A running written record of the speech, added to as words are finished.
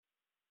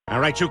All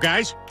right, you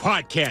guys,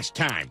 podcast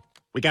time.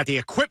 We got the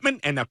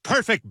equipment and the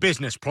perfect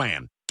business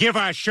plan. Give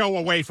our show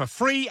away for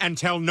free and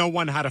tell no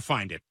one how to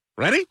find it.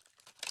 Ready?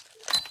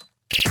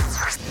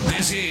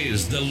 This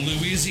is the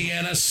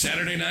Louisiana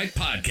Saturday Night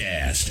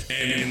Podcast,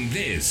 and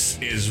this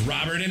is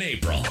Robert and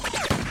April.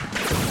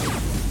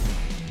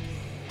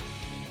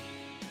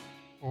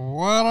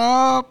 What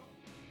up,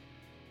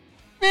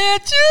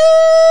 bitches?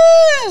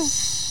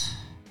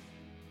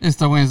 It's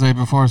the Wednesday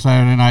before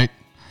Saturday Night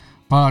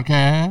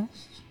Podcast.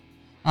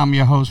 I'm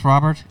your host,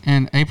 Robert,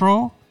 and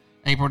April.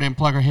 April didn't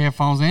plug her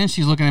headphones in.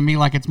 She's looking at me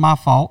like it's my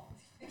fault.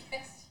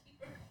 Because you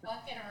were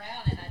fucking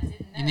around and I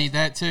didn't know. You need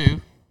that too.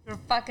 You were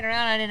fucking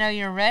around. I didn't know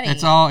you were ready.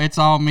 It's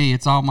all me.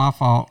 It's all my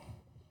fault.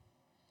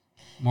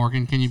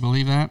 Morgan, can you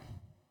believe that?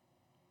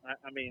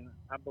 I mean,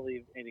 I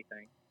believe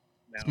anything.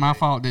 It's my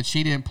fault that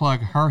she didn't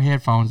plug her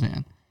headphones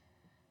in.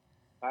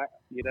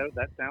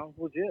 That sounds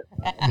legit.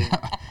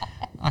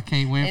 I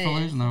can't win It for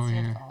is. losing It's over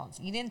your here. fault.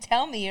 You didn't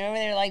tell me. You're over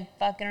there like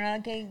fucking around. I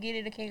can't get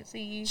it. I can't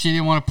see you. She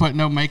didn't want to put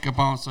no makeup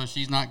on, so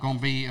she's not going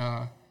to be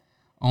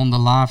on the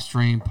live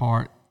stream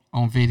part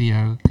on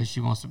video because she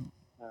wants to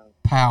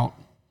pout.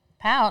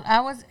 Pout. I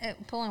was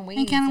pulling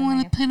weeds. I kind of in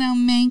want there. to put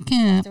on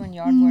makeup. Doing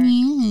yard work.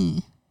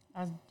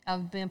 Yeah. I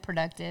was being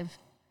productive.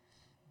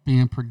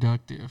 Being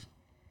productive.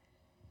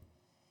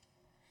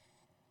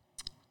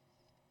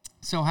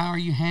 So how are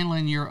you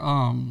handling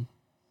your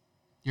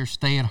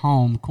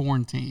stay-at-home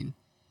quarantine?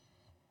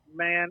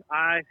 Man,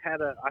 I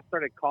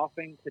started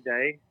coughing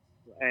today,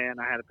 and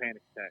I had a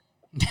panic attack.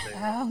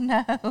 Oh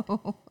no.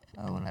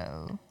 Oh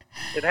no.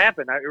 It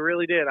happened. It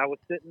really did. I was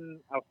sitting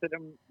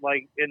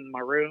like in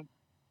my room,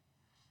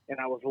 and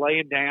I was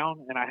laying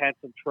down, and I had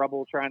some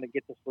trouble trying to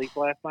get to sleep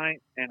last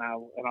night, and I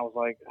was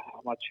like,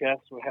 my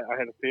chest. I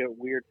had a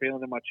weird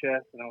feeling in my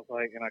chest, and I was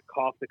like, and I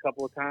coughed a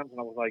couple of times, and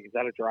I was like, is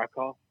that a dry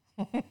cough?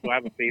 Do I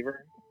have a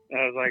fever?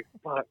 And I was like,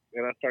 fuck,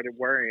 and I started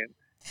worrying.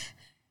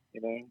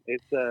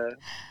 It's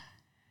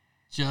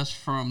Just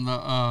from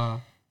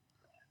the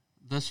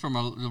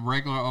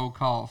regular old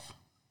cough.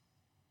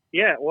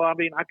 Yeah, well, I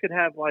mean, I could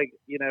have I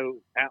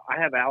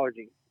have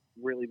allergies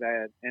really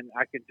bad, and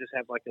I could just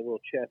have like a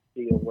little chest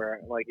deal where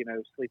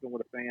sleeping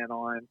with a fan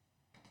on,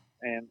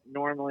 and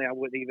normally I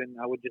would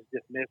just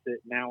dismiss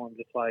it. Now I'm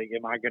just like,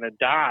 am I gonna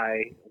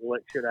die?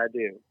 What should I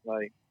do?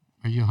 Like,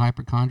 Are you a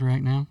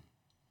hypochondriac now?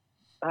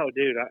 oh,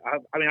 dude,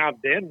 I mean,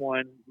 I've been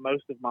one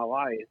most of my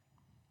life.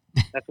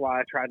 That's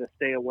why I try to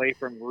stay away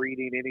from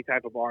reading any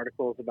type of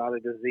articles about a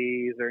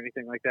disease or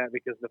anything like that,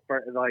 because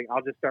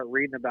I'll just start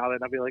reading about it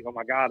and I'll be like, oh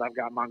my God, I've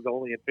got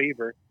Mongolian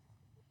fever.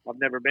 I've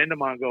never been to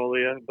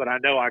Mongolia, but I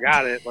know I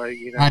got it.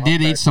 I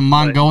did eat some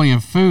Mongolian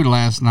food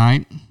last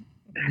night.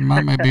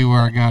 Might be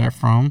where I got it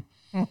from.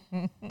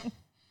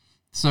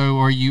 So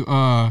are you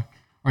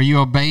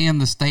obeying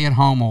the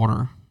stay-at-home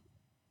order?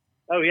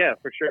 Oh yeah,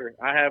 for sure.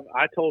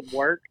 I told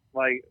work,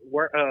 my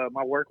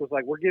work was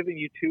like, we're giving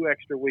you 2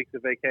 extra weeks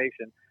of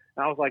vacation.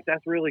 And I was like,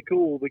 that's really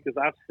cool because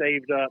I've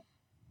saved up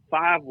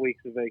 5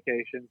 weeks of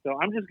vacation. So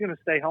I'm just going to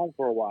stay home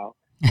for a while.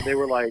 And they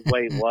were like,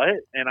 wait, what?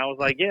 And I was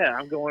like, yeah,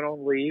 I'm going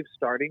on leave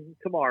starting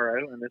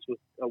tomorrow. And this was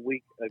a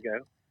week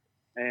ago.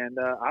 And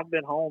I've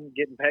been home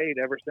getting paid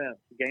ever since.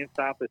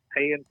 GameStop is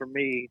paying for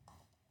me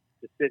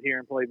to sit here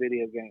and play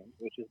video games,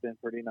 which has been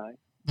pretty nice.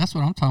 That's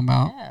what I'm talking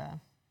about. Yeah.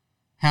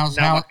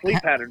 My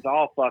sleep pattern's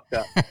all fucked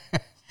up.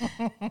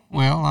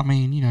 Well, I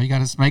mean, you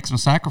got to make some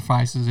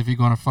sacrifices if you're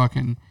going to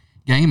fucking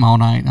game all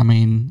night. I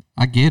mean,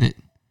 I get it.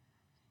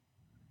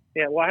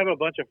 Yeah, well, I have a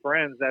bunch of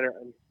friends that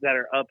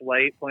are up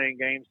late playing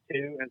games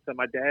too, and so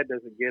my dad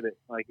doesn't get it.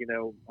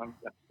 I'm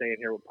staying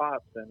here with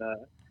Pops, and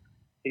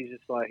he's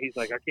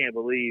like, I can't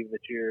believe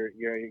that you're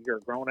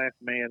a grown ass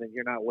man and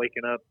you're not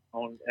waking up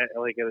at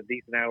a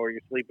decent hour.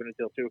 You're sleeping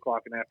until 2:00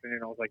 in the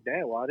afternoon. I was like,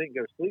 Dad, well, I didn't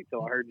go to sleep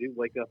till I heard you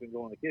wake up and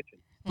go in the kitchen.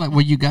 Like,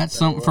 well, you got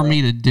something for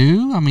me to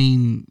do? I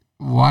mean,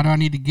 why do I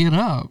need to get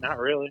up? Not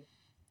really.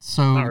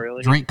 So Not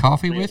really. Drink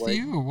coffee with awake.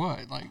 you or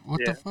what? Like,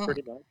 what the fuck?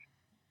 Pretty much.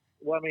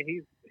 Well, I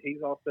mean,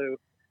 he's also,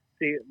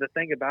 see, the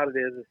thing about it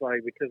is like,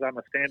 because I'm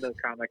a stand-up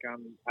comic,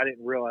 I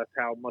didn't realize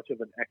how much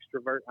of an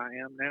extrovert I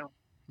am now.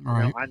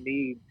 Right. I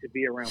need to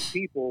be around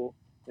people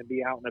and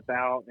be out and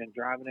about and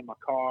driving in my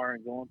car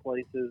and going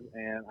places,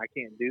 and I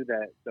can't do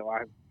that. So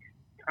I'm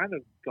kind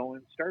of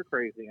going stir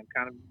crazy. I'm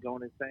kind of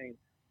going insane.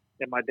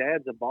 And my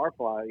dad's a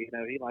barfly.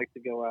 He likes to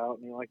go out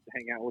and he likes to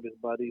hang out with his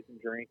buddies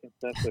and drink and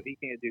stuff. So he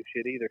can't do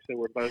shit either. So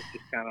we're both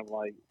just kind of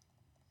like,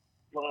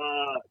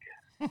 fuck.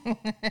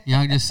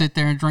 Y'all just sit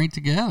there and drink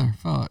together.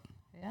 Fuck.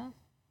 Yeah.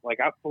 Like,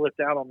 I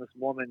flipped out on this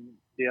woman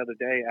the other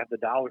day at the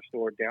dollar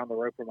store down the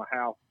road from my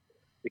house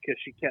because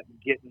she kept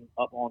getting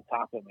up on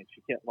top of me.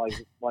 She kept like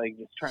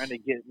just trying to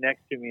get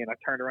next to me, and I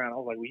turned around. I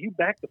was like, will you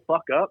back the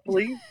fuck up,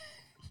 please?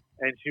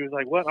 And she was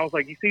like, what? And I was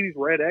like, you see these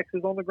red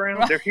X's on the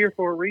ground? They're here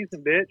for a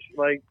reason, bitch.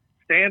 Like,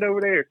 stand over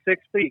there,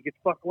 6 feet. Get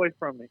the fuck away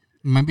from me.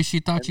 Maybe she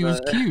thought you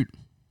was cute.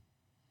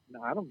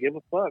 No, I don't give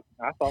a fuck.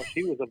 I thought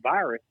she was a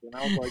virus, and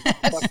I was like,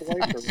 get the fuck away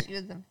from me. She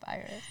was a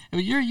virus.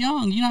 Well, you're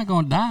young. You're not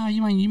going to die.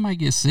 You might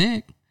get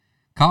sick.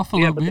 Cough a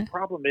Yeah, little but bit. the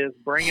problem is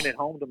bringing it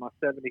home to my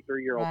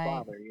 73-year-old Right.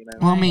 father. You know.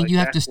 Well, I mean, Like, you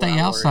have to that's what stay I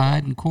worry outside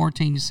about. and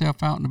quarantine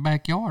yourself out in the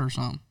backyard or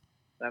something.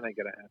 That ain't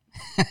gonna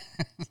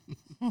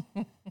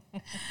happen.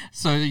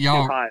 So Too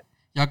y'all hot.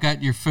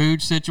 got your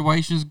food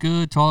situations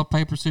good, toilet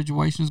paper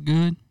situations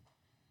good.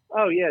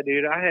 Oh yeah,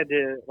 dude. I had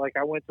to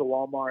I went to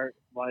Walmart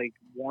like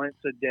once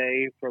a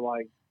day for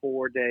like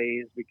 4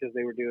 days because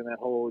they were doing that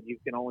whole you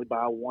can only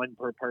buy one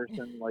per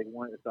person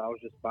one. So I was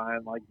just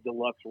buying like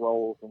deluxe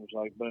rolls and was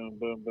like boom,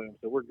 boom, boom.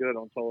 So we're good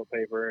on toilet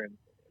paper, and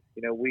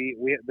you know we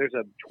there's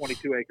a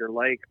 22-acre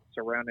lake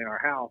surrounding our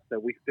house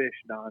that we fish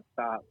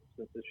nonstop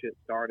since this shit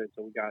started.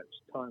 So we got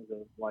tons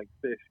of like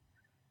fish.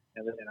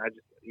 And then I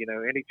just,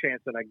 any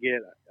chance that I get,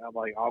 I'm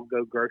like, I'll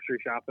go grocery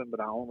shopping, but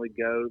I only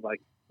go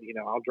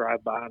I'll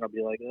drive by and I'll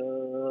be like,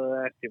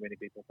 that's too many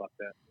people. Fuck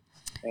that.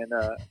 And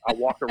I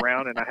walk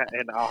around and I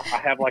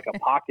have like a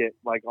pocket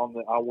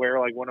I'll wear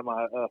like one of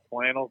my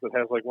flannels that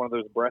has like one of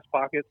those breast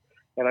pockets,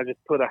 and I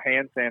just put a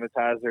hand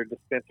sanitizer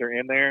dispenser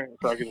in there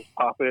so I can just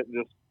pop it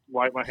and just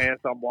wipe my hands.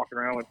 So I'm walking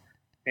around with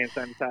hand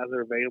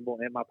sanitizer available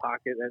in my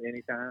pocket at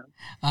any time.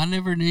 I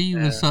never knew you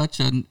was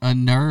such a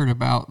nerd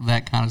about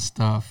that kind of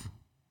stuff.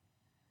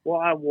 Well,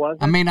 I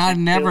wasn't. I mean, I'd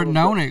never until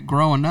known it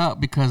growing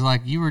up because,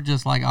 like, you were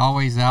just, like,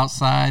 always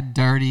outside,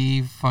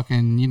 dirty,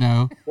 fucking,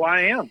 Well,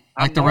 I am.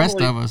 Like the rest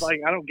of us.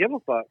 Like, I don't give a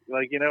fuck.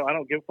 Like, I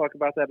don't give a fuck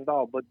about that at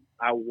all. But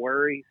I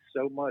worry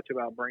so much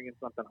about bringing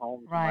something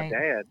home to my Right.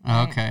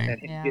 dad Okay.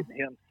 and Yeah. getting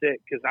him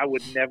sick, because I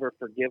would never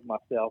forgive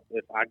myself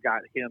if I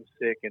got him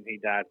sick and he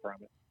died from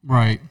it.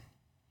 Right.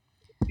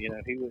 He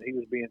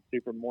was being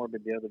super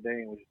morbid the other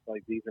day and was just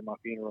like, these are my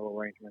funeral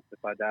arrangements.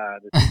 If I die,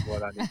 this is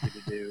what I need you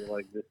to do.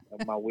 Like, this,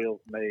 my will's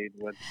made.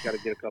 Got to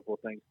get a couple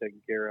of things taken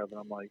care of. And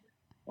I'm like,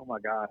 oh my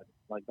God,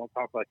 like, don't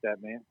talk like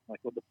that, man. Like,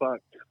 what the fuck?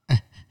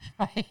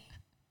 Right.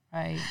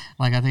 Right.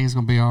 Like, I think it's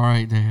going to be all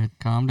right, Dad.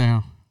 Calm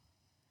down.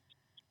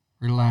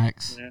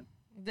 Relax.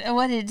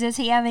 Yeah. Does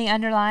he have any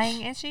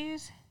underlying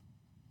issues?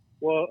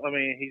 Well, I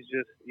mean,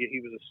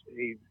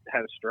 he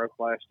had a stroke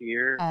last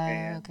year, Oh,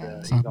 and okay.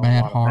 It's he's a on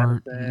bad a lot of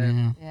heart.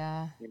 medicine,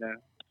 Yeah.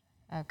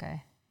 Yeah.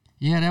 Okay.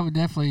 Yeah, that would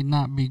definitely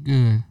not be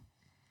good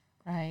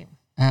Right.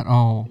 at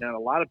all. a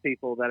lot of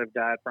people that have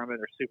died from it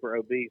are super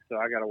obese, so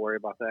I got to worry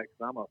about that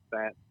because I'm a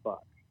fat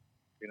fuck,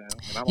 and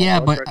I'm Yeah,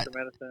 on blood but- pressure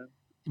medicine.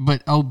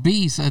 But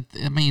obese, I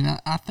mean,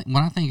 I think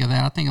when I think of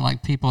that, I think of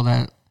like people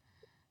that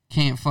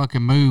can't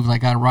fucking move. They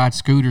got to ride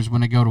scooters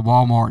when they go to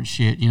Walmart and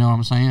shit. You know what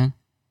I'm saying?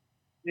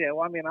 Yeah,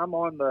 well, I mean,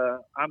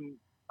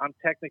 I'm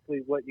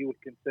technically what you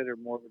would consider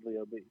morbidly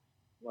obese.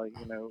 Like,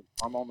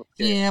 I'm on the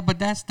scale. Yeah, but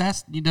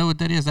that's you know what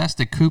that is? That's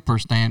the Cooper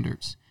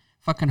standards.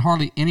 Fucking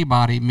hardly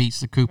anybody meets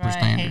the Cooper Right.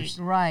 standards.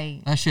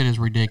 Right. That shit is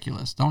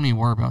ridiculous. Don't even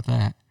worry about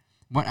that.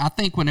 I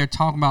think when they're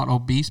talking about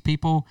obese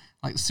people,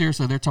 like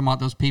seriously, they're talking about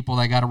those people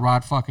that got to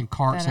ride fucking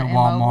carts That at are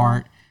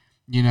Walmart.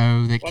 They Well,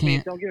 I mean,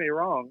 can't. don't get me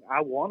wrong.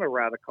 I want to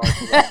ride a car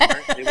to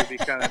Walmart. It would be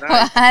kind of nice.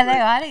 Well, I know.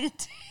 but- I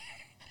didn't.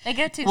 They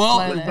go too Well,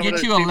 slow. but Though. some of get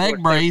those you a people leg are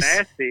so brace.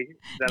 nasty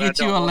that I Get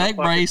you don't a wanna leg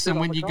fucking brace, sit and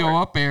on when the you cart. go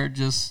up there,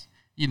 just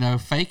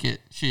fake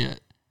it.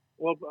 Shit.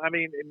 Well, I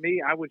mean,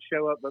 me, I would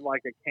show up with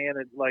like a can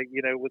of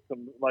with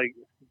some like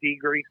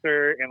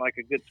degreaser and like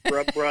a good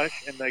scrub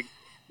brush, and like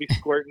be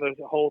squirting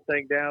the whole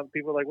thing down.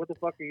 People are like, "What the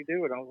fuck are you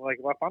doing?" I was like,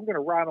 "Well, if I'm gonna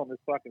ride on this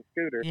fucking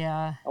scooter,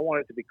 Yeah. I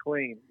want it to be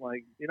clean.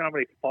 Like, you know how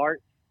many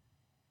farts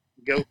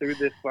go through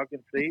this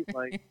fucking seat?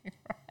 Like,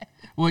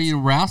 Well,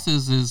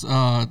 Rouse's is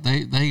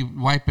they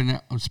wiping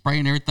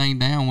spraying everything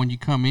down when you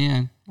come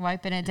in.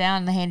 Wiping it down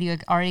and they hand you a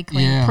already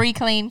clean, Yeah.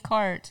 pre-cleaned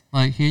cart.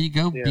 Like, here you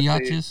go, Yeah,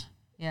 biatches.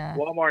 Yeah.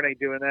 Walmart ain't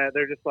doing that.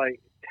 They're just like,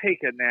 take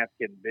a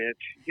napkin,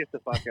 bitch. Get the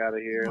fuck out of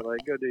here.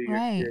 Like, go do your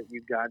Right. shit,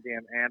 you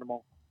goddamn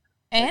animal.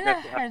 And Like, I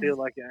I heard, feel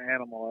like an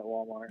animal at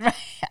Walmart.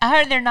 right, I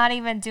heard they're not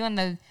even doing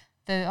the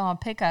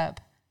pickup,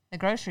 the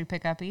grocery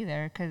pickup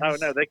either. Cause, Oh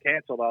no, they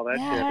canceled all that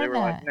Yeah, I shit. They heard were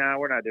like, that. "Nah,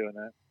 we're not doing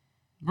that."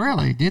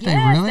 Really? Did yes,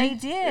 they really? they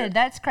did. Yeah.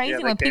 That's crazy Yeah,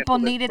 they when people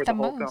canceled it need it for the the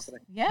whole most.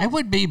 company. Yeah. It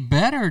would be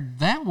better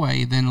that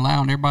way than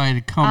allowing everybody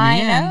to come I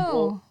in. know.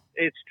 Well,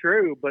 it's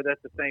true, but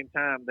at the same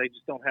time, they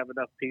just don't have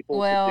enough people to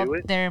Well, do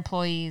it. they're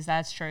employees.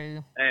 That's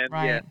true. And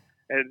Right. yeah,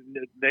 and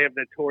they have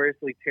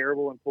notoriously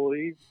terrible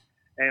employees.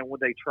 And when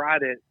they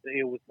tried it,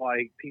 it was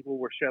like people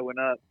were showing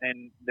up,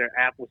 and their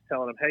app was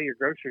telling them, "Hey, your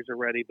groceries are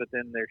ready," but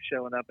then they're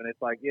showing up, and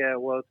it's like, "Yeah,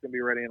 well, it's gonna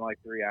be ready in like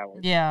 3 hours."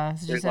 Yeah.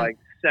 It's There's just like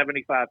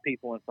 75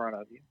 people in front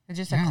of you. a God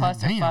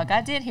clusterfuck. damn.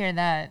 I did hear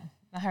that.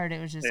 I heard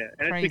it was just Yeah,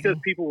 and crazy. it's because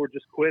people were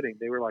just quitting.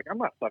 They were like, "I'm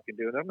not fucking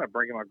doing it. I'm not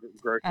bringing my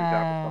groceries out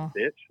to some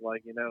bitch,"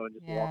 and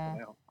just Yeah.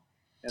 walking out.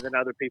 And then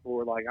other people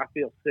were like, "I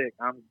feel sick.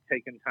 I'm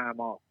taking time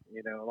off."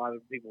 A lot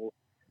of people,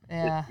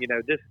 yeah.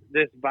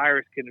 this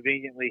virus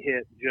conveniently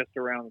hit just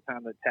around the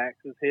time the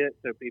taxes hit,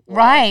 so people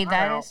Right, are like,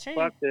 that "I'm is out. true.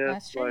 Fuck this!"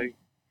 That's true. Like,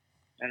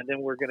 and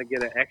then we're gonna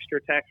get an extra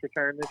tax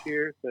return this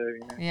year, so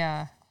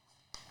Yeah.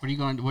 What are you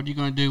going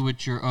to do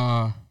with your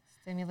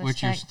Stimulus your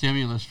check.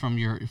 stimulus from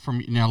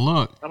now?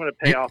 Look, I'm gonna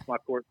pay off my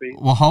court fees.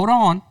 well, hold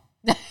on,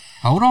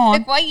 hold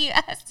on. Why you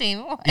asked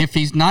him? What? If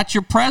he's not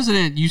your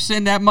president, you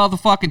send that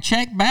motherfucking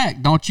check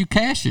back. Don't you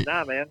cash it?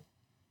 Nah, man.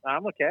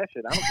 I'm gonna cash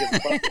it. I don't give a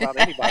fuck about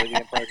anybody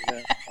being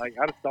president. Like,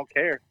 I just don't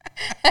care.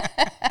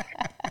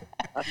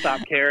 I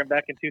stopped caring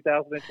back in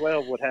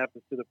 2012 what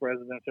happens to the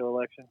presidential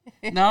election.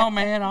 No,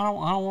 man, I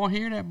don't want to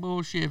hear that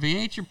bullshit. If he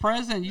ain't your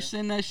president, you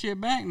send that shit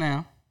back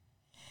now.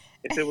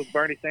 If it was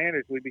Bernie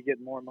Sanders, we'd be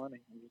getting more money.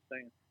 I'm just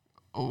saying.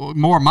 Oh,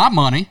 more of my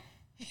money.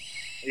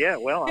 Yeah,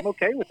 well, I'm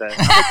okay with that.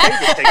 I'm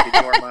okay with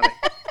taking your money.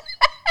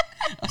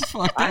 That's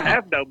fucked I up.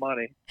 have no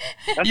money.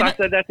 That's why I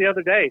said that the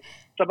other day.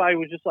 Somebody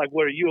was just like,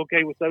 "What, are you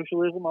okay with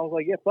socialism?" I was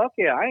like, "Yeah, fuck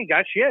yeah, I ain't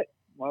got shit."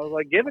 I was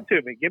like, "Give it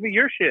to me. Give me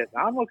your shit.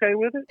 I'm okay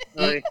with it."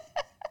 Like,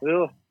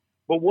 ugh.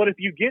 But what if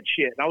you get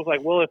shit? And I was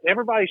like, well, if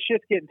everybody's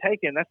shit's getting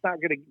taken, that's not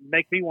going to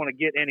make me want to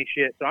get any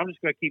shit. So I'm just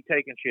going to keep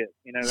taking shit.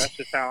 You know, that's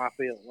just how I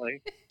feel.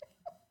 Like,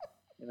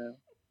 you know.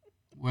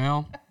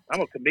 Well, I'm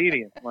a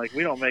comedian. Like,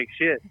 we don't make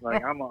shit.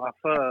 Like,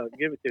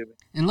 give it to me.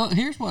 and look,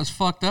 here's what's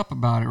fucked up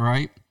about it,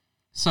 right?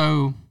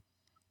 So,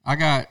 we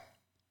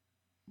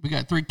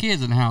got 3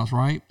 kids in the house,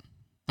 right?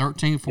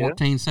 13,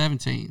 14,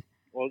 17.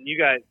 Well, you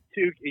got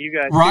two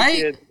Right?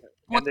 kids.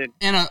 What? And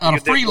then And a one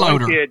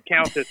freeloader. kid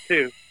counts as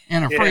 2.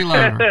 And a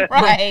freeloader.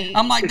 Right.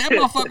 I'm like, that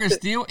motherfucker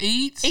still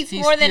eats. Eats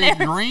he more than still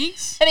ever.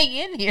 drinks. Getting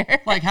in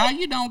here. Like, how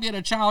you don't get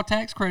a child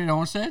tax credit on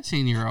a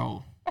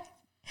 17-year-old?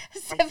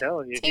 I'm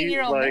telling you, he's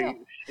 17-year-old like, male.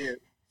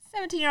 shit.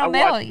 17-year-old I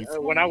male. watched- He's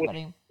when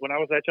I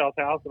was at y'all's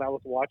house and I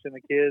was watching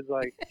the kids,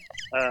 like,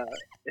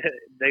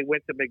 they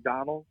went to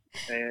McDonald's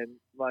and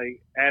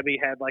like Abby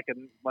had like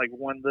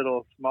one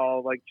little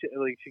small like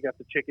she got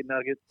the chicken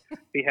nuggets.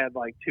 He had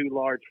like 2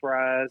 large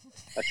fries,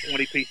 a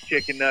 20-piece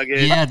chicken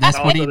nugget, Yeah, that's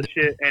and all what he sort of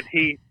shit, and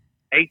he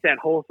ate that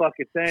whole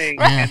fucking thing.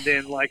 Right. And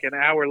then like an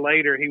hour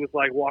later, he was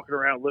like walking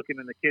around looking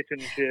in the kitchen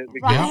and shit.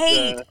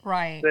 Because,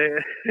 Right.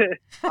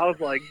 I was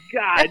like,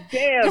 God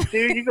damn,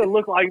 dude, you gonna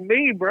look like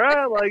me,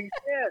 bro. Like,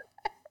 shit.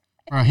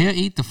 Bro, he'll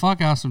eat the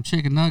fuck out of some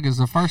chicken nuggets.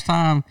 The first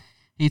time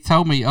he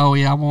told me, oh,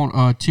 yeah, I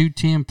want 2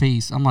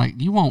 10-piece. I'm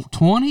like, you want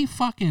 20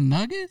 fucking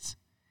nuggets?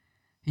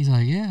 He's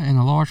like, yeah, and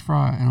a large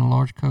fry and a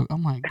large Coke.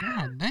 I'm like,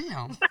 God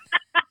damn.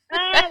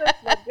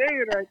 That's my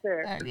dude right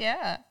there.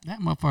 Yeah. That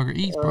motherfucker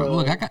eats, bro.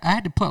 Look, I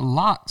had to put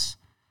locks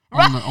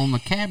on the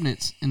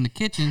cabinets in the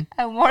kitchen.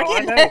 Oh, Morgan I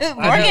know. knows. I know.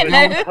 Morgan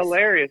It's knows.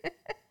 hilarious.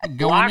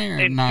 Go Locks in there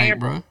at and night, cameras.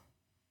 bro.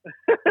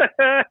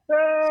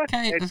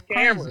 Okay, It's that's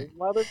cameras, crazy.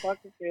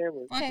 motherfucking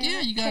cameras. Fuck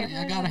yeah, you gotta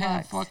Cameras have a and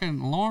locks. fucking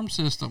alarm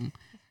system.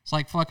 It's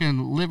like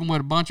fucking living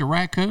with a bunch of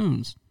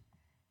raccoons.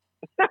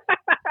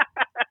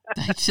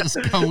 They just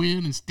go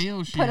in and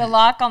steal shit. Put a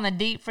lock on the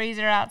deep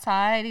freezer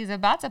outside. He's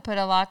about to put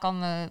a lock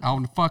on the.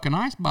 On the fucking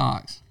ice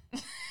box.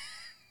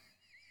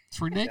 It's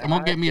ridiculous. I'm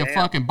gonna get me a Damn.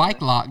 fucking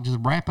bike lock. Just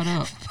wrap it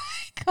up.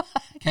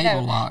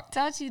 Cable No, lock.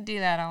 Don't you do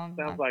that on.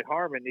 Sounds like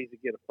Harmon needs to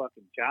get a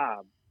fucking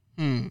job.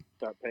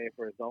 Start paying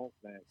for his own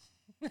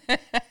snacks.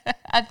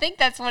 I think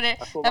that's what it.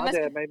 That's what That my must,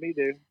 dad made me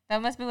do.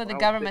 that must be what when the I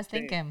was government's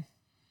 15. thinking.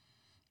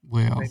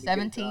 Well, Made me get a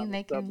 17, job they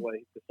at can- Subway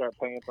to start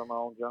paying for my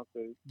own junk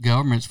food.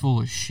 government's full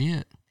of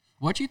shit.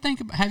 What you think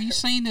about? Have you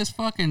seen this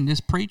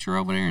preacher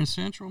over there in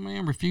Central,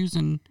 man,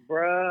 refusing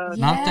Bruh.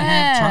 not to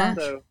Yeah. have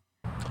church? So,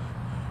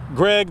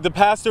 Greg, the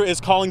pastor, is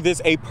calling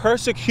this a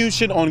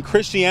persecution on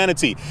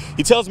Christianity.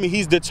 He tells me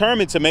he's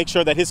determined to make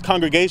sure that his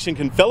congregation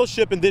can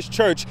fellowship in this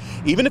church,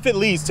 even if it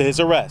leads to his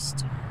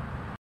arrest.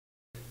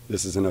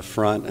 This is an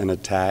affront and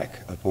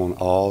attack upon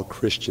all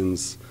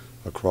Christians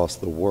across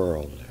the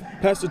world.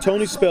 Pastor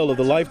Tony Spell of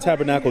the Life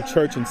Tabernacle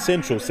Church in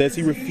Central says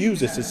he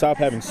refuses to stop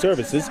having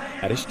services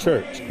at his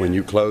church. When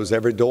you close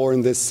every door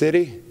in this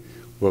city,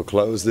 we'll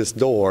close this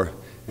door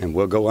and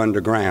we'll go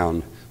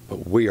underground,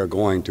 but we are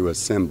going to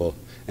assemble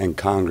and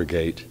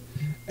congregate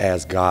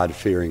as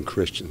God-fearing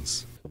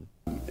Christians.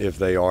 If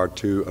they are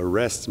to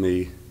arrest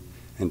me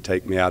and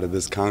take me out of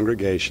this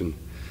congregation,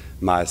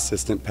 my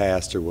assistant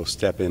pastor will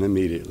step in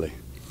immediately.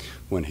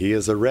 When he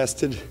is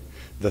arrested,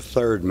 the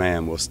 3rd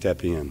man will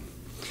step in.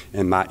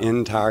 And my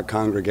entire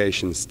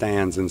congregation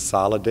stands in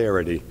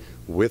solidarity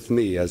with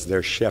me as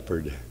their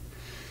shepherd,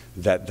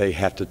 that they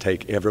have to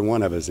take every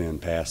one of us in,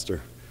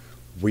 Pastor.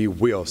 We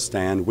will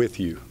stand with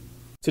you.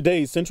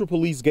 Today, Central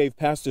Police gave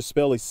Pastor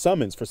Spell a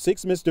summons for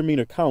 6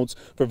 misdemeanor counts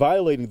for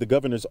violating the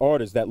governor's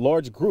orders that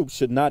large groups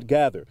should not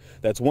gather.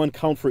 That's 1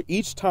 count for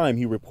each time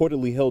he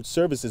reportedly held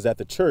services at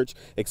the church,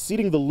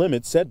 exceeding the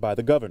limit set by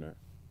the governor.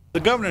 The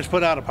governor's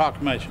put out a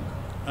proclamation,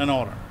 an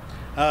order.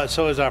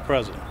 So is our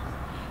president.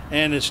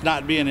 And it's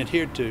not being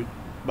adhered to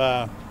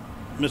by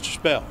Mr.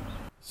 Spell.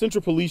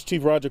 Central Police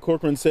Chief Roger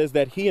Corcoran says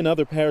that he and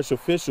other parish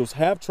officials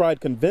have tried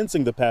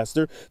convincing the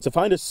pastor to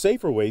find a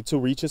safer way to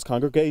reach his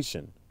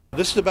congregation.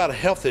 This is about a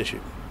health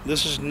issue.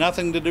 This has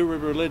nothing to do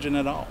with religion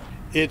at all.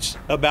 It's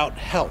about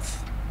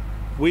health.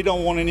 We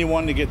don't want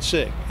anyone to get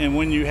sick. And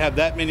when you have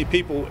that many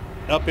people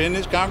up in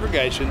this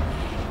congregation,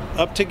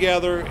 up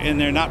together, and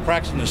they're not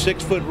practicing the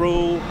 6-foot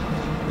rule,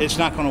 it's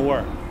not going to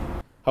work.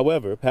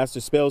 However,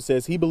 Pastor Spell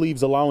says he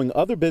believes allowing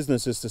other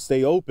businesses to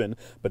stay open,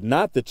 but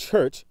not the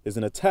church, is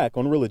an attack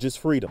on religious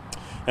freedom.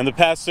 And the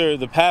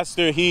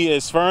pastor, he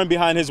is firm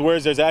behind his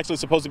words. There's actually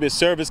supposed to be a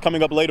service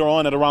coming up later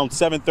on at around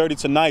 7:30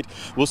 tonight.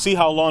 We'll see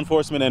how law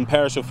enforcement and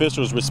parish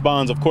officials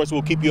respond. Of course,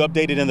 we'll keep you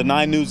updated in the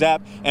 9 News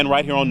app and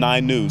right here on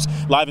 9 News.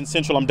 Live in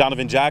Central, I'm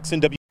Donovan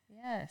Jackson.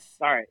 Yes.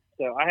 All right.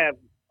 So I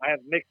have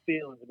mixed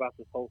feelings about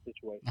this whole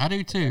situation. I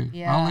do too.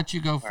 Yeah. I'll let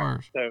you go All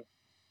first. right,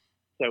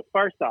 so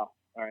first off,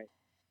 all right,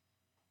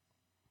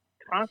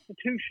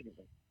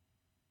 constitutionally,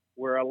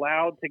 we're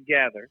allowed to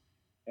gather,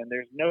 and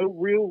there's no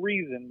real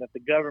reason that the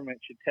government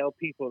should tell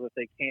people that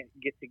they can't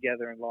get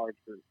together in large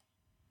groups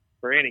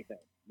for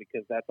anything,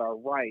 because that's our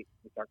right.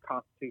 It's our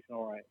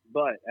constitutional right.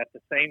 But at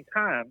the same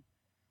time,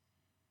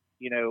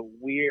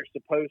 we are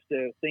supposed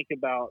to think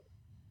about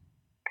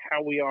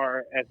how we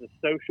are as a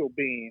social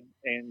being,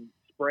 and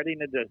spreading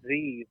a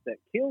disease that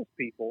kills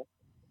people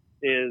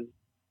is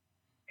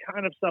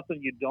kind of something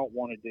you don't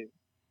want to do.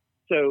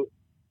 So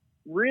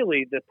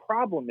really the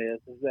problem is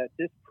that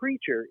this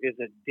preacher is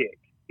a dick.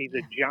 He's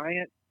a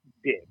giant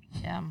dick.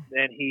 Yeah.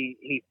 And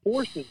he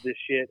forces this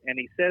shit, and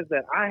he says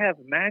that I have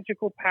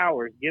magical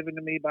powers given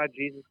to me by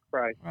Jesus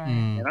Christ. Right.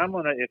 And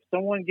if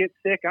someone gets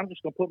sick, I'm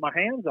just going to put my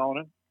hands on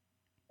him,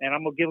 and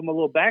I'm going to give him a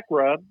little back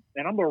rub,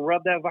 and I'm going to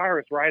rub that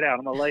virus right out.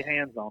 I'm going to lay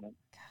hands on him.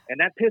 And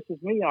that pisses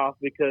me off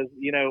because,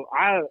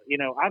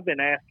 I've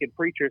been asking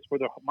preachers for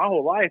my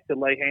whole life to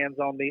lay hands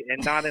on me,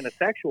 and not in a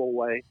sexual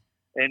way,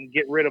 and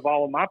get rid of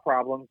all of my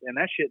problems. And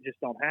that shit just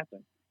don't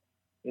happen.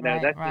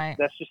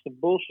 That's just some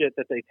bullshit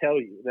that they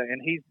tell you.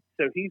 And he's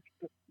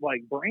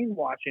like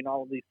brainwashing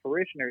all of these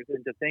parishioners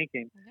into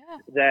thinking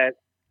that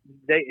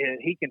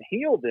he can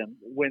heal them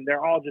when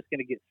they're all just going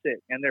to get sick.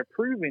 And they're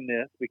proving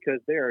this because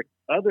there are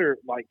other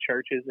like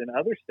churches in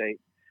other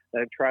states that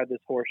have tried this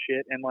horse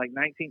shit, and like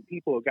 19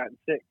 people have gotten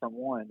sick from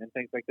one and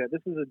things like that. This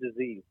is a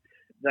disease.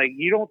 Like,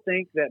 you don't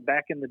think that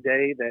back in the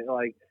day that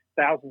like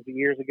thousands of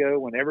years ago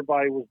when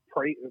everybody was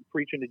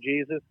preaching to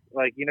Jesus,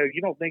 like, you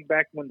don't think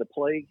back when the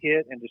plague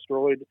hit and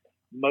destroyed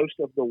most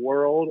of the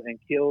world and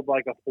killed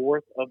like a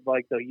fourth of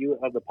like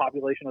the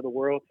population of the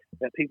world,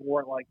 that people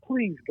weren't like,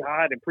 please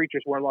God, and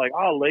preachers weren't like,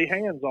 I'll lay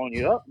hands on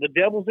you. Oh, the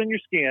devil's in your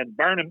skin,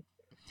 burn him.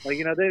 Like,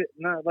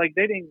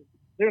 they didn't.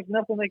 There's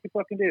nothing they can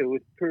fucking do.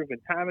 It's proven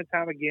time and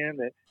time again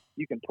that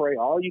you can pray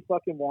all you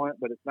fucking want,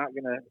 but it's not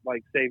gonna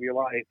like save your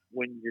life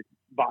when your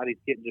body's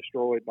getting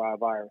destroyed by a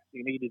virus.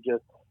 You need to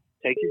just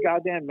take your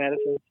goddamn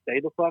medicine,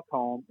 stay the fuck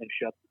home, and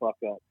shut the fuck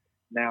up.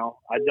 Now,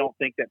 I don't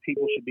think that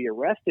people should be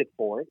arrested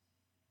for it.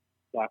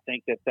 So I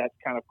think that that's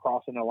kind of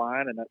crossing the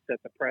line, and that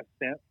sets a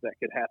precedent that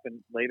could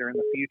happen later in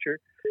the future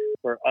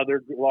for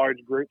other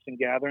large groups and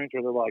gatherings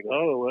where they're like,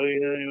 oh, well,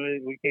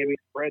 we can't be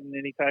spreading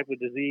any type of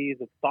disease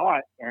of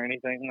thought or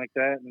anything like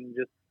that, and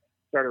just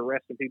start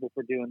arresting people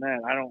for doing that.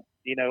 I don't,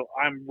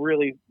 I'm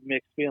really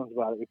mixed feelings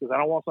about it, because I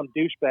don't want some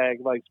douchebag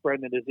like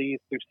spreading the disease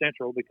through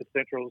Central, because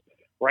Central's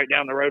right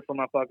down the road from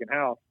my fucking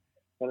house.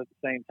 But at the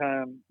same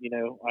time,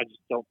 I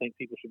just don't think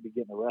people should be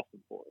getting arrested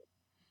for it.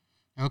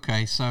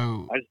 Okay,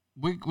 so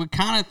we're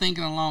kind of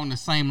thinking along the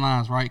same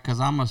lines, right?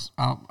 Because I'm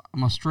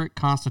a strict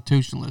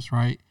constitutionalist,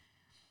 right?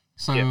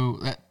 So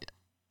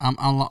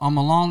I'm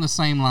along the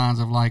same lines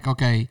of like,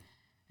 okay,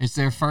 it's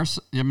their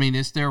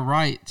it's their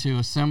right to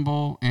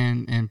assemble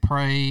and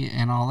pray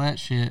and all that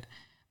shit.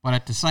 But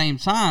at the same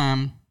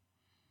time,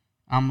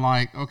 I'm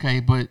like, okay,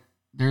 but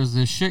there's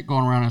this shit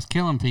going around that's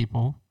killing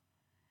people,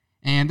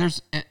 and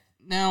there's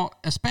now,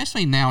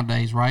 especially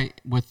nowadays, right,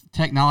 with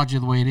technology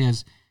the way it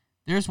is.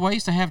 There's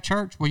ways to have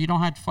church where you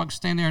don't have to fucking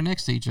stand there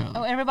next to each other.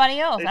 Oh, everybody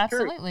else, It's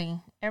absolutely.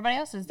 True. Everybody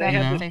else is They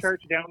done. had this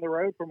church down the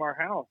road from our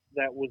house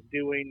that was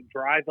doing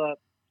drive-up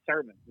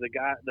sermons.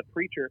 The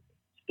preacher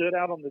stood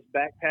out on this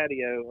back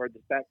patio or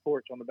this back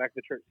porch on the back of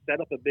the church, set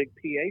up a big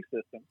PA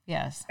system.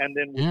 Yes. And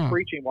then was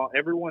preaching while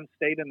everyone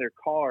stayed in their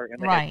car, and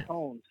they had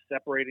cones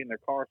separating their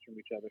cars from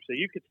each other. So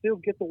you could still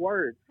get the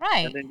word.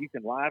 Right. And then you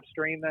can live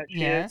stream that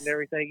shit and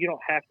everything. You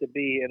don't have to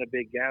be in a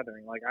big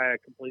gathering. Like, I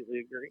completely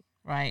agree.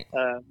 Right.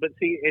 But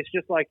see, it's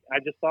just like, I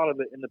just thought of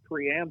it in the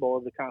preamble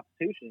of the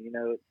Constitution.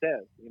 It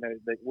says,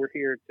 that we're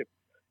here to,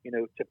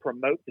 to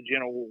promote the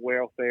general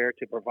welfare,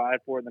 to provide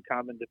for in the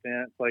common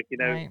defense. Like,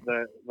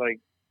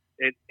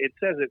 it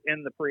says it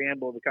in the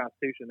preamble of the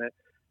Constitution that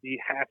you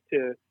have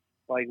to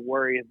like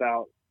worry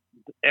about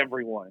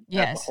everyone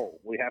as a whole.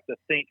 We have to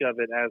think of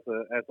it as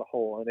a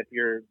whole. And if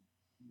you're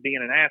being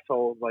an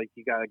asshole, like,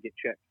 you got to get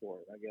checked for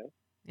it, I guess.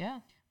 Yeah.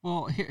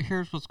 Well,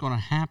 here's what's going to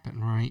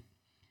happen, right?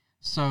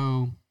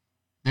 So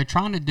they're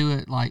trying to do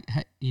it like,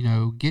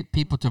 get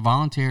people to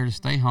volunteer to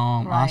stay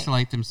home,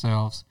 isolate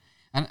themselves.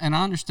 And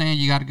I understand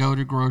you got to go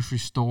to the grocery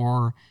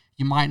store.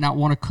 You might not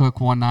want to cook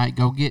one night.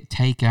 Go get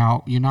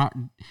takeout. You're not...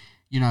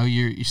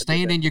 you're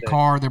staying in your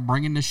car. They're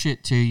bringing the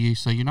shit to you,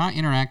 so you're not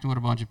interacting with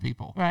a bunch of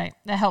people. Right.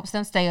 That helps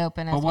them stay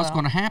open as well. But what's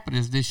going to happen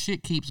is this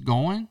shit keeps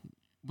going.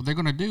 What they're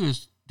going to do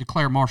is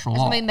declare martial law.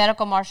 It's going to be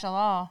medical martial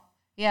law.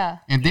 Yeah.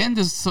 And then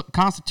the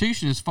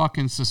Constitution is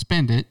fucking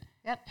suspended.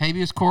 Yep.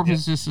 Habeas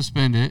corpus is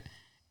suspended.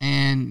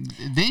 And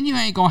then you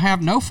ain't gonna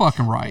have no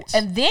fucking rights.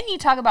 And then you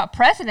talk about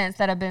precedents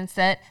that have been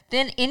set.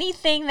 Then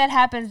anything that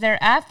happens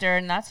thereafter,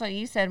 and that's what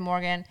you said,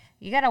 Morgan.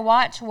 You got to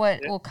watch what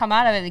will come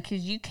out of it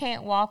because you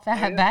can't walk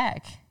that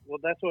back. Well,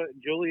 that's what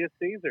Julius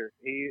Caesar.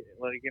 He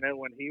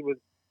when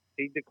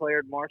he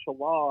declared martial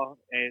law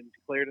and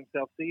declared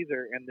himself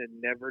Caesar, and then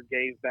never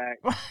gave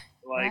back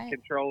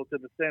control to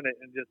the Senate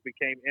and just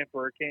became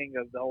emperor king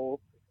of the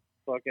whole.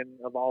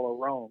 Of all of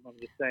Rome. I'm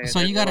just saying.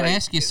 So you got to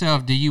ask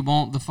yourself: do you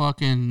want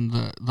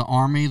the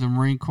Army, the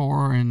Marine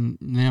Corps, and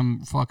them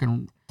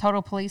fucking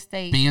total police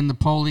state being the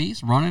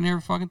police, running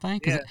every fucking thing?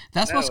 Because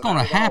that's what's going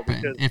to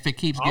happen if it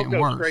keeps getting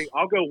worse.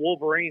 I'll go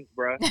Wolverines,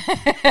 bro.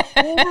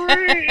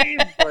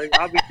 Wolverines!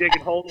 I'll be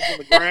digging holes in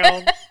the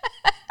ground,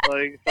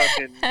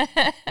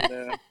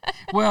 fucking.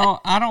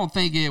 Well, I don't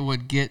think it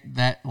would get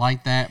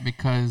like that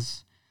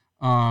because,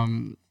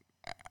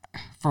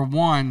 for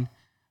one.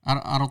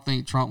 I don't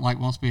think Trump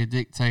wants to be a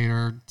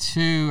dictator.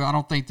 Two, I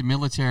don't think the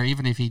military,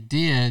 even if he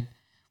did,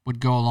 would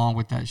go along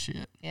with that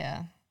shit.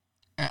 Yeah.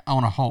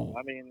 On a whole.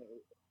 I mean,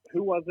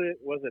 who was it?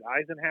 Was it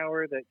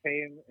Eisenhower that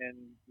came and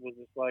was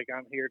just like,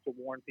 I'm here to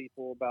warn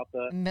people about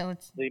the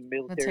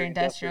military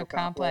industrial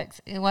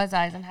complex? It was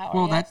Eisenhower.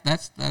 Well, that's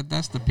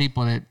the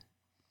people that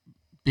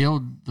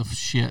build the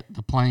shit,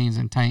 the planes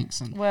and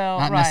tanks, and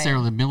not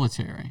necessarily the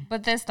military.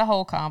 But that's the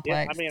whole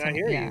complex. Yeah, I mean, I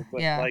hear you,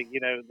 but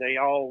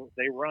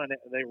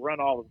they run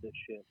all of this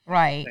shit.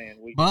 Right.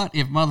 But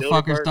if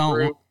motherfuckers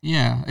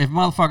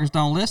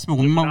don't listen,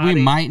 we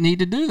might need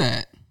to do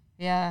that.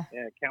 Yeah.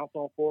 Yeah.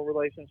 Council on Foreign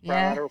Relations,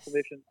 Trilateral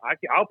Commission.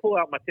 I'll pull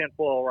out my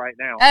tinfoil right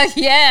now.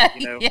 Yeah.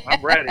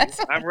 I'm ready.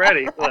 I'm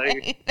ready.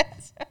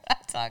 That's what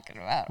I'm talking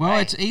about. Well,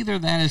 it's either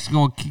that it's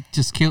going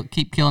to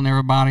keep killing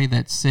everybody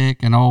that's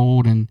sick and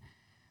old and.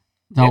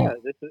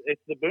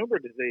 It's the boomer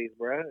disease,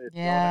 bro. It's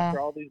going after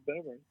all these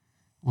boomers.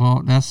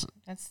 Well,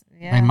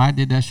 they might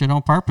did that shit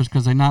on purpose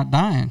because they're not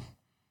dying.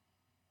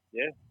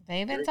 Yeah,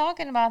 they've been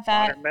talking about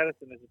that. Modern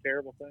medicine is a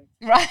terrible thing.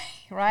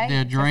 Right.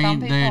 They're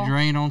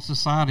drain on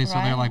society, so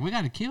they're like, we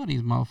got to kill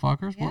these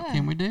motherfuckers. Yeah. What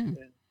can we do?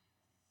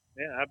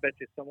 Yeah, I bet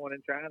you someone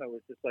in China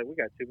was just like, we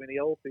got too many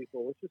old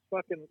people.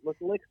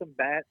 Let's lick some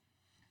bats,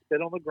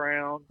 sit on the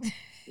ground,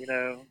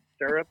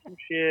 stir up some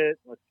shit.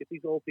 Let's get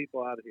these old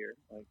people out of here.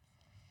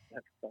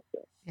 That's fucked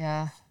up.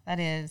 Yeah,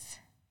 that's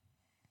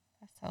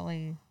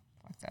totally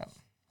fucked up.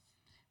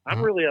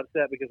 I'm really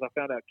upset because I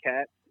found out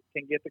cats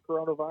can get the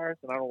coronavirus,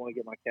 and I don't want to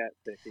get my cat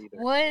sick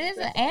either. Well, it is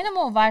an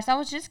animal virus. I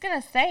was just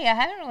gonna say I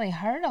haven't really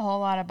heard a whole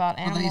lot about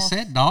animals. Well, they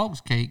said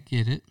dogs can't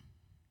get it.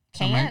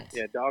 Can't?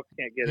 Yeah, dogs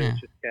can't get it. It's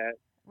just cats.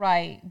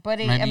 Right, but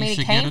it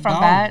Maybe came from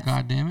bats.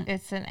 God damn it!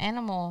 It's an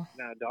animal.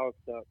 No, dogs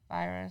suck.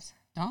 Virus.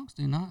 Dogs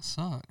do not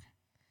suck.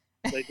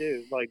 They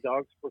do.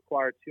 Dogs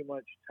require too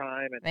much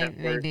time and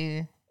effort. They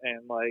do.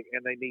 And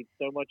they need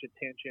so much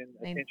attention.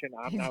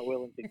 I'm not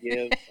willing to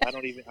give. I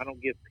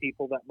don't give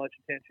people that much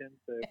attention.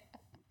 So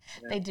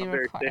they do I'm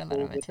very require a lot of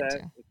with attention.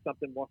 that. If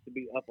something wants to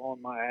be up on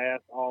my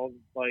ass all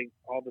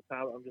the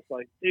time, I'm just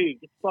like,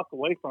 dude, get the fuck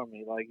away from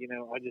me. I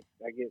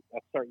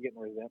start getting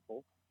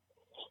resentful.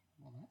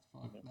 Well,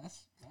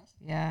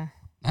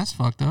 That's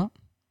fucked up.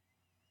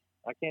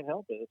 I can't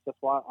help it. It's just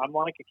why I'm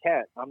like a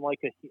cat. I'm my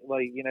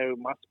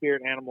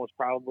spirit animal is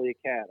probably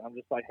a cat. I'm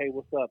just like, hey,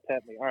 what's up?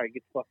 Pet me. All right,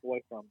 get the fuck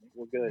away from me.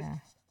 We're good. Yeah.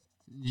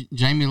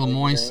 Jamie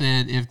Lemoyne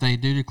said, if they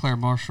do declare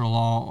martial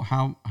law,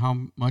 how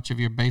much of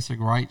your basic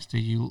rights do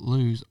you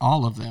lose?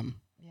 All of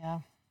them. Yeah.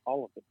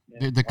 All of them.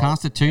 Yeah. The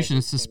Constitution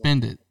is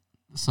suspended.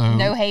 So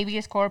no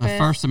habeas corpus. The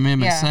First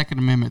Amendment, Second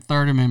Amendment,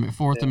 Third Amendment,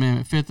 Fourth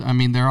Amendment, Fifth. I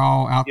mean, they're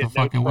all out the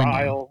fucking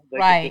window. They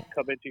can just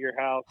come into your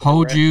house,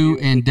 hold you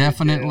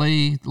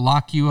indefinitely,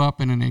 lock you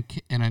up in an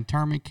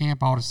internment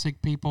camp, all the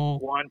sick people.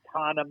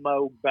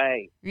 Guantanamo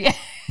Bay. Yeah,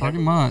 pretty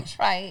much.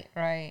 Right.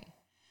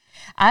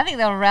 I think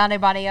they'll round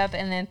everybody up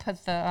and then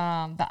put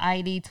the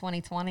ID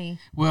 2020.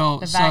 Well,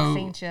 the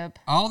vaccine chip.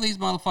 All these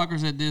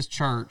motherfuckers at this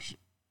church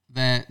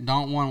that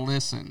don't want to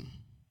listen,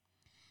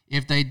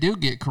 if they do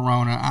get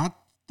corona, I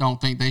don't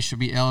think they should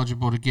be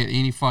eligible to get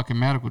any fucking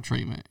medical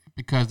treatment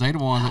because they're the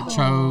ones that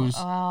chose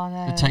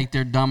to take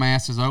their dumb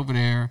asses over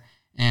there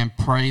and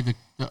pray the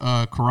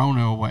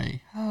corona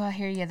away. Oh, I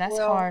hear you. That's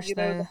harsh,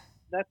 though.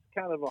 That's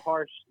kind of a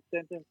harsh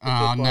sentence.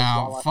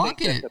 Now,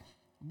 fuck it.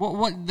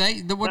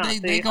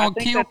 They gonna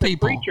kill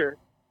people.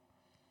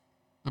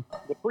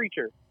 The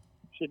preacher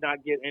should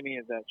not get any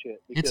of that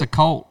shit. It's a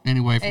cult,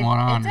 anyway, from what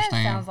I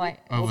understand. Sounds like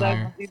over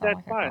there. That's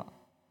fine.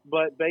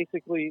 But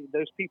basically,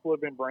 those people have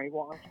been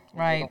brainwashed.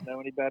 Right. They don't know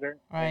any better.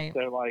 Right.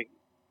 And so,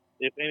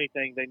 if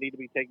anything, they need to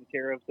be taken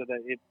care of so that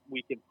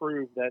we can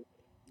prove that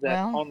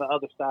on the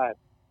other side,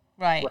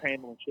 right, we're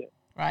handling shit.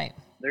 Right.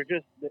 They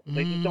just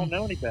don't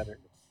know any better.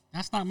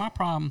 That's not my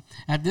problem.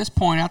 At this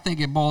point, I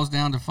think it boils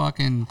down to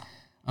fucking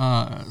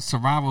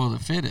survival of the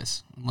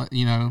fittest.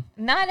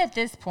 Not at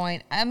this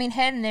point. I mean,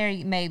 heading there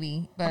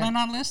maybe, but they're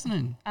not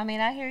listening. I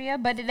mean, I hear you,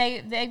 but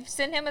they've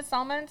sent him a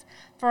summons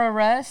for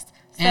arrest.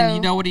 So, and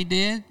you know what he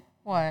did?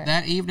 What?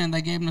 That evening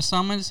they gave him the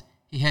summons.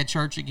 He had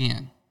church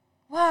again.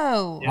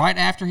 Whoa! Right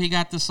after he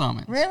got the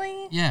summons.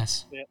 Really?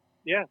 Yes.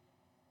 Yeah.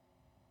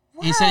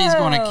 He said he's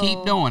going to Whoa.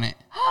 keep doing it.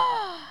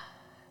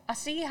 I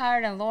see he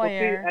hired a Well, see,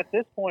 lawyer. at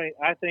this point,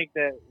 I think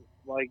that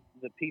like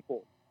the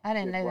people I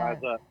didn't should know rise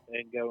that. up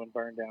and go and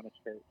burn down his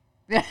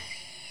church.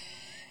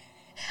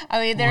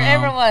 I mean, there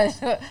Well, ever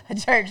was a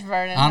church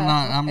burning.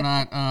 I'm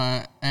not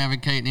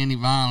advocating any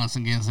violence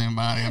against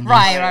anybody. I'm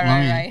Right, just- right,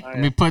 let me, right. Let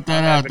me put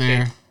that out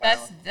there.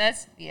 That's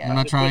I'm yeah.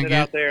 not Just trying putting to it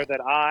out get. there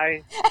that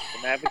I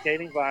am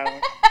advocating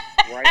violence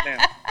right now.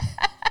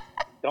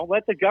 Don't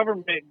let the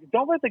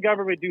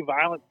government do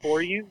violence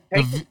for you.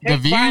 The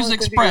views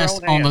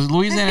expressed on the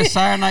Louisiana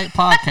Saturday Night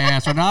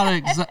Podcast are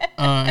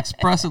not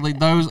expressly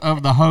those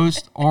of the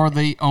host or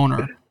the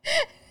owner.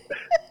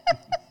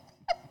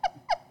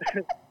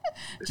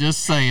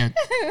 Just saying.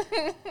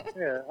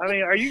 Yeah, I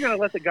mean, are you going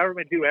to let the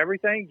government do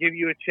everything, give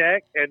you a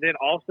check, and then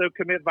also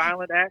commit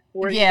violent acts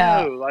for you?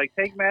 Yeah. No, like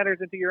take matters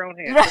into your own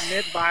hands. Right.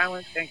 Commit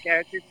violence and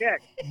cash your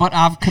check. But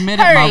I've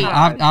committed Hurry.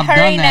 I've Hurry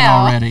done that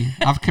now. already.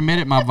 I've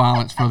committed my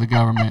violence for the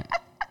government.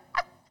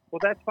 Well,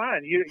 that's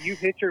fine. You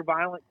hit your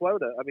violent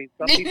quota. I mean,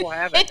 some people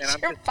haven't, Hit and I'm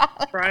your just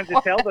violent trying to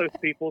quota. tell those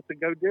people to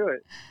go do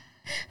it.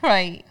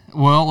 Right.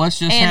 Well, let's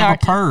just have a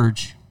Anarchy.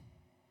 purge.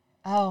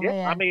 Oh Yeah,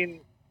 man. I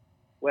mean,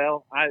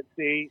 well, I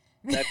see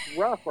that's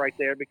rough right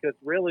there because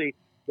really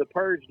the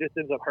purge just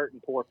ends up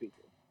hurting poor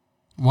people.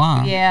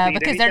 Why? yeah, seen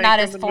because they're anything not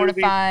from as the movies?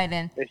 fortified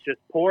and It's just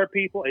poor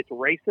people. It's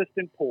racist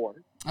and poor.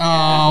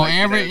 Oh, like,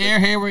 you know,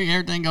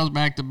 everything goes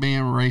back to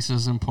being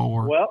racist and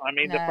poor. Well, I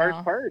mean, the No.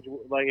 first purge,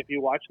 like if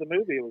you watch the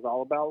movie, it was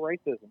all about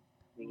racism.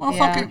 It was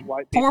Yeah. Motherfucker,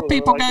 white poor that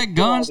people were like, got "Let's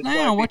kill all guns these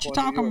now. black What you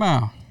people in New talking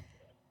York." about?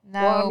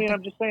 no. Well, I mean, but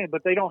I'm just saying,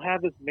 but they don't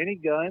have as many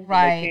guns.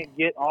 Right. And they can't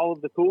get all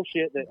of the cool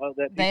shit that that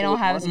people They don't with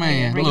have as money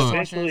many can. look,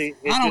 Eventually,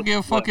 it I don't just- give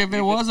a fuck look, if it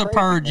it's was a just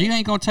purge. crazy, You man.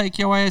 ain't gonna take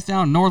your ass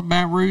down North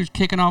Baton Rouge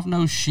kicking off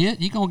no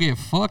shit. You gonna get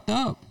fucked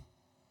up.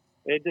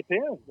 It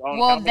depends on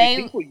Well, how many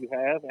they- people you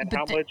have and but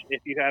how they- much.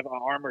 If you have an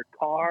armored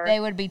car, they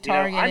would be You know,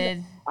 I-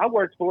 targeted. I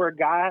worked for a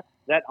guy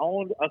that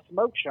owned a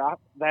smoke shop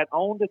that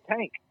owned a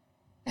tank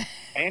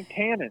and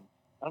cannons.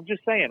 I'm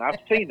just saying, I've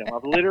seen them.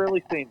 I've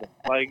literally seen them.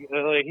 Like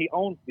he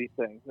owns these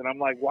things, and I'm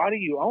like, why do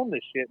you own this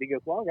shit? He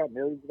goes, well, I got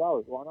millions of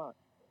dollars. Why not?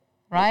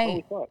 Right.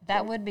 holy fuck, That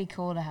like- would be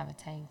cool to have a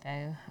tank,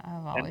 though.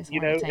 I've always And,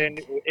 you wanted know, a and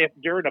tank. if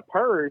during a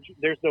purge,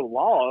 there's no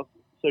laws,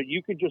 so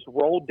you can just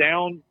roll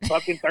down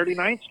fucking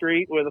 39th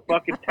Street with a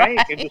fucking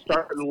tank and just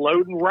start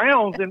loading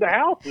rounds into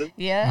houses.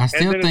 Yeah. I And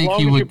still then as think long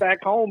you as you're would.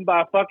 back home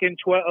by fucking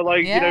 12,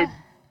 like Yeah. you know,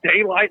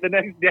 daylight the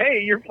next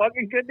day, you're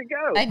fucking good to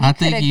go. And I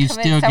think coulda you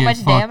committed still so get much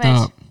fucked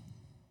damage. up.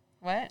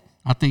 What?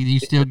 I think you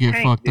still a get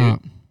tank, fucked dude.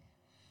 up.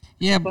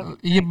 Yeah,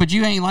 but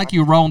you ain't like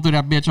you rolling through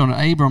that bitch on an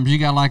Abrams. You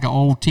got like an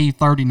old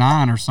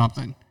T-39 or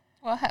something.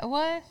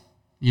 What?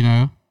 You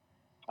know.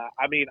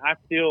 I mean, I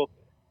still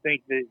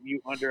think that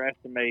you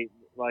underestimate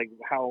like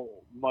how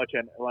much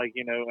an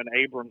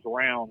Abrams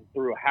round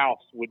through a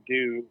house would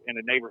do in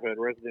a neighborhood,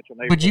 residential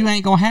neighborhood. But you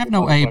ain't gonna have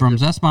no Motherfucker.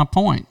 Abrams. That's my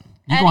point.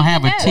 You How gonna do you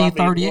have a know? Well, I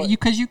mean, T-38 what?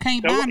 because you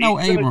can't So buy no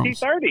even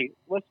Abrams. A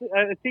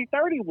T-30, a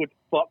T-30 would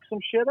fuck some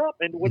shit up.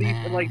 And what do you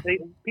Nah. like?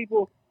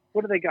 People,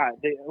 what do they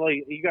got? They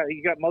like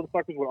you got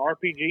motherfuckers with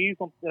RPGs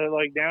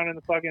like down in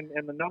the fucking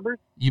in the numbers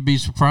You'd be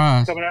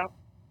surprised. coming out.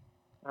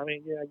 I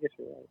mean, yeah, I guess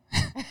you're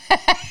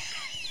right.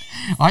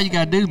 All you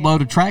gotta do is blow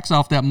the tracks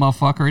off that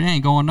motherfucker. It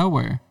ain't going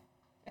nowhere.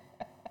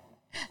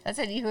 That's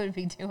what you would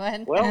be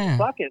doing. Well, Yeah.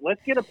 fuck it.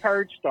 Let's get a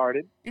purge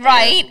started.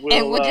 Right,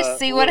 and we'll just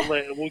see what-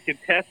 we can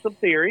test some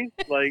theories.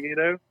 Like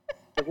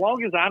as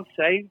long as I'm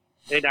safe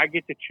and I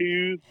get to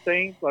choose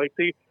things. Like,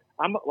 see,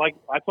 I'm like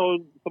I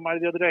told somebody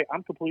the other day,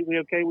 I'm completely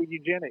okay with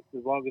eugenics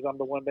as long as I'm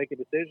the one making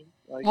decisions.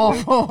 Like,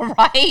 Well,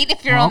 right.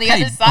 If you're Well, on the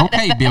okay, other side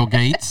okay, of that. Bill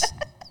Gates.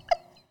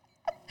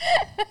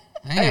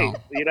 hey,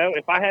 Damn.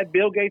 if I had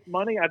Bill Gates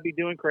money, I'd be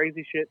doing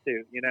crazy shit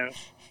too.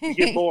 You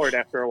get bored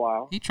after a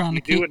while. He trying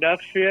You to do keep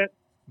enough shit.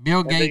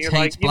 Bill then Gates you're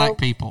like, hates you black know-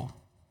 people.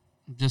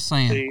 I'm just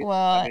saying. See, Well,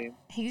 I mean,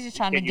 he's just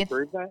trying to can you get.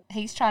 prove that?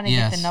 He's trying to get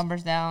Yes. the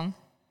numbers down.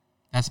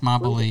 That's my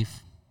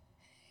belief.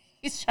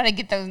 He's trying to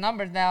get those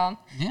numbers down.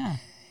 Yeah.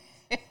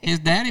 His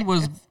daddy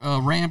was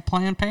ran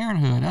Planned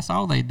Parenthood. That's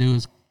all they do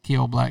is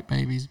kill black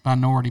babies,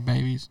 minority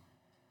babies.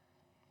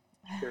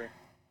 Sure.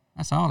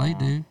 That's all they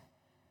do.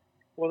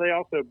 Well, they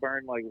also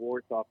burn like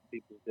warts off of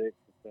people's dicks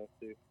and stuff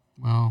too.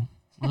 Well,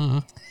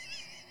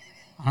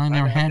 I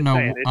never I'm had just no.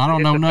 saying, I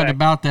don't it's know a nothing fact.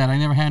 about that. I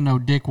never had no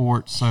dick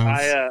warts. So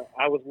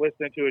I was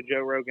listening to a Joe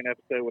Rogan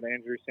episode with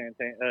Andrew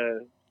Santana.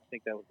 I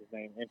think that was his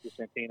name, Andrew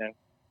Santino,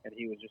 and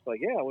he was just like,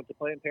 "Yeah, I went to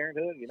Planned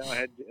Parenthood. I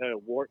had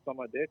warts on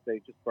my dick. They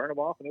just burn them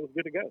off, and it was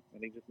good to go."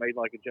 And he just made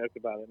like a joke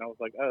about it, and I was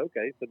like, "Oh,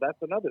 okay, so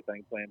that's another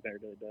thing Planned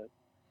Parenthood does."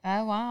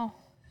 Oh wow.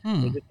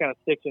 It just kind of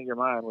sticks in your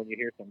mind when you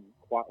hear some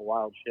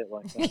wild shit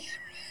like that.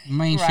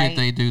 main Right. shit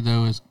they do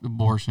though is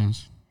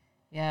abortions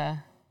Yeah.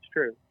 It's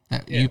true.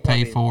 that Yeah, you well, I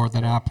pay mean, for,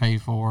 that yeah. I pay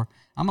for.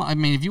 I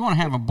mean, if you want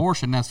to have an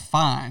abortion, that's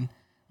fine.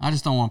 I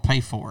just don't want to pay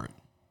for it.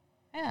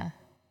 Yeah.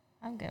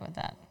 I'm good with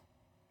that.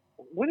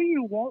 What do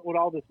you want with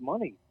all this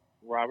money,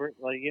 Robert?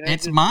 Like,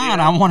 It's just,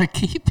 mine. I want to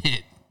keep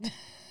it.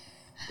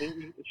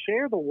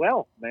 Share the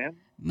wealth, man.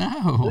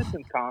 No,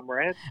 Listen,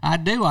 comrade. I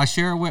do. I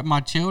share it with my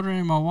children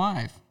and my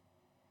wife.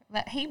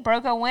 That he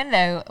broke a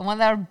window, one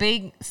of our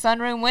big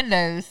sunroom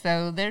windows.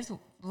 So there's a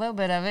little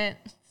bit of it.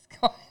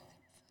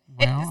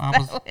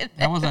 Well,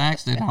 that was an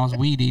accident. I was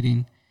weed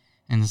eating,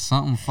 and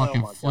something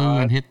fucking flew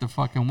and hit the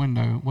fucking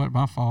window. What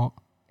my fault?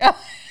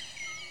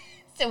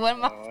 So what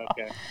am I?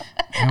 Okay.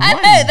 I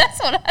know, that's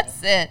what I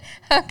said.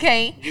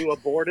 Okay. You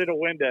aborted a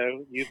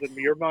window using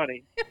your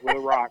money with a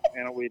rock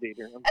and a weed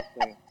eater. I'm just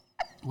saying.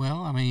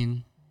 Well, I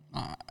mean,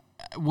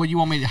 what, you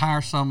want me to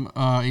hire some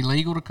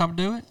illegal to come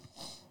do it?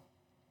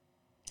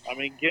 I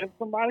mean, give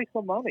somebody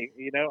some money.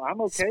 You know, I'm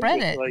okay Spread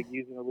with it. like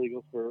using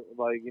illegals for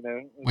like, you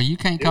know. Well, you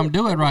can't come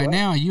do it right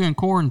now. You in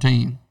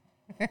quarantine.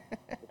 That's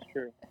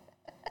true.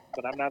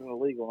 But I'm not an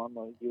illegal. I'm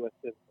a U.S.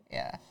 citizen.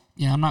 Yeah.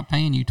 Yeah, I'm not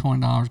paying you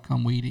 $20 to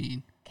come weed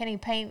eat. Can he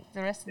paint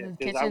the rest of the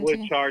Because kitchen I would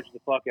too? charge the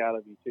fuck out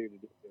of you too to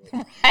do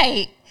it.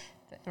 Right.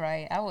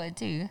 Right. I would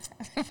too.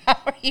 If I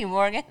were you,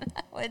 Morgan,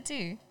 I would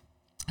too.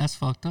 That's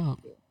fucked up.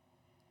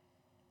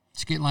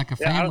 Just get like a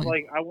Yeah,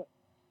 family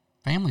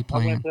family I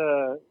plan. went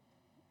to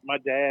my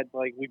dad.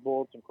 Like we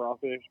boiled some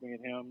crawfish, me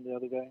and him, the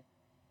other day,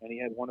 and he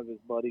had one of his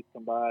buddies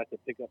come by to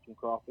pick up some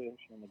crawfish,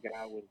 and the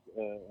guy was,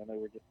 and they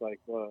were just like,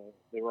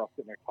 they were all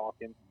sitting there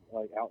talking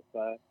like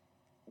outside,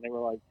 and they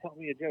were like, "Tell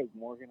me a joke,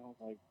 Morgan." I was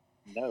like,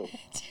 "No."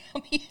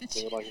 Tell me a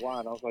They were joke. like, "Why?"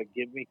 And I was like,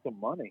 "Give me some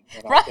money."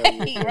 And I'll tell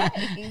you a joke."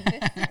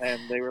 Right.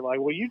 And they were like,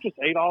 "Well, you just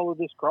ate all of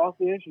this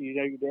crawfish. You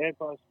know, your dad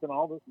probably spent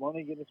all this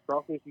money getting this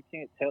crawfish. You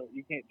can't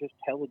just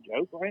tell a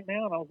joke right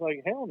now." And I was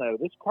like, "Hell no!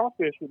 This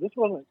crawfish, there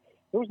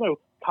was no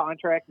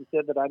contract that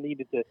said that I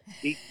needed to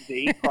eat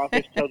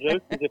crawfish, tell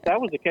jokes. Because if that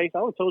was the case,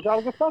 I would have told y'all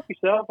to go fuck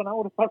yourself, and I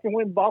would have fucking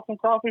went and bought some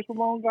crawfish with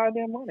my own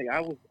goddamn money.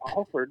 I was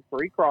offered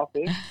free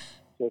crawfish."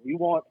 So if you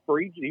want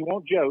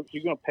jokes,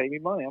 you're gonna pay me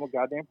money. I'm a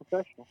goddamn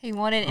professional. He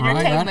wanted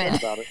Right, entertainment.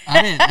 About it.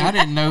 I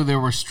didn't know there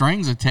were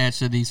strings attached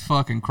to these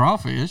fucking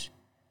crawfish.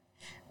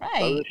 Throw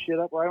Right. this shit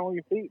up right on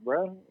your feet,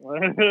 bro.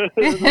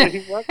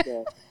 Fuck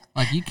that.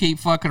 Like, you keep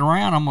fucking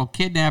around, I'm gonna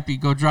kidnap you,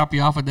 go drop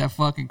you off at that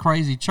fucking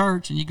crazy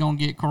church, and you gonna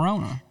get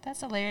corona. That's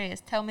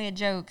hilarious. Tell me a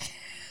joke.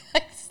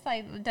 It's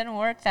like, it doesn't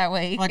work that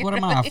way. Like, what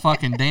am I, a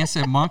fucking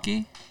dancing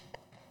monkey?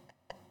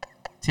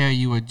 Tell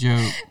you a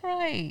joke.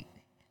 Right.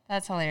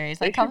 That's hilarious.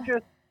 They Like, come, should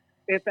just,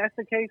 if that's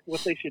the case,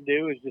 what they should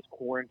do is just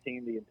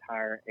quarantine the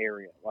entire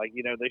area. Like,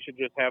 you know, they should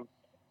just have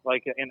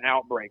like an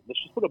outbreak.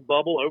 Let's just put a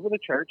bubble over the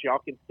church. Y'all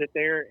can sit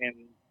there and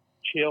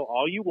chill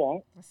all you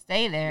want.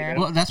 stay there.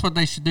 Well, that's what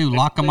they should do.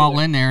 Lock them all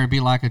in there and be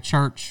like a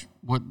church,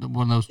 one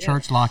of those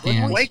church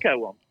lock-ins. Let's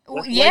Waco them.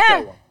 Let's Yeah.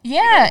 Waco 'em.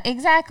 Yeah,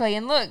 exactly.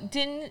 And look,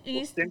 didn't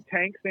you? Send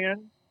tanks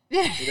in.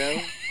 You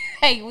know.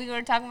 Hey, we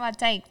were talking about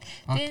tanks.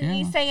 Fuck Didn't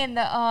you yeah. say in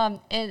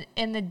the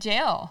in the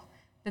jail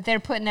that they're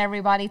putting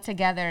everybody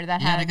together that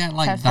Yeah, had they got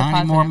like tested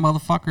 90 more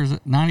positive?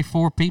 motherfuckers.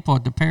 94 people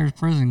at the Paris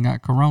prison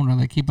got corona.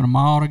 They're keeping them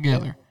all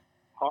together.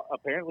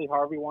 Apparently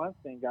Harvey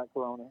Weinstein got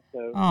corona.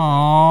 So.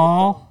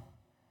 Oh,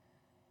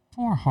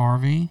 poor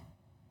Harvey.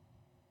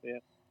 Yeah.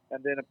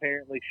 And then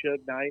apparently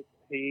Suge Knight,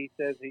 he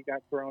says he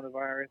got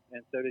coronavirus,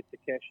 and so did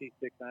Takeshi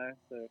 6ix9ine.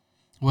 So.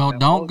 Well, All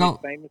don't these go.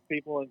 famous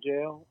people in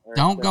jail.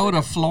 Don't go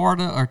to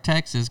Florida or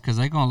Texas because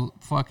they're gonna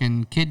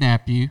fucking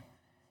kidnap you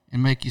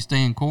and make you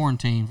stay in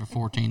quarantine for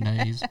 14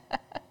 days.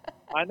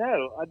 I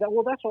know.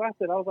 Well, that's what I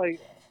said. I was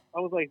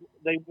like,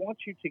 they want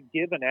you to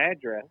give an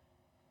address.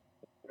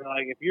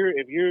 Like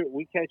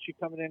we catch you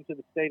coming into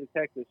the state of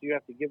Texas, you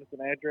have to give us an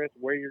address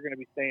where you're going to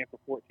be staying for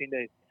 14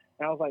 days.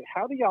 And I was like,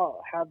 how do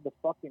y'all have the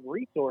fucking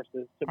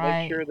resources to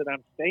Right. make sure that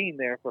I'm staying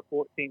there for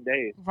 14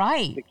 days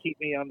Right. to keep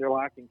me under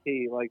lock and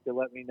key, like to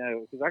let me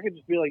know? Because I could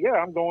just be like, yeah,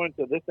 I'm going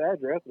to this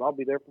address and I'll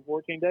be there for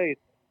 14 days,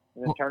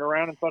 and then Well- turn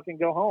around and fucking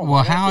go home. Well,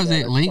 Right how after is that,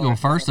 it it's legal, fine.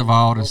 first of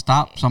all, to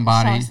stop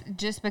somebody So,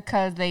 just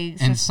because they and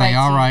say, suspect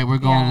all you- right, we're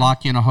going to yeah.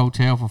 lock you in a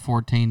hotel for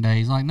 14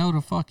 days? Like, no,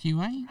 the fuck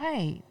you ain't.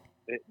 Right.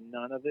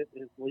 None of it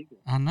is legal.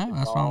 I know, It's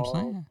that's what I'm all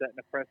saying. Setting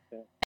a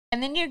precedent.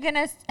 And then you're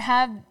gonna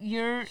have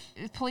your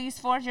police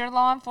force, your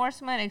law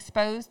enforcement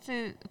exposed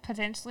to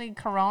potentially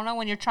corona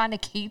when you're trying to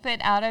keep it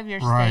out of your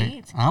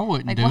Right. state. I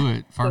wouldn't Like, do what-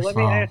 it, So first let of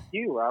me all. ask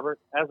you, Robert,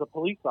 as a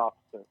police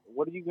officer,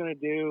 what are you going to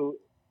do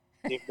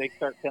if they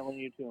start telling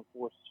you to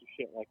enforce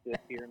shit like this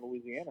here in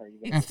Louisiana? Are you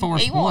going to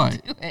Enforce He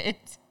won't what? do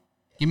it.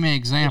 Give me an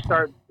example.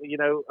 start,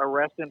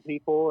 arresting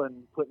people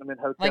and putting them in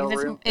hotel Like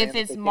rooms? if saying that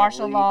it's they can't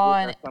martial leave law or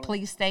and something?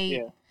 police state.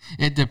 Yeah.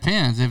 It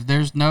depends. If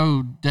there's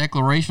no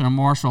declaration of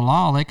martial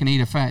law, they can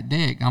eat a fat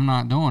dick. I'm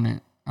not doing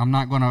it. I'm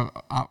not going to.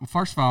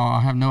 First of all,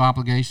 I have no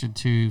obligation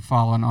to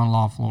follow an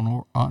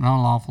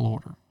unlawful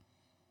order,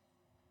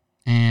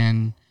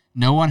 and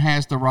no one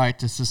has the right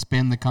to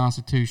suspend the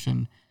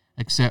Constitution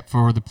except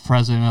for the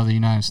President of the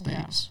United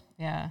States.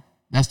 Yeah.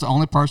 That's the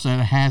only person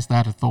that has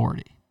that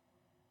authority.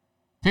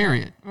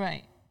 Period.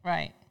 Right.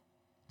 Right.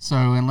 So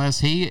unless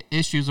he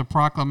issues a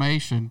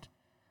proclamation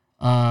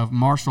of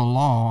martial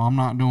law, I'm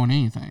not doing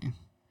anything.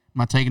 I'm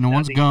not taking no Now,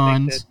 one's do you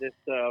guns. think that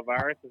this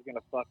virus is going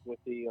to fuck with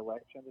the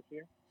election this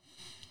year?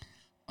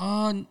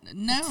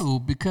 No,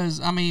 because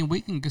I mean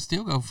we can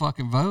still go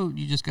fucking vote.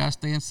 You just gotta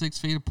stand 6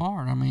 feet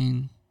apart. I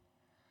mean,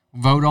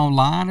 vote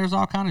online. There's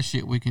all kind of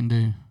shit we can do.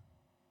 You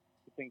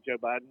think Joe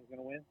Biden's going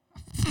to win?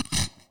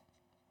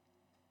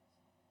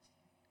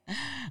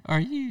 Are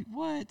you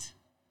what?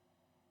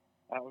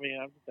 I mean,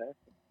 I'm just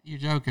asking. You're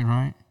joking,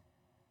 right?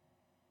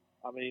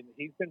 I mean,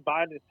 he's been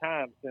biding his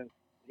time since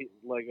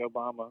like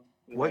Obama.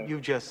 What you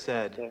just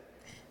said so.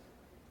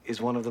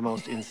 is one of the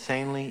most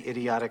insanely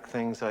idiotic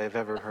things I have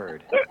ever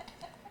heard.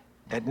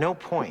 At no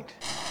point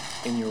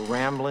in your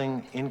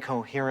rambling,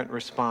 incoherent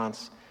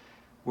response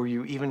were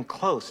you even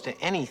close to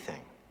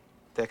anything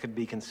that could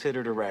be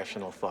considered a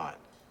rational thought.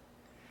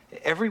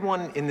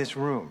 Everyone in this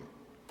room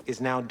is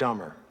now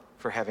dumber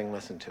for having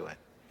listened to it.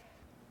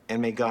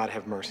 And may God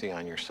have mercy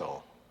on your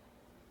soul.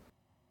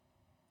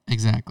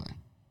 Exactly.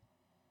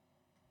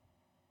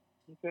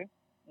 Okay.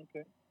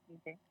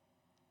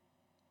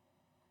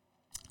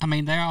 I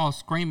mean, they're all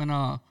screaming,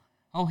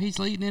 oh, he's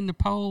leading in the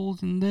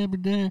polls and blah, blah,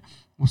 blah.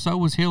 Well, so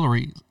was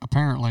Hillary,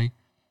 apparently.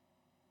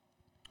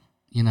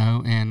 You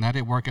know, and that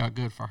didn't work out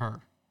good for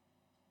her.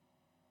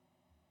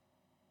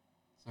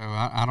 So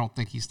I don't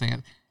think he's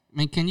staying. I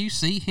mean, can you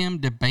see him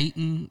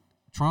debating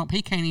Trump?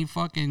 He can't even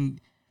fucking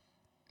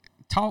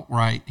talk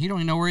right. He don't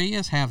even know where he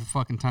is half the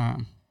fucking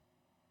time.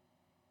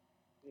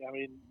 Yeah, I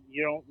mean,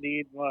 you don't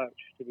need much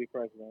to be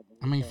president.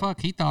 I mean,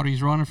 fuck, he thought he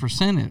was running for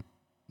Senate.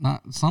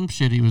 Not some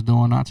shit he was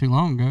doing not too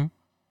long ago.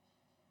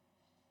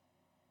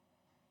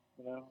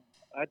 You know,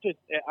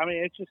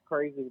 it's just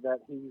crazy that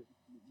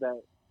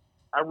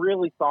I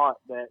really thought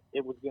that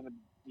it was going to,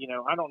 you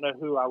know, I don't know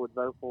who I would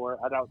vote for.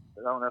 I don't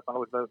know if I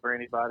would vote for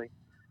anybody,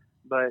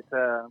 but,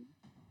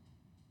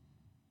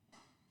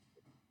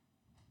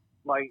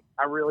 like,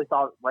 I really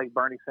thought, like,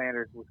 Bernie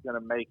Sanders was going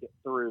to make it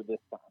through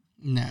this time.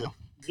 No.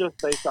 Just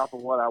based off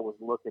of what I was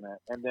looking at.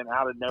 And then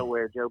out of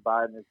nowhere, Joe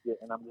Biden is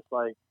getting, I'm just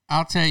like...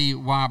 I'll tell you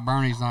why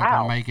Bernie's not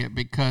going to make it,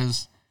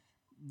 because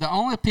the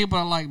only people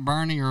that like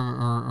Bernie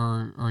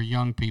are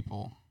young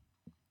people.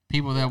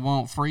 People that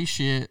want free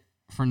shit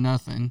for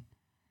nothing.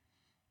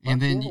 And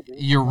then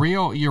your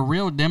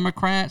real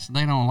Democrats,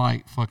 they don't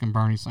like fucking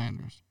Bernie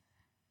Sanders.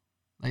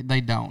 They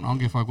don't. I don't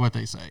give a fuck what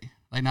they say.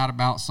 They not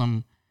about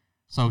some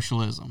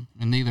socialism,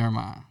 and neither am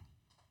I.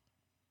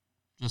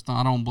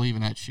 I don't believe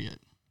in that shit.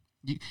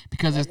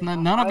 Because it's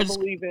none of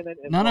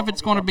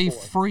it's going to be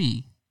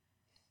free.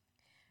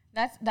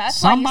 That's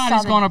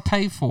somebody's going to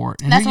pay for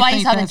it. And that's why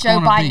you saw the Joe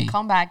Biden be?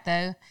 comeback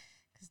though,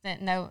 because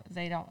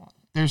they don't.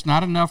 There's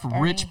not enough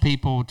Bernie. rich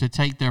people to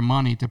take their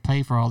money to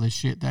pay for all this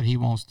shit that he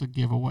wants to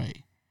give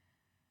away.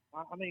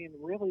 I mean,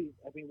 really,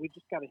 we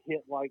just got to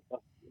hit let's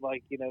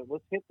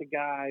hit the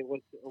guy.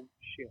 What's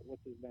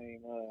his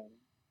name?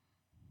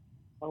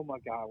 Oh my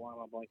God, why am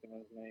I blanking on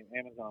his name?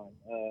 Amazon.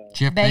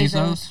 Jeff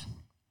Bezos.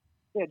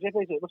 Yeah, Jeff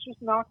Bezos. Let's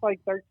just knock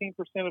like 13%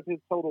 of his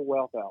total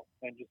wealth out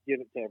and just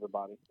give it to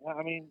everybody.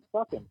 I mean,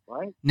 fuck him,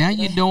 right? Now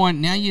you're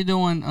doing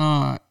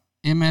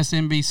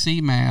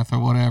MSNBC math or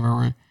whatever.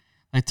 Where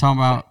they talking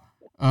about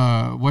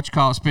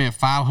spent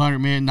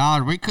 $500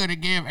 million. We could have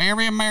given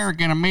every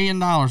American $1 million.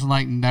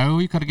 Like, no,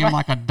 you could have given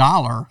like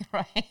 $1.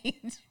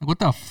 Right. What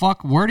the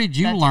fuck? Where did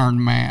you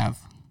learn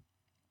math?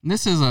 And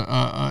this is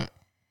a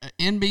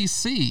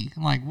NBC.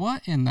 Like,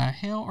 what in the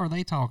hell are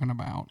they talking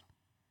about?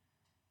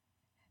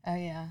 Oh,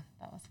 yeah.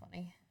 That was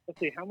funny. Let's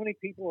see. How many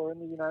people are in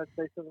the United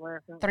States of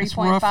America?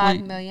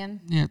 3.5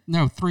 million. Yeah.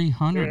 No,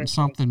 300 and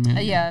something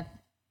million. Yeah.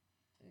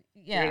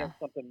 300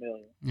 something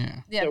million.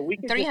 Yeah. Yeah. So we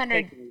could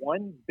 300. just take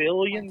 $1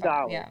 billion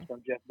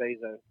from Jeff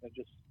Bezos and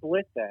just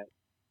split that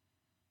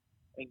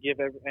and give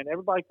and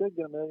everybody could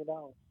get $1 million.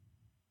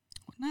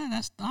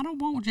 No, I don't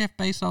want Jeff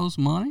Bezos'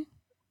 money.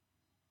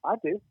 I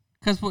do.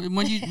 Because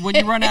when you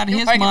run out of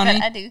his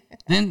money, I do.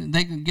 then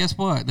guess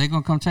what? They're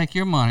gonna come take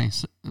your money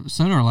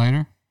sooner or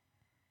later.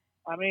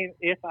 I mean,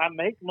 if I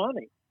make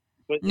money,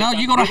 but no,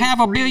 you're gonna have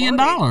 $1 billion.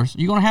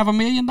 You're gonna have $1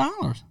 million.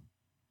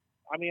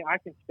 I mean, I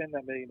can spend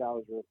that $1 million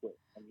real quick.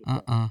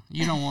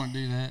 You don't want to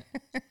do that.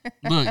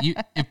 Look,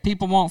 if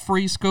people want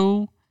free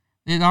school,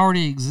 it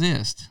already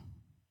exists.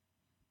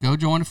 Go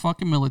join the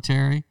fucking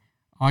military.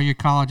 All your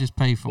colleges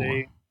pay for.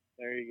 See,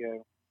 there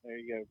you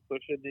go.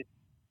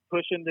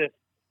 Pushing this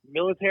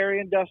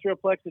military-industrial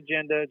plex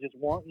agenda, just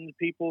wanting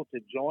people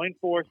to join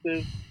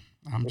forces.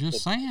 I'm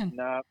just saying.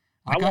 No,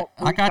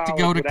 I got to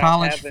go to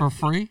college for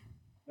free.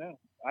 No,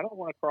 I don't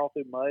want to crawl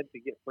through mud to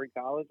get free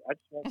college. I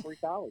just want free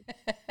college.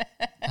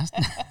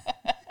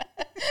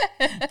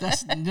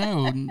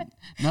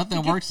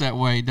 Nothing works that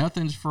way.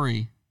 Nothing's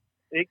free.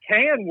 It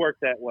can work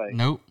that way.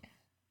 Nope.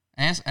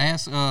 Ask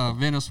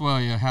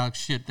Venezuela how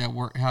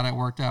that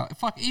worked out.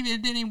 Fuck, even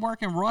it didn't even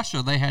work in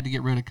Russia. They had to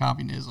get rid of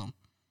communism.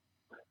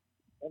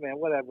 Oh, man,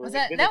 whatever.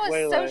 That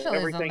was socialism,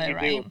 everything though, you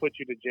right? do will put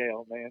you to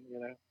jail, man. You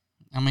know.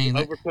 I mean,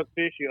 you overcooked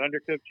fish, you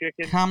undercooked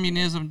chicken.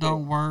 Communism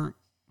don't work.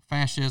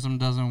 Fascism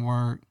doesn't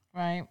work.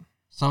 Right.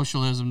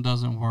 Socialism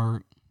doesn't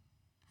work.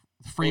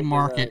 The free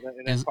market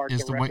is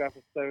the way.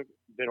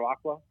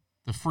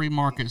 The free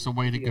market's the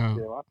way to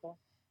go.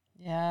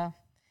 Yeah.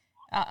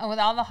 With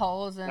all the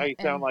holes and. Now you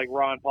sound like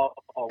Ron Paul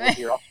with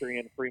your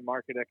Austrian free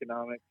market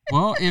economics.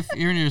 Well, if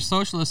you're in your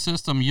socialist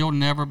system, you'll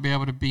never be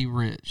able to be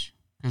rich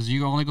because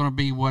you're only going to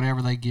be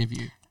whatever they give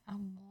you. I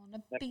want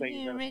to Next be thing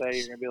you're going rich. to say,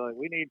 you're going to be like,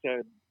 we need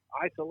to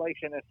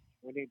isolationist.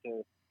 We need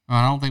to.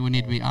 I don't think we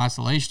need to be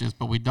isolationists,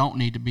 but we don't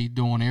need to be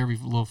doing every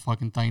little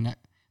fucking thing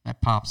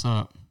that pops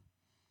up.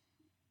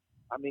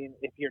 I mean,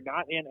 if you're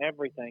not in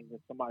everything, then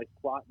somebody's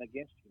plotting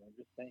against you. I'm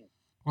just saying.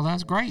 Well,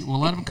 that's great. Well,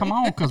 let them come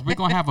on, because we're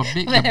gonna have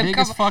the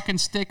biggest fucking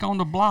stick on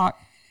the block,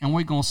 and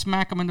we're gonna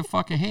smack them in the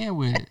fucking head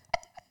with it.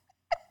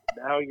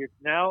 Now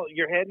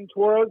you're heading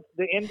towards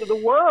the end of the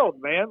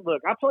world, man.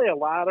 Look, I play a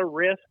lot of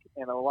Risk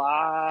and a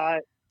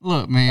lot.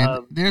 Look,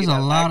 man, there's a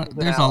lot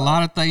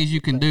of things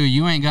you can do.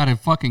 You ain't got to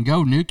fucking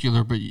go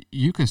nuclear, but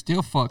you can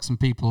still fuck some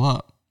people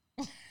up.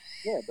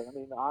 Yeah, but I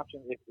mean, the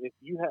option, if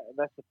you have,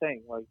 that's the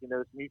thing. Like, you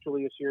know, it's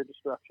mutually assured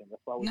destruction.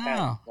 That's why we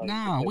have it.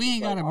 No, we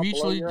ain't got to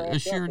mutually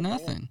assure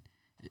nothing.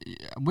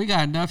 We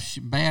got enough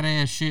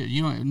badass shit.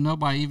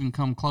 Nobody even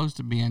come close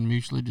to being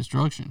mutually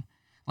destruction.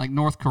 Like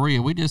North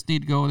Korea, we just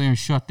need to go over there and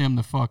shut them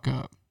the fuck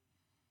up.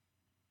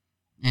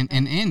 And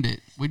end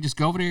it. We just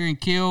go over there and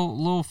kill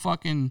little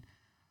fucking,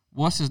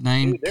 what's his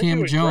name,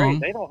 Kim Jong.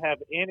 They don't have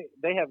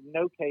they have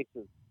no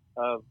cases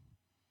of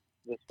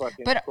this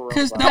fucking coronavirus.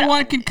 Because no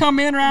one can come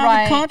in or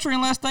out of the country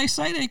unless they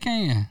say they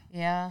can.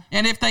 Yeah.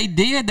 And if they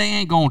did, they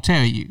ain't going to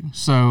tell you.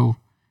 So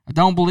I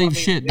don't believe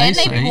shit they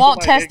say. And they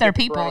won't test their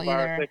people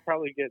either. They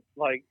probably get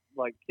like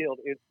killed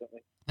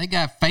instantly. They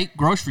got fake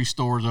grocery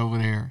stores over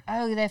there.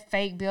 Oh, they're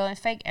fake buildings,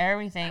 fake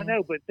everything. I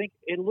know, but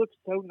it looks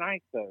so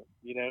nice though.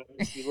 You know,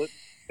 if you look,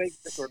 fake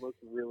store looks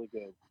really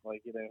good.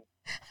 Like, you know.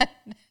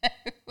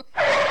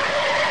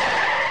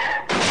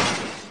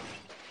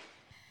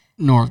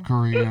 North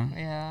Korea.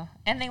 Yeah,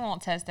 and they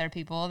won't test their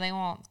people. They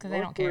won't, because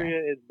they don't care. North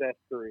Korea is best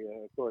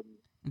Korea, according.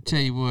 I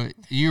tell you what,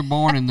 you're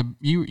born in the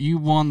you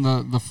won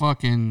the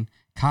fucking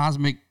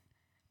cosmic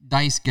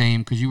dice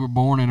game because you were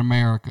born in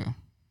America.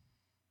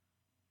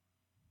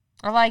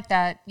 I like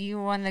that. You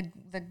won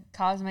the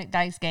cosmic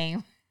dice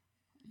game.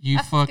 You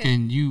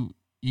fucking you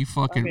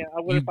fucking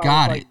I mean, you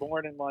got it.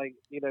 Born in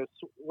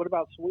what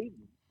about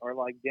Sweden or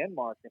like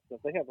Denmark and stuff?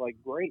 They have like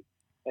great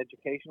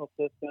educational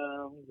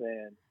systems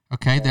and.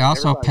 Okay, they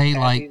also pay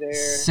like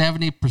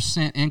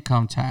 70%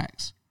 income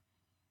tax.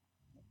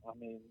 I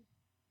mean,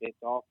 it's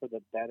all for the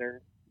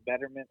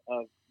betterment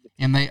of the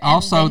people. And they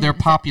also, their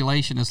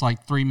population is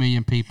like 3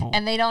 million people.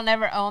 And they don't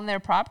ever own their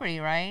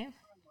property, right?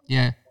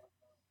 Yeah.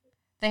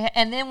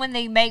 And then when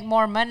they make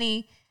more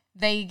money,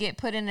 they get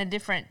put in a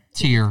different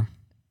tier.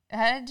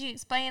 How did you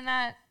explain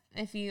that?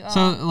 If you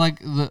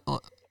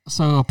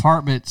so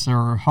apartments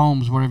or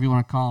homes, whatever you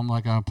want to call them,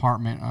 like an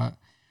apartment.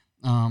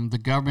 The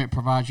government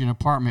provides you an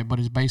apartment, but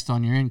it's based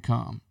on your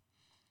income.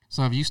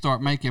 So if you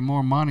start making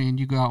more money and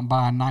you go out and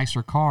buy a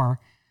nicer car,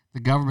 the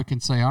government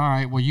can say, all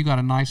right, well, you got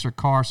a nicer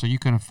car, so you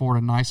can afford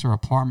a nicer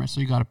apartment.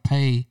 So you got to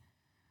pay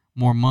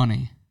more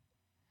money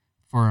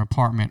for an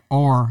apartment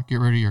or get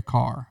rid of your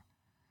car.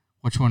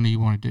 Which one do you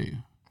want to do?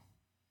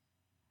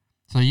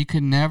 So you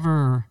can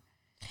never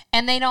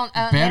and they don't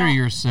better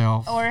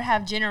yourself or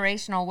have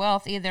generational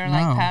wealth either,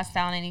 like pass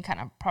down any kind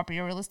of property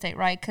or real estate,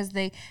 right? Because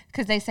they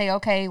say,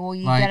 okay, well,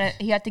 you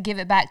have to give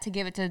it back to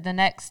give it to the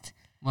next.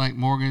 Like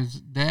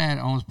Morgan's dad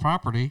owns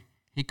property.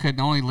 He could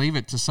only leave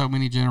it to so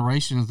many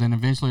generations, then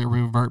eventually it will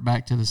revert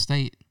back to the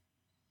state.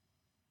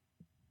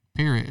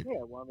 Period.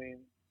 Yeah, well, I mean,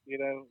 you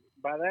know,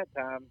 by that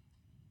time,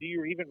 do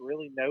you even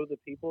really know the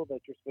people that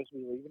you're supposed to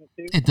be leaving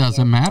it to? It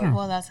doesn't matter.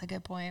 Well, that's a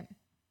good point.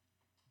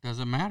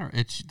 Doesn't matter.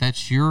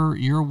 That's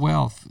your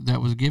wealth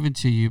that was given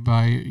to you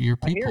by your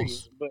peoples. I hear you,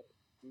 but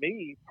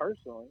me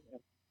personally,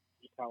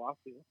 just how I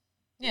feel.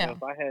 Yeah. You know,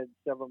 if I had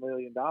several $1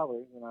 million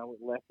and I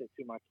would left it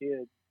to my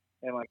kids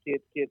and my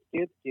kids,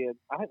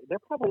 they're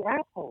probably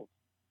assholes.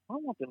 I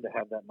don't want them to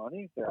have that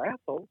money if they're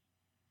assholes.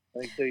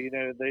 Like, so, you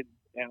know,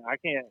 and I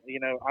can't, you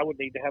know, I would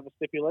need to have a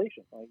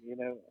stipulation. Like, you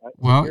know,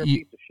 well,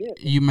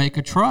 you make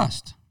a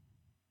trust.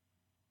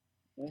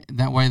 Yeah.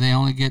 That way they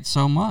only get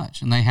so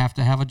much and they have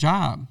to have a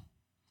job.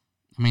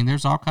 I mean,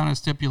 there's all kind of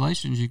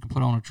stipulations you can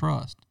put on a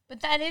trust. But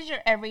that is your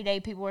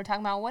everyday people we're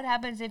talking about. What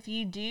happens if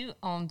you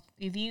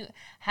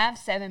have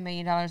 $7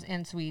 million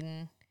in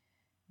Sweden?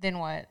 Then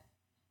what?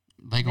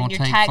 They gonna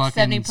take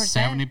fucking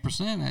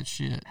 70% of that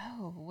shit.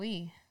 Oh,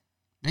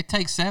 they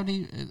take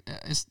 70.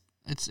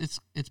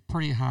 It's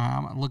pretty high.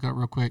 I'm gonna look it up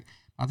real quick.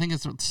 I think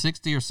it's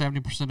 60 or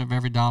 70% of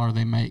every dollar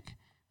they make.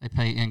 They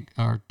pay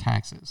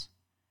taxes.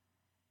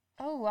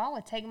 Oh, I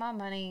would take my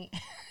money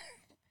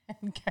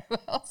and go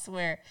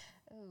elsewhere.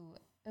 Ooh,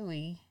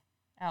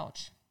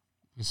 ouch.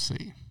 Let's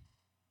see.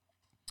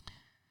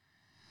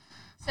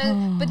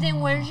 So, but then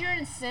where's your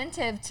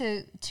incentive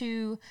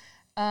to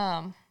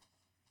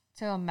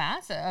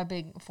amass a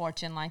big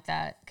fortune like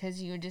that?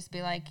 Because you would just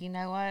be like, you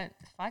know what,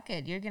 fuck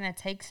it, you're gonna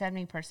take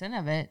 70%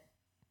 of it,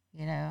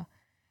 you know.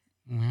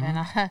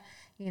 Yeah.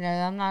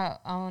 And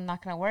I'm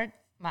not gonna work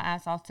my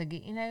ass off to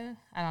get, you know.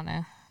 I don't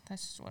know.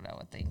 That's just what I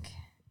would think.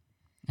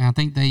 And I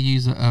think they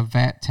use a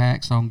VAT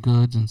tax on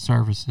goods and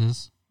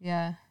services.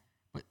 Yeah.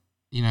 But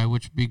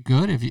which would be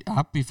good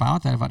I'd be fine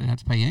with that if I didn't have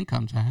to pay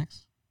income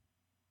tax.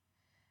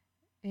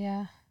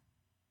 Yeah.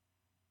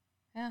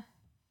 Yeah.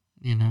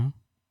 You know.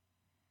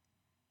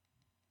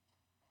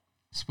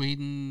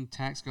 Sweden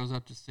tax goes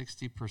up to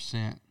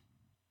 60%.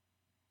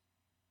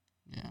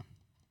 Yeah.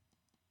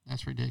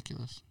 That's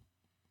ridiculous.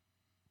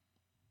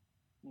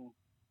 Hmm.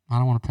 I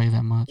don't want to pay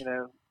that much. You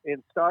know,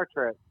 in Star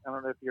Trek, I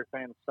don't know if you're a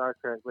fan of Star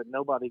Trek, but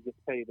nobody gets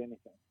paid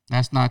anything.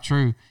 That's not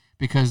true,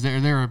 because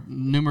there are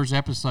numerous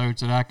episodes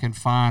that I can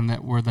find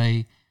where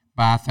they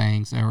buy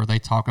things or they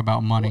talk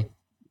about money.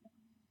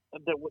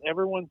 That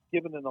everyone's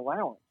given an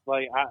allowance.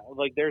 Like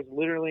there's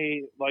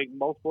literally like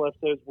multiple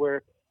episodes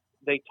where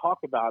they talk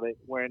about it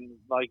when,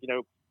 like, you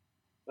know,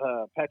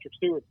 Patrick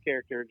Stewart's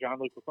character,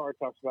 Jean-Luc Picard,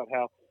 talks about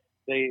how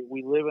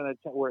we live in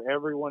where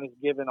everyone is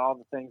given all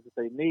the things that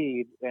they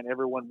need and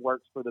everyone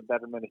works for the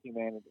betterment of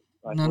humanity.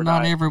 Like, no,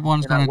 not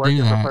everyone's going to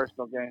do that.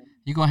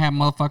 You're going to have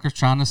motherfuckers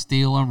trying to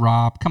steal and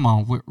rob. Come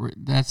on.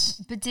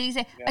 That's. But did he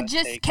say, I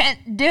just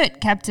can't do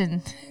it,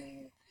 Captain?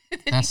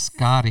 That's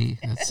Scotty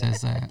that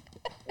says that.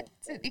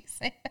 Did he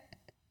say that?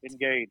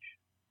 Engage.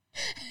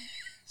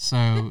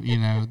 So, you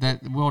know, that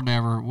I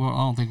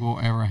don't think we'll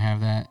ever have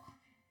that.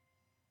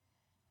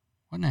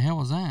 What in the hell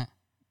was that?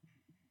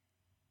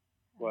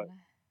 What?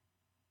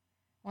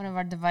 One of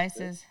our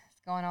devices is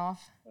going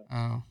off.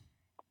 Oh.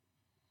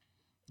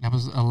 That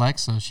was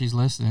Alexa. She's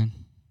listening.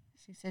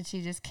 She said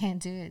she just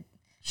can't do it.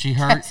 She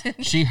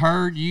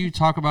heard you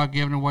talk about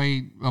giving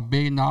away $1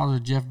 billion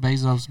of Jeff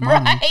Bezos'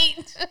 money.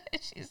 Right.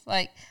 She's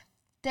like,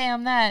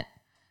 damn that.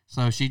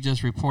 So she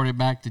just reported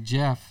back to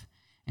Jeff,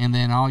 and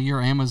then all your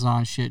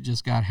Amazon shit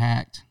just got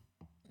hacked.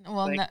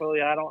 Well,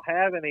 thankfully, I don't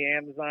have any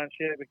Amazon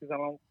shit because I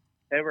don't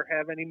ever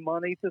have any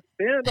money to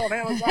spend on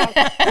Amazon.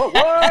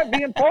 What?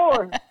 Being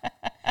poor.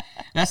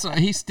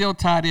 He's still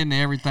tied into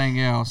everything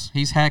else.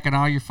 He's hacking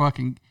all your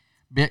fucking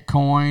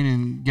Bitcoin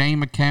and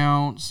game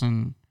accounts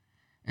and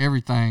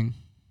everything.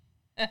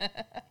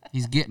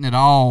 He's getting it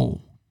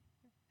all.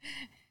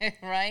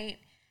 Right?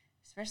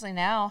 Especially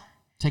now.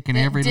 Taking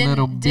every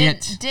little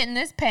bit. Didn't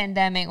this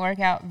pandemic work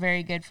out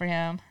very good for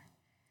him?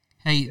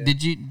 Hey, yeah.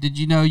 Did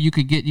you know you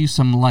could get you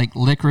some like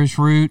licorice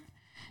root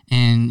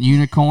and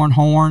unicorn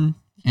horn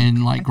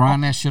and like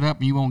grind that shit up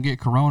and you won't get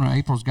corona?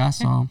 April's got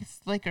some.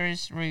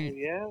 Licorice root.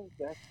 Yeah,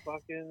 that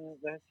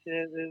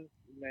shit is,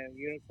 man,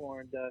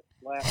 unicorn dust.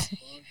 Last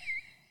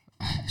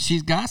one.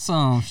 She's got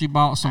some. She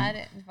bought some I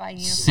didn't buy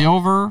unicorn.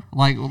 Silver.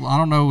 Like, I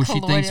don't know. She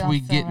thinks we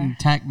silver. getting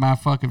attacked by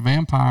fucking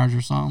vampires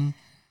or something.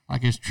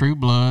 Like it's True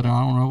Blood.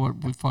 I don't know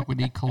what the fuck we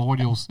need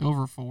colloidal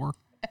silver for.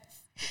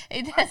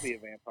 It does. I'd be a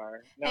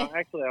vampire. No,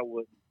 actually, I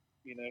wouldn't.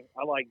 You know,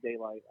 I like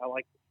daylight. I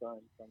like the sun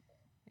sometimes.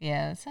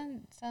 Yeah, the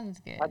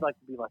sun's good. I'd like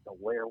to be like a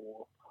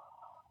werewolf.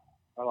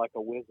 Or like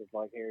a wizard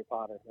like Harry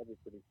Potter. That'd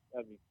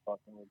be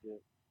fucking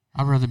legit.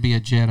 I'd rather be a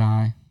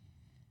Jedi.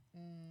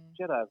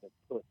 Jedi's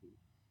a pussy.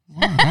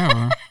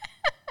 Whatever.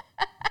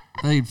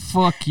 They'd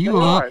fuck you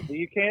up.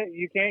 You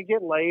can't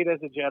get laid as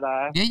a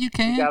Jedi. Yeah, you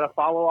can. You got to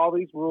follow all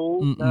these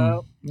rules.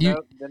 No,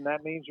 then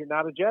that means you're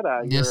not a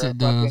Jedi. Yes, it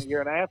does.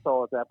 You're an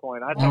asshole at that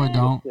point. No, it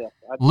don't.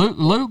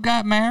 Luke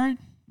got married.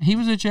 He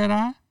was a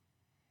Jedi.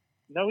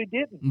 No, he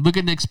didn't. Look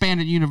at the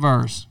expanded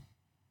universe.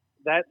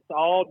 That's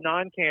all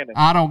non-canon.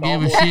 I don't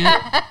give a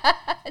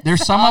shit.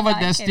 There's some of it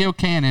that's still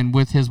canon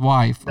with his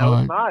wife. No,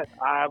 it's not.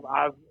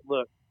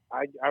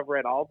 I've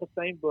read all the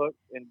same books,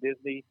 and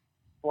Disney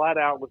flat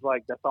out was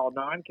like, "That's all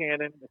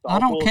non-canon." It's all I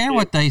don't bullshit. care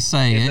what they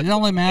say. It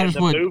only matters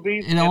what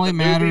movies,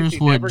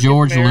 what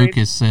George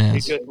Lucas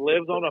says. He just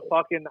lives on a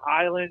fucking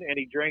island and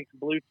he drinks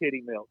blue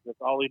titty milk.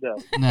 That's all he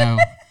does. No,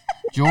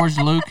 George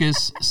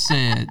Lucas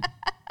said.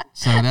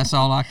 So that's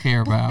all I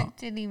care about.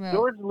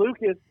 George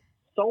Lucas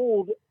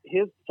sold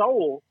his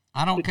soul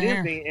to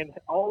Disney and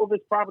all of his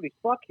properties.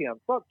 Fuck him.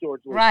 Fuck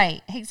George Lucas.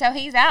 Right. So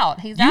he's out.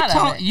 He's out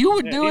of it. You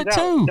would do it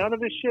too. None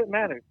of his shit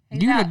matters.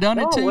 You'd have done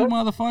it too,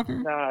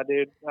 motherfucker. Nah,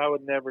 dude. I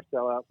would never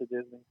sell out to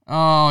Disney.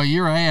 Oh,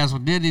 your ass.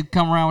 Well, Disney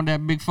come around with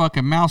that big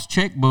fucking mouse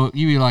checkbook.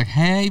 You'd be like,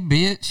 hey,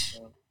 bitch.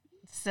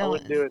 I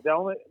wouldn't do it.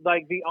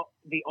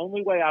 The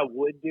only way I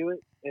would do it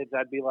is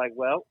I'd be like,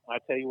 well, I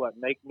tell you what,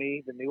 make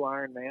me the new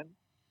Iron Man.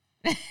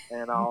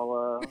 And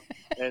I'll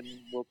and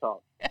we'll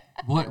talk.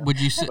 What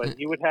would you say? But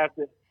you would have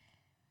to,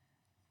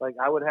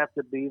 I would have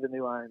to be the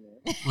new Iron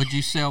Man. Would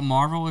you sell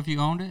Marvel if you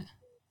owned it?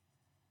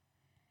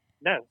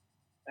 No,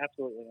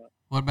 absolutely not.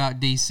 What about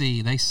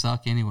DC? They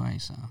suck anyway.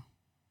 So.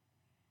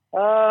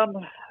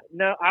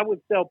 No, I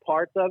would sell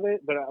parts of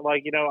it, but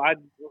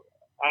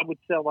I would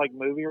sell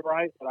movie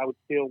rights, but I would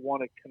still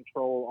want to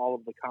control all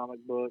of the comic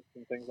books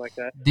and things like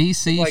that.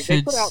 DC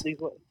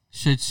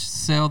should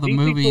sell the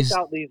movies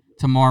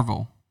to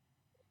Marvel.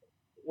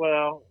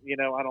 Well,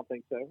 I don't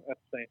think so at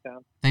the same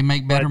time. They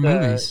make better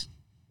movies.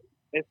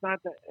 It's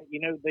not that,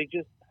 they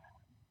just,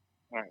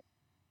 all right.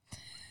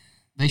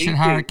 They should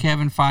hire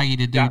Kevin Feige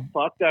to do. Got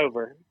fucked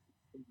over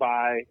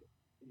by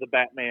the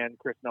Batman,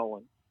 Chris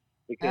Nolan,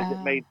 because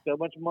it made so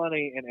much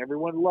money and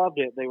everyone loved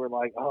it. They were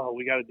like, oh,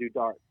 we got to do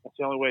dark. That's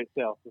the only way it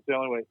sells. That's the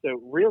only way. So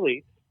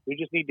really, we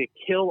just need to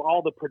kill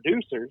all the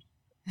producers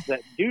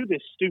that do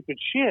this stupid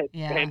shit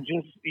and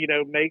just,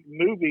 make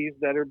movies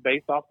that are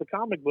based off the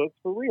comic books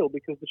for real,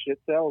 because the shit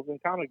sells in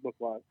comic book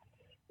wise.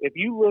 If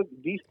you look,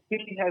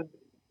 DC has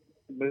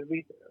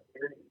movies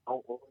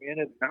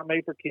oriented, not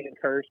made for kids,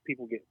 cursed,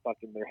 people get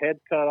fucking their heads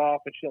cut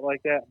off and shit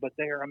like that, but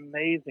they are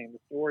amazing. The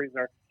stories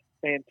are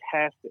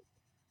fantastic.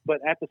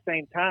 But at the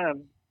same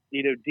time,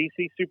 you know,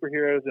 DC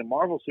superheroes and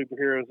Marvel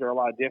superheroes are a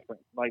lot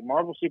different. Like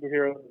Marvel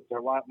superheroes are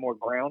a lot more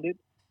grounded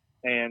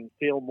and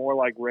feel more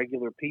like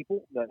regular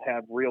people that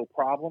have real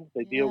problems.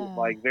 They deal with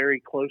like very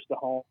close to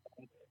home,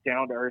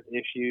 down to earth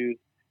issues.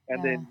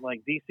 And then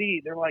like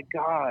DC, they're like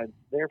God.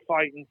 They're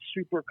fighting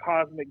super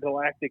cosmic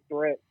galactic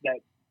threat that,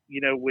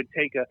 you know, would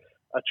take a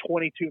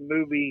 22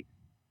 movie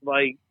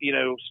like, you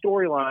know,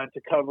 storyline to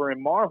cover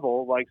in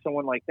Marvel. Like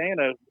someone like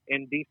Thanos.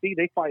 In DC,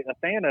 they fight a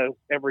Thanos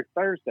every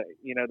Thursday.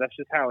 You know, that's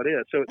just how it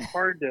is. So it's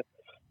hard to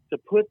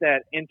put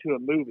that into a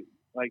movie,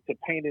 like to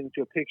paint it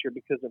into a picture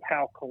because of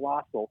how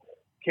colossal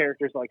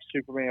characters like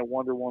Superman,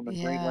 Wonder Woman,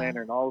 Green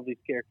Lantern, all of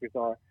these characters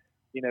are.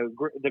 You know,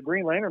 the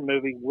Green Lantern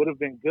movie would have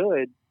been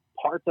good.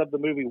 Parts of the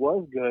movie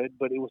was good,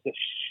 but it was a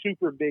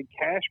super big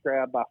cash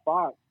grab by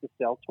Fox to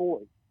sell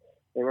toys.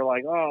 They were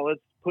like, oh,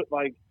 let's put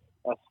like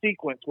a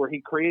sequence where he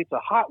creates a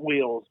Hot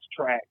Wheels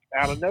track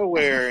out of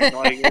nowhere, and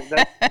like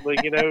that's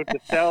like, you know, to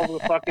sell the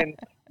fucking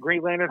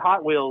Green Lantern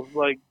Hot Wheels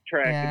like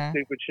track and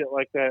stupid shit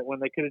like that when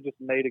they could have just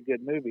made a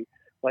good movie.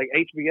 Like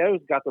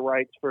HBO's got the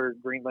rights for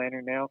Green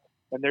Lantern now,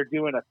 and they're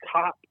doing a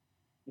cop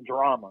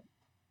drama.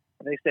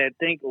 And they said,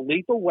 think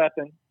Lethal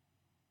Weapon,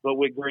 but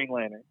with Green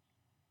Lantern,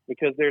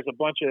 because there's a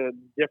bunch of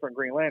different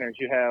Green Lanterns.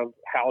 You have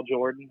Hal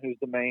Jordan, who's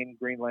the main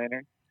Green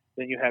Lantern.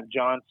 Then you have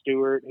John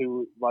Stewart,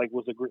 who like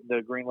was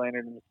the Green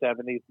Lantern in the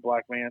 70s,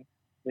 black man.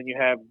 Then you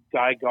have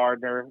Guy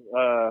Gardner.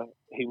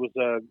 He's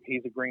a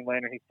Green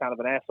Lantern. He's kind of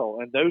an asshole.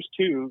 And those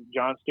two,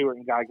 John Stewart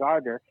and Guy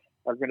Gardner,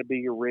 are going to be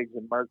your Riggs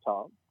and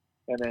Murtaugh.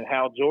 And then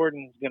Hal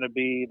Jordan's going to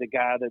be the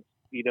guy that's,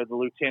 you know, the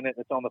lieutenant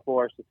that's on the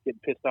force that's getting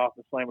pissed off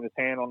and slamming his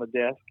hand on the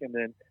desk. And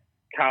then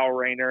Kyle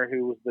Rayner,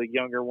 who was the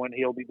younger one,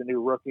 he'll be the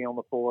new rookie on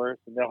the force.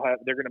 And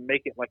they're going to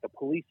make it like a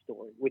police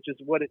story, which is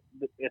what it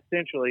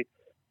essentially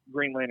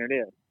Green Lantern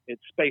is.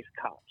 It's space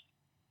cops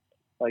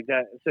like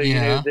that. So you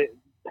know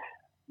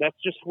that's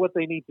just what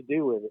they need to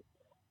do with it.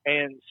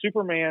 And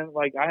Superman,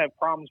 like I have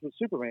problems with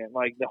Superman.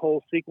 Like the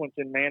whole sequence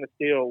in Man of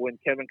Steel when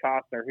Kevin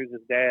Costner, who's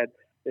his dad,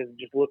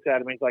 just looks at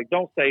him and he's like,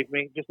 "Don't save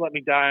me, just let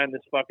me die in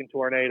this fucking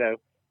tornado."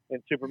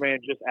 And Superman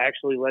just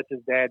actually lets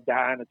his dad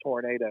die in a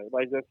tornado.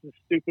 Like that's the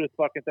stupidest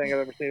fucking thing I've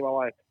ever seen in my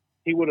life.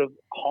 He would have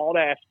hauled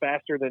ass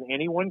faster than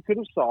anyone could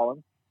have saw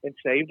him and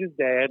saved his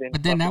dad. And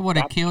but then that would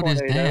have killed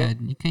his dad.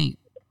 You can't.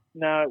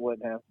 No, it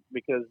wouldn't have,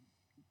 because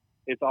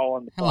it's all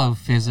in the plot.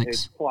 Physics.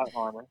 It's plot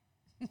armor.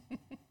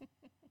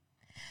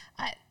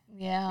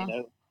 You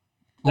know,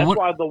 that's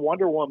why the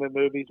Wonder Woman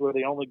movies were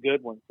the only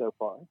good ones so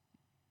far.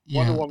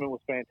 Wonder Woman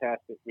was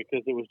fantastic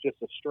because it was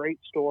just a straight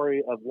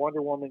story of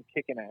Wonder Woman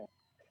kicking ass.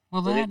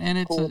 Well, that and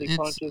it's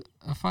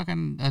a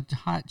fucking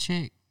hot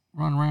chick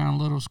running around in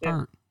a little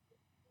skirt.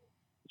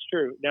 Yeah. It's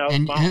true. Now,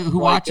 and who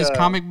watches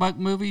comic book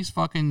movies?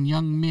 Fucking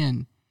young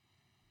men.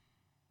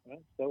 Well,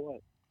 so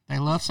what? They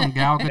love some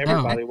Gal Gadot.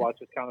 Everybody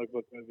watches comic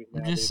book movies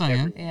now. I'm just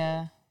saying.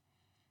 Yeah.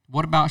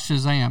 What about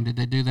Shazam? Did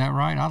they do that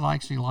right? I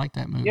actually like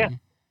that movie. Yeah.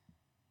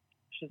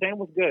 Shazam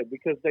was good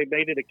because they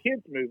made it a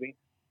kids movie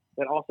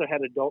that also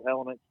had adult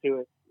elements to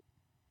it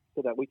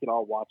so that we could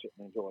all watch it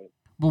and enjoy it.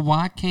 Well,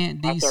 why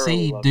can't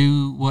DC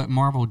do what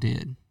Marvel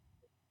did?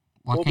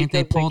 Why can't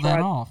they pull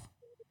that off?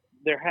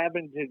 They're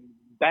having to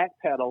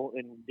backpedal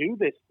and do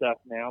this stuff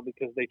now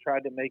because they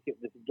tried to make it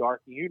this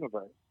dark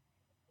universe.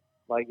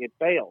 Like, it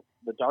failed.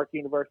 The dark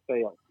universe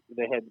failed.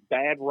 They had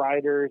bad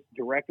writers.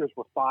 Directors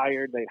were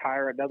fired. They'd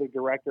hire another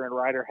director and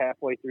writer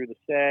halfway through the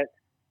set,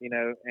 you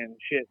know, and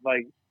shit.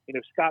 Like, you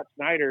know, Scott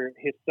Snyder,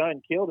 his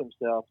son killed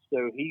himself,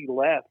 so he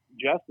left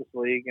Justice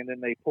League, and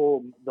then they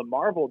pulled the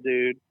Marvel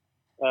dude,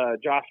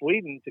 Joss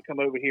Whedon, to come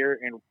over here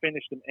and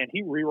finish them, and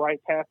he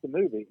rewrites half the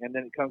movie, and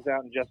then it comes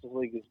out and Justice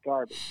League is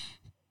garbage.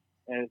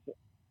 And it's,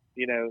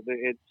 you know,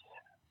 it's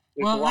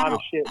a lot of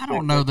shit. I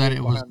don't know that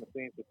it was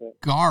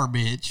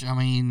garbage. I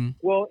mean,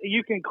 well,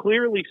 you can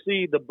clearly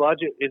see the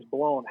budget is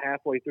blown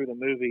halfway through the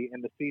movie,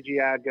 and the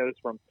CGI goes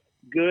from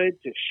good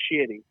to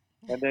shitty.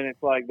 And then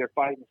it's like they're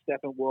fighting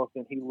Steppenwolf,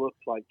 and he looks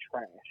like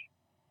trash.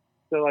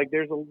 So like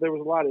there was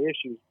a lot of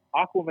issues.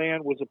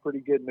 Aquaman was a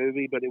pretty good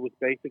movie, but it was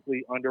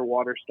basically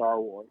underwater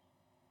Star Wars.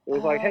 It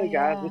was like, hey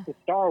guys, this is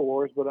Star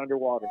Wars, but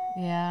underwater.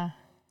 Yeah.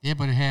 Yeah,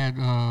 but it had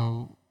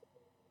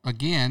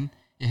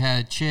it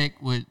had a chick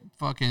with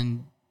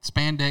fucking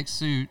spandex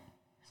suit.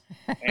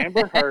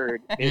 Amber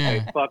Heard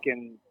is a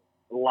fucking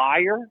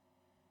liar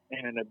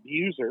and an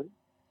abuser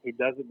who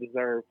doesn't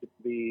deserve to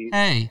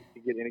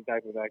get any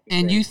type of acting.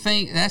 And you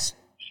think that's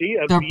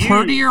the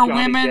prettier Johnny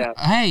women? Depp.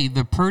 Hey,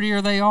 the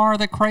prettier they are,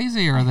 the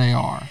crazier they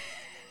are.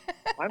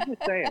 I'm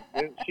just saying,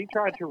 she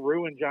tried to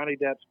ruin Johnny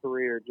Depp's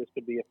career just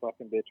to be a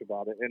fucking bitch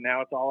about it, and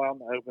now it's all out in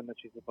the open that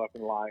she's a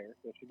fucking liar.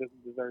 So she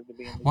doesn't deserve to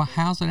be in this movie.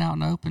 How's it out in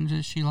the open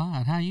that she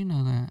lied? How do you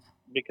know that?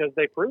 Because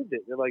they proved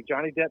it. They're like,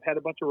 Johnny Depp had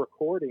a bunch of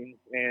recordings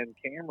and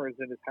cameras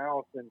in his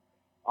house and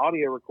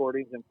audio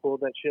recordings and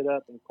pulled that shit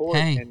up in court,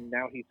 and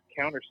now he's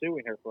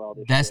countersuing her for all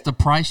this That's shit. the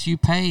price you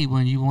pay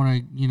when you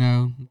want to, you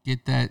know,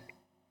 get that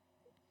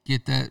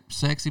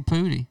sexy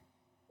pootie.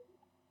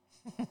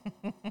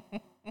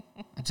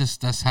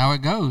 That's how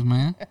it goes,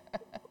 man.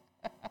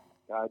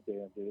 God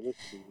damn, dude. Listen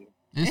to you.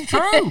 It's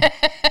true.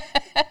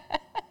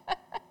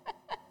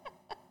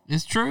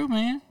 It's true,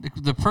 man.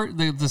 The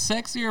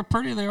sexier,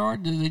 prettier they are,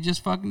 they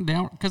just fucking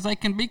down because they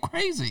can be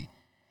crazy,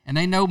 and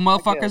they know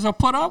motherfuckers will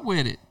put up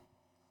with it.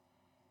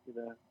 You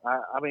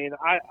know,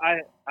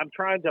 I'm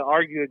trying to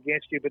argue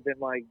against you, but then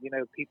like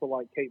people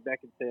like Kate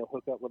Beckinsale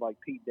hook up with like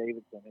Pete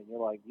Davidson, and you're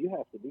like, you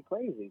have to be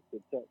crazy to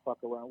fuck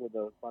around with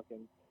a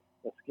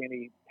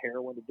skinny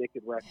heroin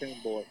addicted raccoon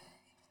boy.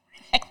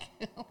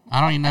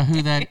 I don't even know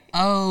who that.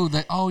 Oh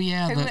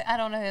yeah. I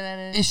don't know who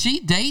that is. Is she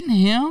dating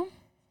him?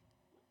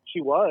 She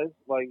was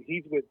like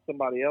he's with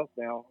somebody else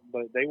now,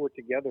 but they were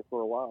together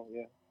for a while.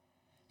 Yeah.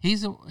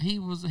 He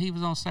was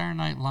on Saturday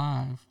Night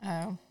Live.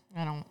 Oh,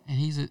 I don't. And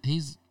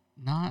he's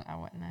not. I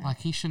wouldn't know. Like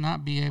he should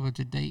not be able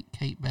to date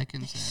Kate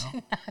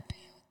Beckinsale.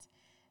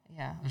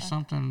 Yeah. There's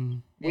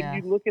something. When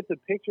you look at the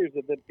pictures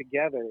of them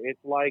together,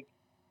 it's like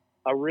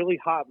a really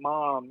hot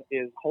mom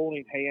is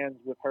holding hands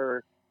with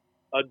her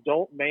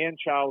adult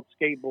man-child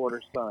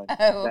skateboarder son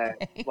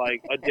that's like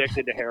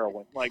addicted to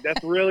heroin. Like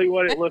that's really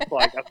what it looks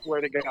like. I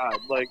swear to God.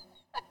 Like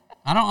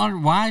I don't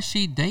understand why is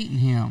she dating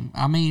him.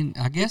 I mean,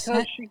 I guess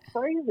because she's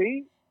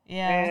crazy.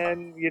 Yeah.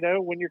 And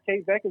when you're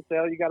Kate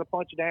Beckinsale, you got to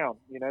punch it down.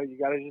 You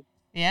got to just.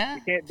 Yeah.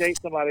 You can't date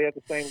somebody at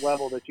the same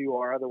level that you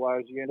are,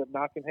 otherwise you end up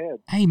knocking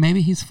heads. Hey,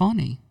 maybe he's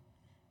funny.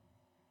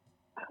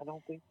 I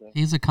don't think so.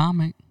 He's a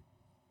comic.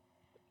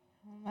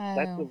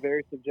 That's a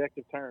very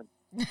subjective term.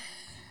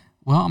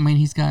 Well, I mean,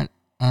 he's got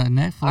a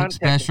Netflix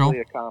special. I'm technically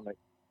a comic.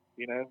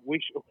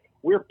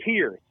 We're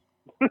peers.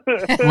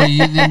 Well,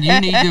 then you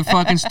need to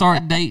fucking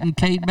start dating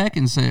Kate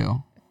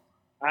Beckinsale.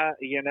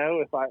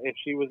 If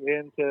she was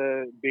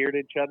into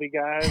bearded, chubby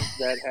guys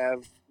that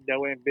have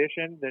no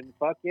ambition, then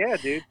fuck yeah,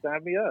 dude,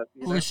 sign me up.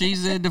 Well,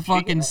 she's into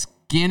fucking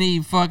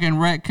skinny fucking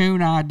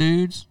raccoon eye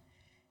dudes.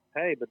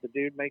 Hey, but the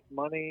dude makes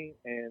money,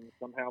 and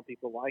somehow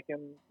people like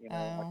him.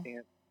 I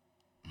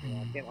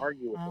can't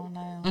argue with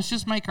it. Let's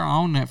just make our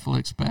own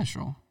Netflix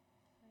special.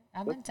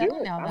 I've been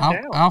telling y'all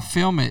that. I'll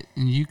film it,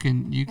 and you do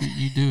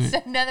it.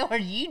 So in other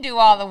words, you do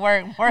all the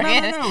work. No.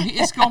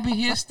 It's gonna be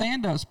his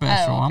stand-up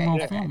special. Oh, okay. I'm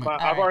gonna film it.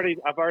 I've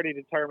already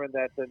determined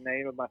that the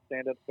name of my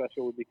stand-up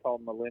special would be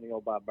called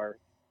Millennial by Birth.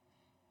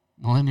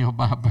 Millennial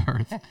by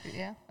Birth.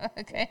 Yeah.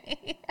 Okay. I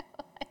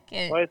like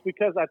it. Well, it's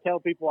because I tell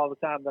people all the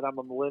time that I'm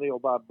a millennial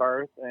by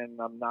birth, and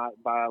I'm not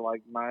by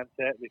like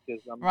mindset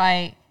because I'm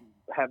right.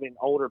 Having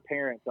older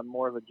parents. I'm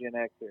more of a Gen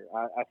Xer.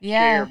 I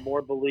share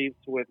more beliefs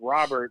with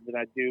Robert than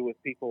I do with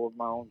people of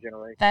my own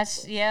generation. I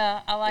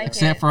like it.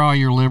 Except for all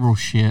your liberal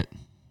shit.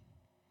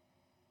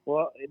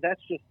 Well,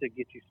 that's just to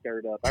get you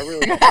stirred up. I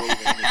really don't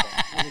believe in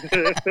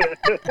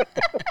anything.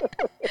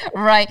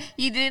 Right.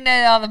 You do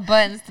know all the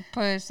buttons to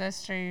push.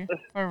 That's true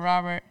for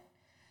Robert.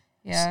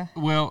 Yeah.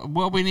 Well,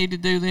 what we need to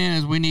do then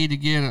is we need to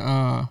get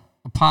a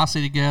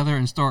posse together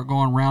and start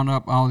going round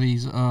up all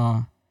these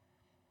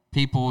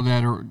people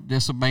that are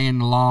disobeying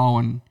the law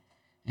and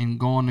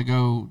going to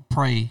go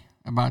pray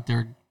about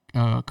their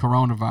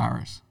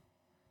coronavirus.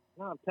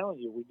 No, I'm telling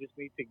you, we just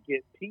need to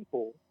get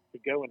people to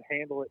go and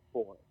handle it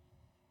for us.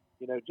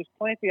 Just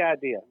plant the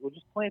idea. We'll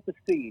just plant the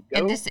seed.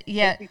 Go and just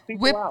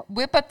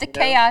whip up the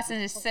chaos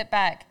and just sit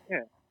back.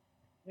 Yeah,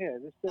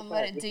 just sit and back.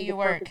 Let it do your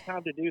work. Perfect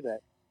time to do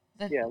that.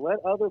 Let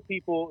other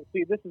people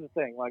see. This is the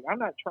thing. Like, I'm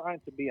not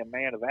trying to be a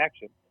man of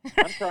action.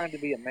 I'm trying to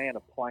be a man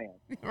of plans.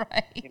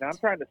 Right. I'm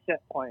trying to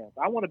set plans.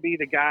 I want to be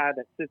the guy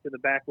that sits in the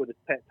back with his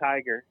pet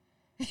tiger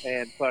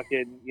and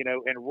fucking,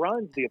 and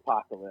runs the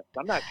apocalypse.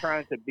 I'm not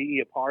trying to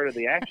be a part of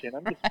the action.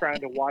 I'm just trying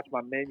to watch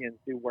my minions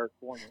do work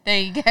for me. There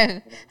you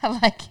go. I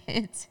like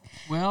it.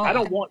 Well, I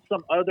don't want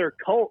some other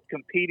cult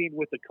competing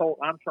with the cult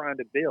I'm trying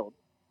to build.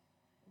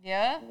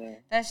 Yeah,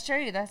 that's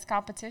true. That's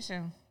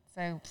competition.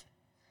 So.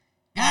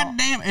 God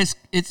damn, it's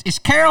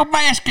Carol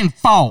Baskin's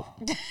fault.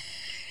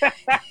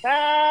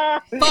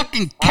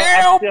 Fucking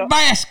Carol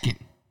Baskin.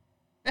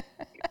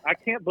 I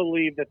can't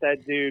believe that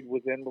dude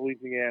was in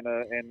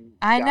Louisiana and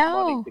got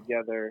money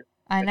together.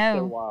 I know.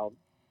 So wild.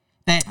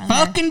 That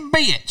fucking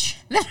bitch.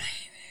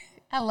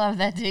 I love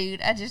that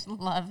dude. I just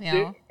love him.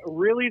 Dude,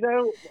 really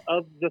though,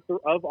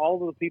 of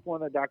all of the people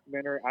in the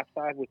documentary, I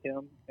side with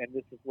him, and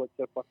this is what's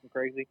so fucking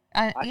crazy.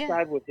 I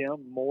side with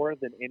him more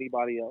than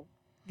anybody else.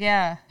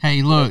 Yeah.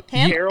 Hey, look.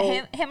 Him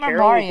or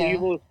Mario. Is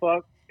evil as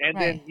fuck. And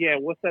then,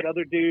 what's that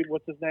other dude?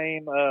 What's his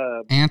name?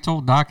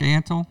 Antle, Doc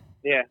Antle.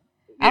 Yeah,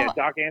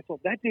 Doc Antle.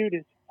 That dude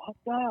is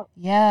fucked up.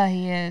 Yeah,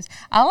 he is.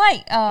 I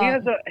like.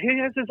 He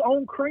has his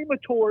own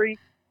crematory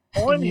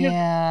on his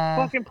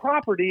fucking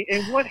property,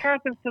 and what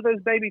happens to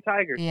those baby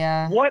tigers?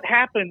 Yeah. What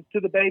happens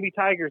to the baby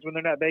tigers when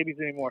they're not babies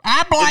anymore?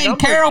 I blame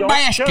Carol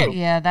Baskin.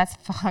 Yeah, that's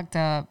fucked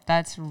up.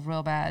 That's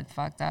real bad.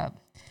 Fucked up.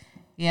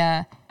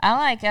 Yeah, I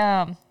like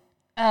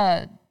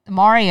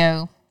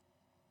Mario,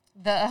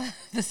 the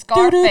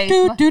Scarface,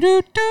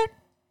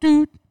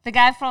 the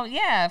guy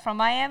from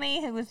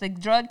Miami who was the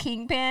drug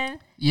kingpin.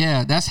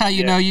 Yeah, that's how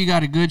you know you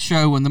got a good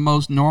show when the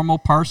most normal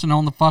person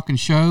on the fucking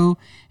show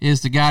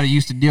is the guy that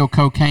used to deal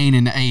cocaine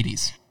in the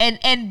 80s.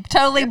 And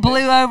totally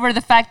blew over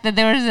the fact that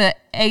there was an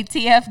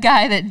ATF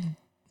guy that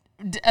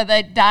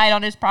that died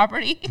on his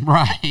property.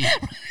 Right.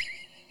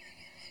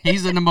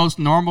 He's the most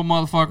normal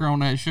motherfucker on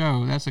that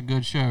show. That's a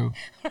good show.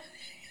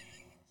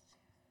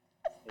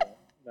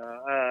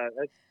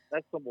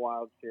 That's some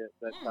wild shit.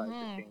 That Tiger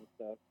King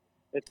stuff.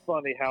 It's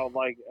funny how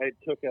like it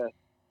took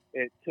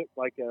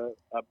like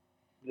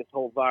this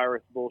whole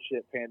virus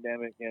bullshit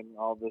pandemic and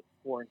all this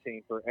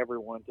quarantine for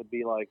everyone to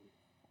be like,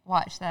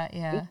 watch that,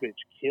 yeah. This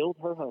bitch killed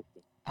her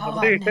husband. Oh,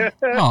 I know.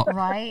 Oh.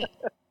 Right.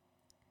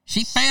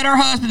 She fed her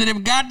husband to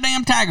them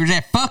goddamn tigers,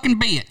 that fucking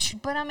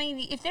bitch. But I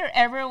mean, if there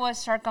ever was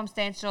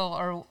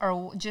circumstantial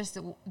or just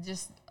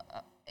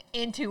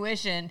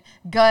intuition,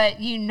 gut,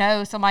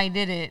 somebody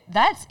did it.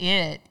 That's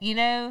it.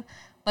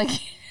 Like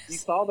you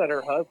saw that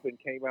her husband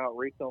came out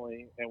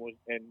recently and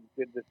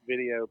did this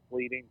video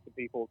pleading to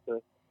people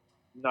to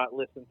not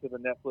listen to the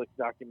Netflix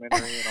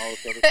documentary and all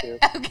this other shit.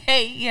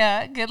 Okay,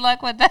 yeah. Good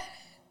luck with that.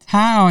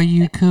 How are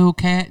you, cool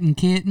cat and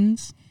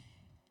kittens?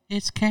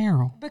 It's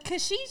Carol.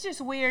 Because she's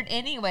just weird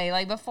anyway.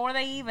 Like, before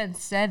they even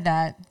said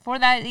that, before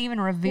that even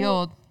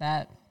revealed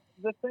that.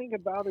 The thing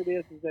about it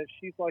is that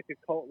she's like a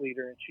cult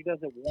leader, and she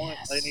doesn't want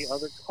any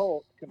other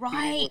cult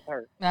competing with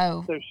her.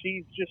 No. So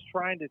she's just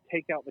trying to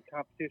take out the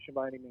competition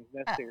by any means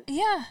necessary.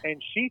 Yeah.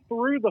 And she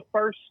threw the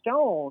first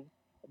stone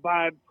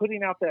by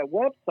putting out that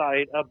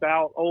website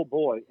about old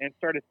boy and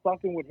started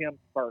fucking with him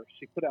first.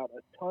 She put out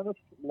a ton of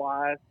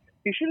lies.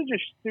 He should have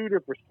just sued her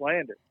for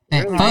slander.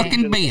 That really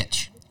fucking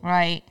bitch.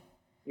 Right.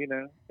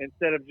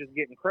 Instead of just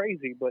getting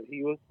crazy, but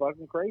he was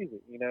fucking crazy,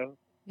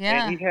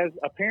 Yeah. And he has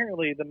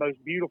apparently the most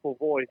beautiful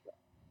voice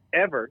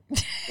ever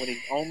when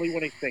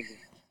he's singing.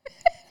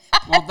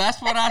 Well,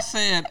 that's what I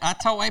said. I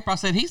told April, I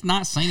said, he's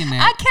not singing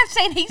that. I kept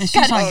saying he's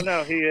got like,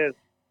 no, he is.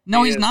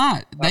 No, he's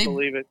not. I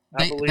believe it.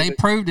 They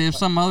proved it.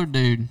 Some other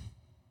dude.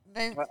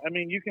 I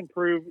mean, you can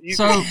prove. You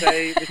so, can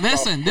say this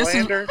listen, this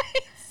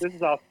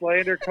is all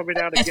slander coming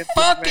out against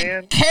this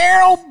man.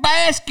 Carol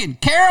Baskin.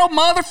 Carol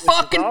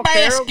motherfucking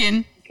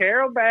Baskin.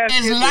 Carol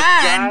Baskin is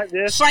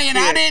lying, saying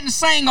I didn't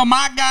sing on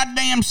my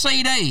goddamn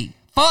CD.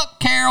 Fuck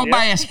Carol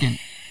Baskin.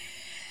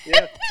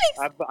 Yes,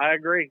 I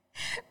agree.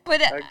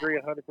 But I agree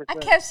 100%. I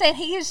kept saying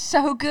he is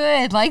so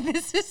good. Like,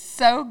 this is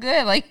so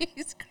good. Like,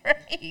 he's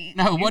great.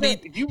 No,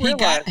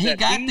 he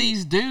got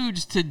these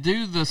dudes to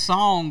do the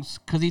songs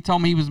because he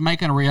told me he was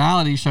making a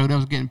reality show that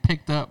was getting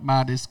picked up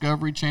by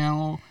Discovery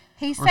Channel.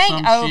 He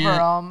sang over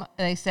them,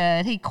 they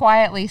said. He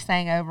quietly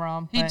sang over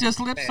them. He just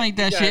lip-synced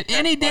that shit,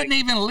 and he didn't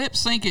even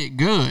lip-sync it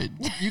good.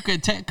 You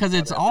could tell, because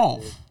it's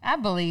off. I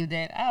believed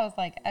it. I was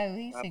like, oh,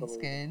 he sings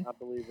good. I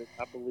believe it.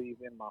 I believe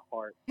in my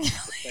heart. The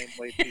same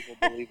way people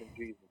believe in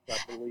Jesus. I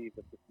believe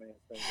that this man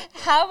sings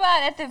it. How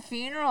about at the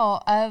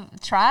funnel of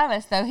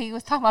Travis, though, he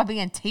was talking about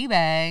being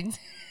teabagged,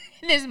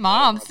 and his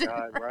mom. Oh, my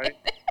God, right?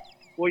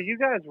 Well, you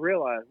guys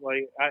realize,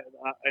 like,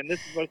 and this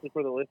is mostly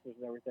for the listeners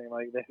and everything,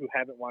 like, who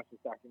haven't watched this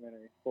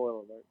documentary. Spoiler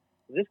alert: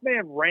 this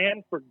man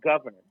ran for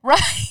governor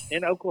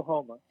in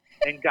Oklahoma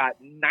and got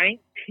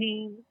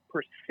 19%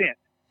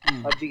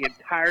 of the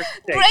entire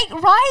state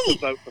to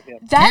vote for him.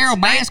 Carol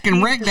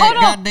Baskin rigged that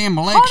goddamn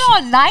election.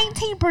 Hold on,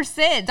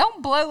 19%.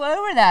 Don't blow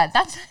over that.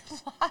 That's a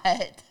lot.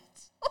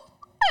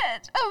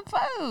 That's a lot of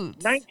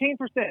votes.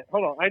 19%.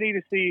 Hold on, I need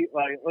to see.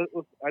 Like,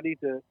 I need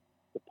to.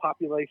 The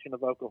population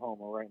of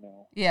Oklahoma right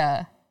now.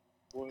 Yeah.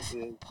 What is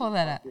pull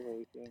that up.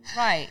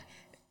 Right.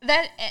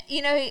 That,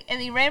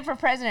 and he ran for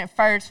president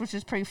first, which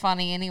is pretty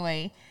funny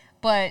anyway.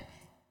 But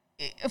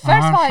first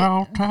of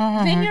all,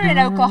 then you're in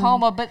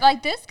Oklahoma, but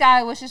like this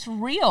guy was just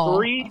real.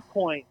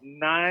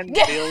 3.9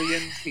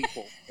 billion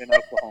people in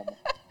Oklahoma.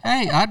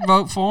 Hey, I'd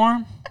vote for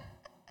him.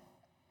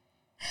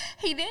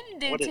 He didn't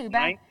do too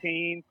bad.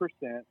 19%.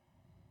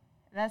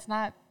 That's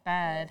not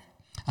bad.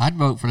 I'd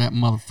vote for that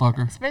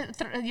motherfucker.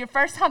 Your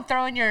first time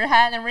throwing your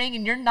hat in the ring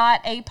and you're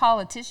not a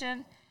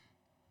politician.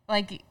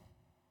 Like,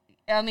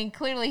 I mean,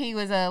 clearly he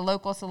was a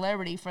local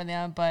celebrity for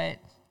them, but.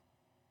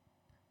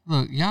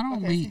 Look, y'all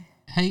don't be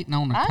hating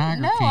on the Tiger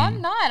King. No,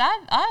 I'm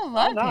not. I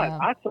love him.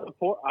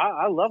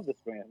 I love this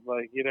man.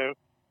 Like,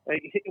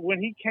 when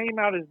he came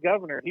out as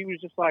governor, he was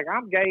just like,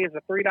 I'm gay as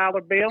a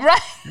 $3 bill. Right.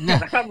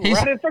 I'm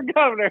running for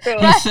governor.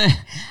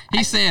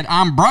 He said,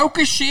 I'm broke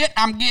as shit.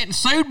 I'm getting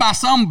sued by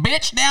some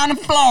bitch down in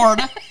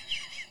Florida.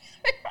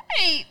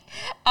 Right.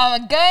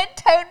 I'm a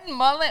gun-toting,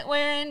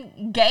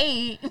 mullet-wearing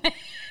gay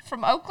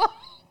from Oklahoma.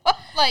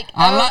 Like,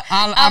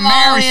 I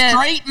marry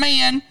straight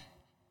men.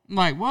 I'm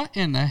like, what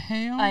in the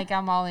hell? Like,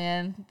 I'm all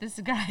in. This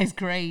guy's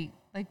great.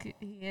 Like,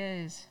 he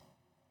is.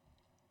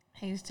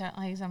 He's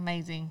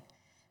amazing.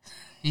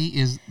 He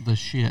is the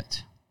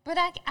shit. But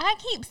I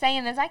keep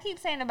saying this. I keep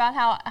saying about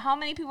how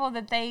many people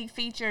that they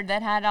featured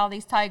that had all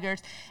these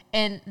tigers,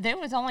 and there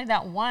was only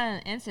that one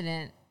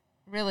incident,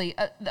 really,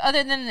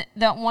 other than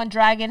that one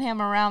dragging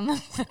him around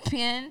the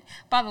pen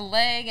by the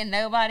leg, and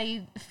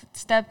nobody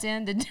stepped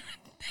in to do it.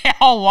 They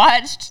all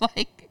watched,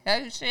 like,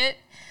 oh, shit.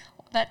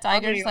 That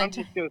tiger's I'm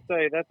just going to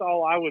say, that's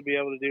all I would be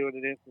able to do in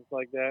an instance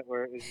like that,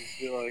 where it's just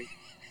be like,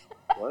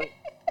 what?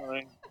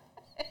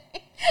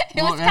 It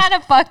Well, was that's- kind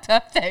of fucked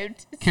up though.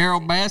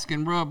 Carol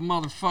Baskin rubbed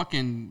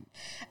motherfucking.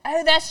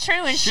 Oh, that's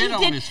true. And Shit she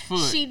on did. his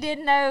foot. She did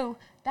know.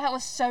 That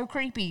was so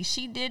creepy.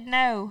 She did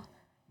know.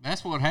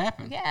 That's what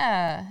happened.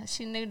 Yeah,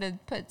 she knew to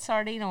put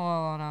sardine oil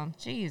on him.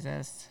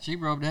 Jesus. She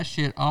rubbed that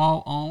shit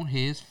all on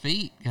his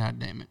feet. God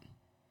damn it.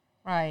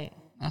 Right.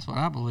 That's what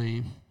I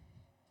believe.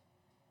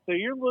 So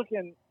you're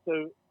looking.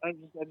 So I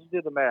just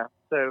did the math.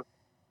 So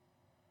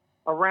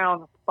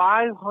around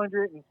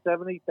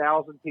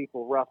 570,000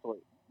 people, roughly,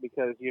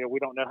 because we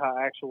don't know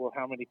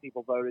how many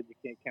people voted. You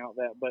can't count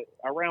that, but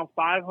around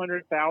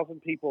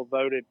 500,000 people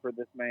voted for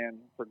this man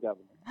for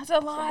governor. That's a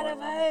lot of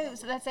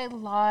votes. That's a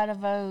lot of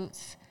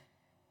votes.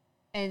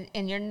 And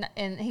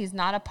he's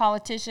not a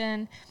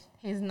politician.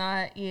 He's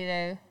not.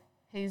 He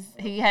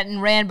hadn't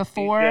ran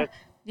before.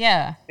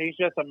 Yeah. He's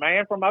just a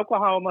man from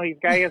Oklahoma. He's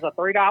gay as a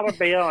 $3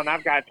 bill, and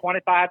I've got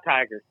 25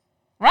 tigers.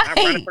 Right. I'm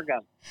running for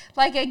governor.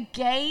 Like a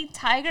gay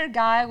tiger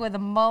guy with a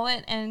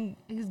mullet, and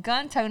he's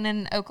gun toting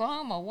in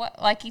Oklahoma.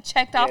 What? Like he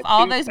checked off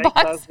all those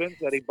boxes. Husbands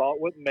that he bought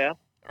with meth.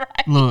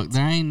 Right. Look,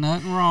 there ain't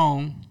nothing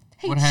wrong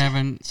with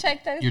having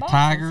check those your boxes.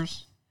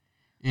 tigers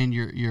and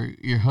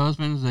your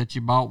husbands that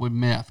you bought with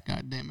meth.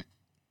 God damn it.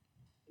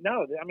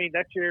 No, I mean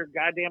that's your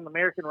goddamn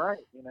American right.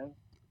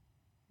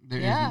 There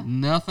is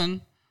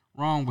nothing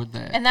wrong with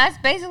that. And that's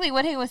basically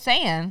what he was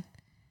saying.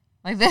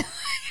 Like that,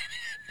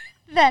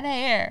 that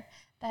hair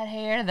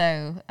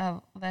though,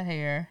 that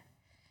hair.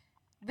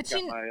 But got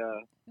you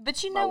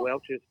my know,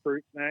 Welch's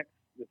fruit snacks.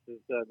 This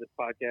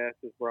podcast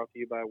is brought to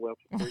you by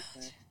Welch's fruit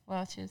snacks.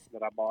 Welch's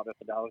that I bought at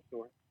the dollar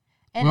store.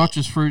 And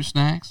Welch's Fruit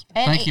Snacks.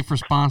 Thank you for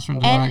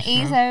sponsoring and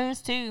today's show.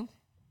 Izzo's too.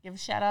 Give a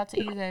shout out to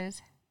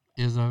Izzo's.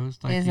 Izzo's.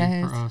 Thank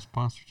you for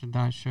sponsoring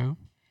tonight's show.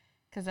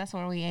 Because that's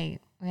where we ate.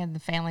 We had the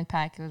family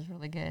pack. It was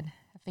really good.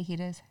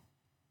 Fajitas.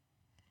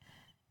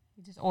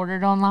 You just order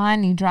it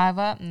online. You drive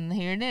up, and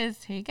here it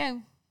is. Here you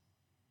go.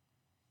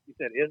 You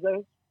said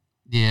Izzo's?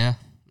 Yeah,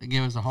 they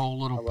give us a whole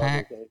I little love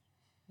pack. Izzo's.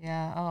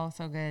 Yeah. Oh,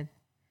 so good.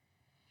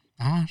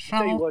 I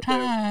Tell you saw what, though,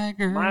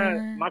 tiger.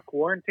 my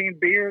quarantine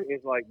beer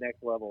is like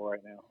next level right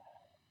now.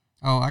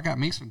 Oh, I got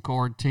me some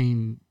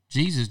quarantine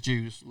Jesus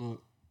juice.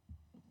 Look.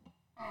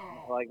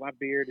 Like my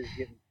beard is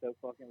getting so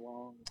fucking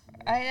long.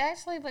 It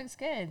actually looks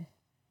good.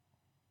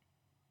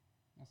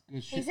 That's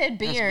good shit. He said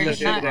That's beer,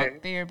 good not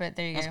shit. beer, but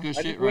there you That's go. good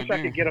I shit just right wish I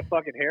there. could get a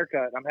fucking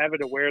haircut. I'm having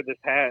to wear this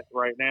hat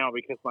right now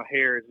because my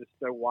hair is just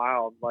so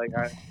wild. Like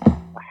I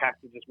have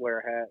to just wear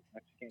a hat. I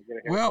just can't get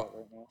a haircut Well,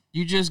 right now.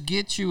 you just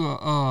get you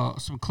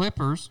some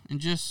clippers and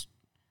just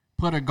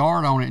put a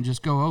guard on it and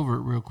just go over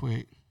it real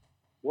quick.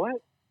 What?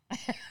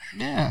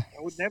 Yeah.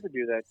 I would never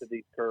do that to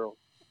these curls.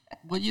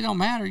 Well, you don't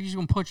matter. You're just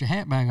going to put your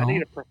hat back I on.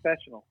 need a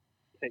professional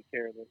to take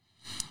care of this.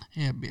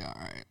 Yeah, it'll be all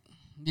right.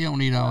 You don't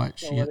need all that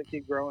Just let shit. it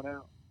keep growing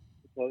out.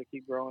 Just let it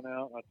keep growing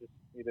out. I just,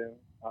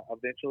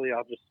 eventually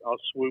I'll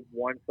swoop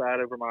one side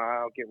over my eye.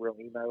 I'll get real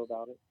emo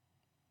about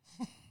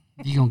it.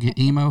 You going to get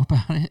emo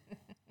about it?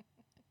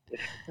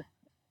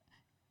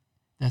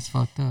 That's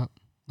fucked up.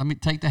 Let me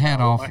take the hat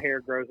When off. my hair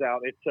grows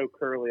out, it's so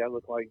curly. I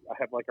look like I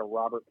have like a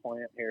Robert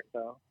Plant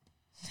hairstyle.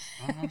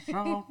 I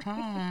saw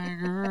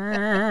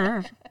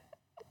tigers.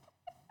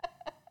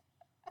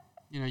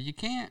 You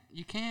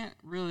can't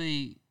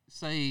really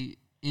say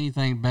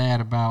anything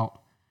bad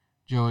about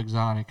Joe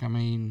Exotic. I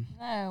mean,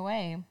 No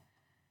way.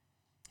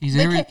 he's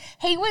Because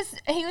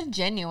he was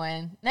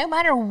genuine, no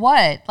matter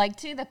what. Like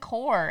to the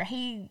core,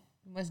 he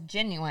was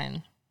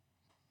genuine.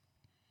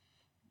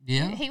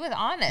 yeah. He was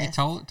honest. He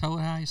told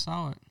how he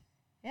saw it.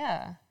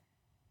 Yeah,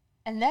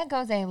 and that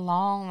goes a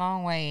long,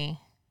 long way.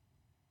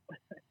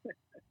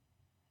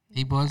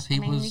 He was.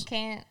 You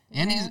can't.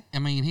 And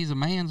know? he's a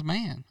man's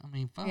man. I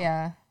mean, fuck.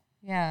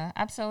 Yeah,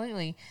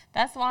 absolutely.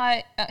 That's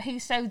why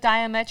he's so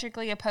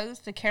diametrically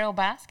opposed to Carol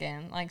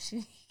Baskin. Like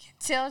she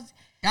tells,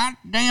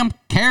 Goddamn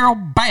Carol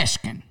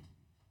Baskin.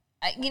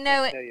 I tell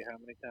you how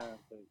many times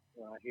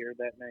when I hear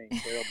that name,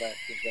 Carol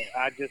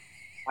Baskin,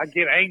 I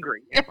get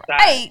angry inside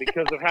Right.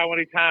 because of how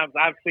many times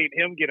I've seen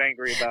him get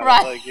angry about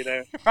Right.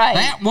 it. Right.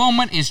 That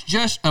woman is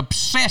just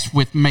obsessed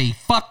with me.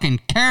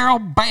 Fucking Carol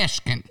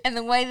Baskin. And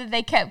the way that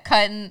they kept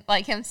cutting,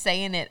 like him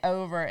saying it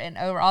over and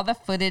over, all the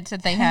footage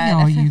that they Hey, had.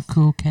 all you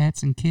cool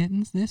cats and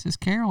kittens. This is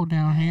Carol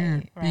down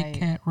here at Right. Big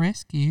Cat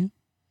Rescue.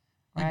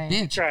 Like, Right.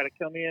 You bitch. try to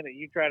come in and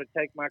you try to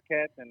take my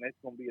cats, and it's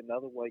going to be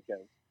another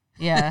Waco.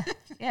 Yeah,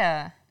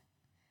 yeah.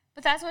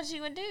 But that's what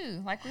she would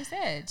do. Like we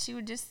said, she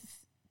would just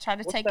try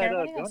to What's take that care of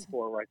gun everybody else.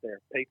 for right there?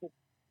 People?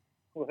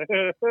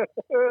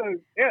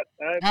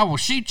 I will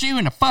shoot you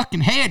in the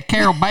fucking head,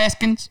 Carol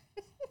Baskins.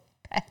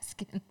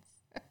 Baskins.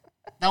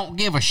 Don't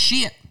give a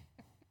shit.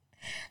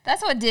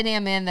 That's what did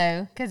him in,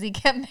 though, because he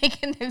kept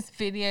making those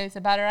videos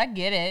about her. I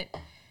get it.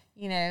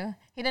 He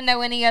didn't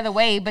know any other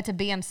way but to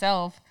be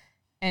himself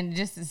and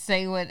just to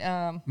say what.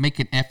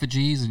 Making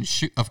effigies and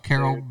of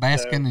Carol Dude,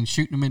 Baskin and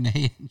shooting them in the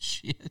head and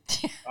shit.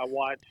 I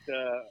watched.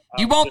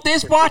 You want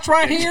this watch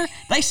right here?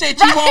 They said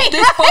you want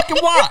this fucking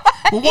watch.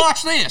 Well,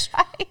 watch this.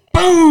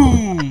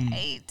 Boom.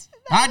 Right.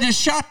 I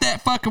just shot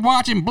that fucking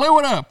watch and blew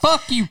it up.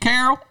 Fuck you,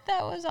 Carol.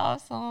 That was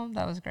awesome.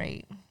 That was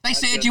great. They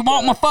said you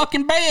want my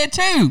fucking bed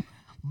too.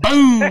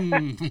 Boom.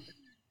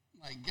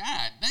 Like,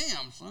 god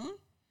damn, son.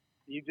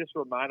 You just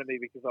reminded me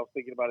because I was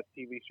thinking about a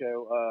TV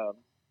show.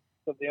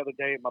 So the other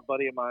day, my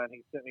buddy of mine,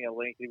 he sent me a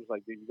link. He was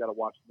like, dude, you got to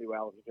watch the new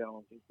Alex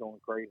Jones. He's going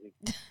crazy.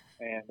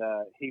 And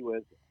he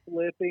was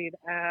flipping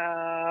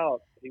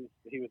out.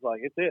 He was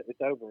like, it's it.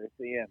 It's over. It's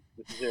the end.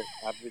 This is it.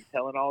 I've been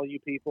telling all you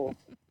people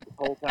this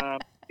whole time.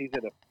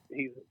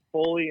 He's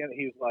fully, and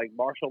he was like,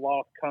 martial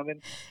law's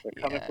coming. They're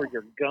coming for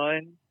your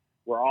gun.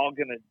 We're all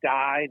going to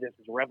die. This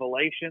is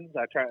Revelations.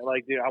 I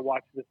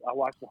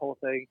watched the whole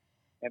thing,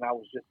 and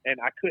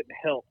I couldn't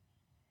help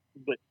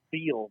but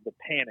feel the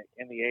panic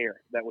in the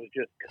air that was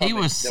just coming. He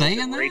was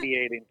saying that?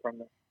 Radiating from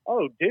the...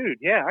 Oh, dude,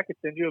 yeah. I could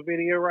send you a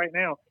video right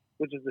now,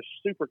 which is the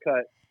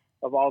supercut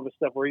of all the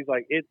stuff where he's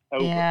like, it's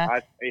over. Yeah.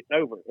 It's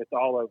over. It's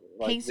all over.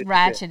 Like, he's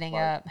ratcheting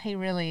up. He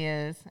really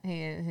is.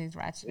 He's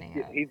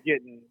ratcheting up. He's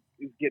getting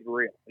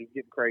real. He's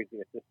getting crazy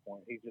at this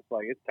point. He's just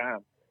like, it's time.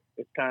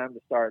 It's time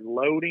to start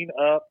loading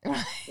up,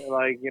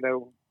 like, you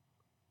know.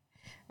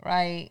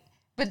 Right.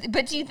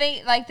 But you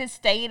think, like, the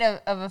state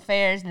of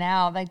affairs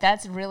now, like,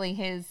 that's really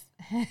his,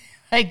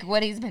 like,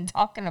 what he's been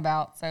talking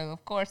about. So,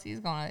 of course, he's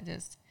going to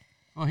just.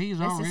 Well,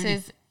 he's already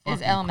his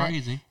element.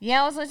 Crazy.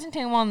 Yeah, I was listening to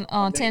him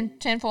on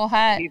Tinfoil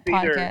Hat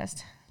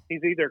podcast.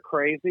 He's either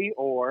crazy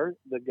or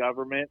the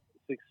government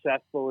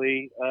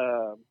successfully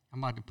I'm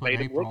about to put made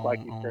him April look like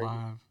he's on crazy.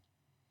 live.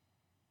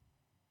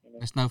 You know,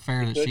 It's no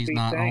fair that she's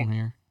not sane. on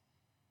here.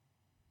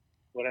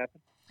 What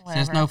happened?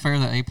 It's no fair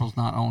that April's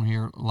not on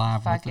here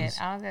live Fuck with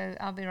it. us.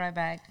 I'll be right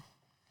back.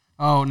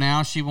 Oh,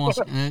 now she wants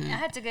I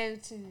had to go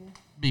to.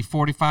 Be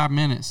 45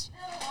 minutes.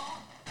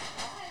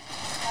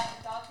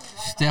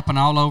 Stepping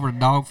all over the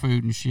dog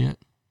food and shit.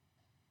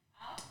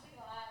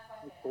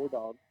 Poor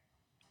dog.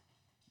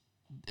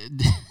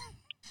 But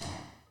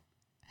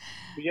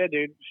yeah,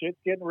 dude, shit's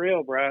getting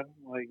real, bro.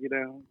 Like, you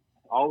know,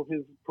 all of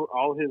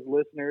his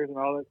listeners and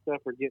all that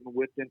stuff are getting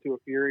whipped into a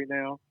fury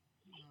now.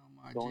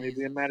 Oh, It's only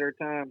be a matter of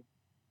time.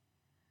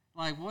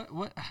 Like,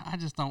 what? I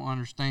just don't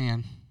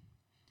understand.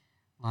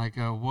 Like,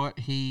 what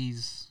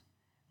he's...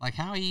 Like,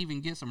 how he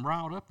even gets them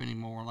riled up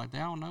anymore. Like, they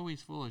all know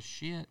he's full of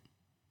shit.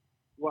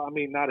 Well, I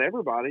mean, not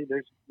everybody.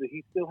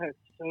 He still has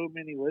so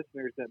many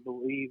listeners that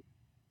believe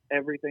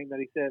everything that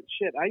he said.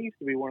 Shit, I used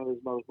to be one of those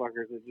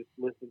motherfuckers that just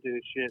listened to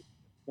his shit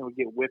and would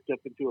get whipped up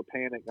into a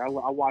panic. I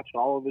watched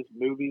all of his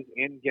movies,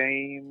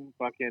 Endgame,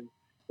 fucking...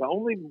 The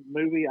only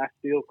movie I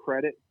still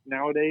credit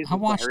nowadays... I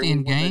watched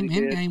Endgame.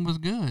 Endgame was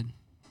good.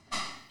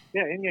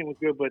 Yeah, Endgame was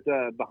good, but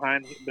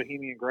behind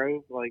Bohemian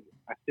Grove, like,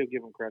 I still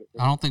give him credit.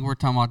 I don't think we're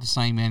talking about the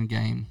same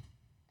Endgame.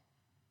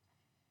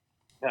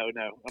 No, I'm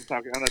not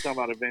talking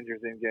about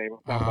Avengers Endgame.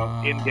 I'm talking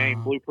about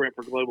Endgame Blueprint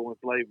for Global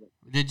Enslavement.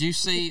 Did you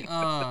see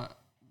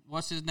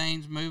what's his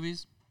name's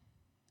movies?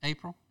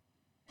 April?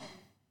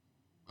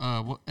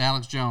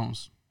 Alex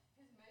Jones.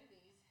 His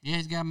movies. Yeah,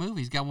 he's got movies.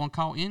 He's got one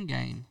called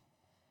Endgame.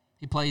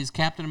 He plays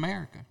Captain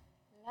America.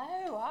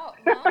 No,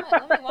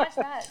 let me watch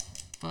that.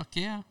 Fuck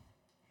yeah.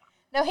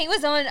 No, he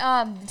was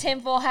on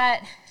Tinfoil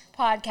Hat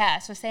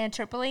podcast with Stan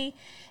Tripoli,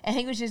 and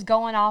he was just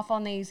going off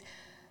on these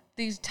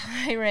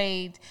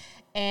tirades,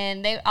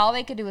 and all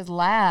they could do was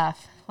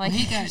laugh. Like,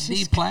 he got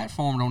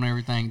deplatformed on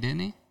everything, didn't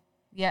he?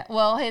 Yeah,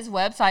 well, his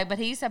website, but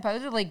he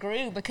supposedly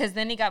grew because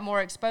then he got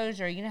more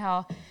exposure. You know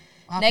how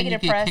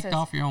negative you press get kicked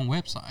off your own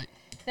website.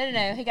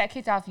 No, he got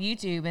kicked off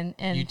YouTube and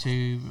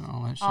YouTube and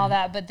all that shit. All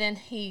that, but then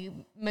he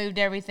moved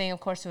everything, of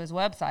course, to his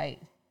website.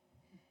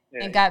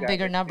 Yeah, and got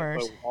bigger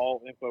numbers.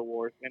 All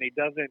InfoWars, and he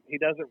doesn't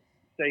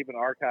save an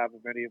archive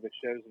of any of his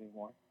shows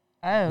anymore.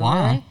 Oh,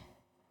 why? Really?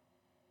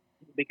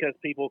 Because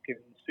people can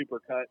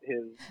supercut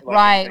his.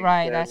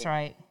 Right. That's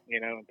right. You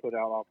know, and put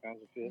out all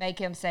kinds of shit. Make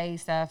him say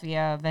stuff,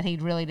 yeah, that he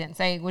really didn't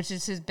say, which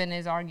has been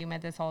his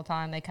argument this whole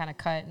time. They kind of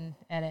cut and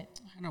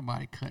edit. Ain't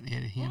nobody cutting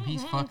edit him.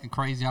 He's fucking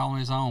crazy all on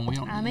his own. We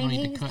don't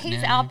need to cut and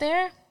edit he's out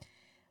there.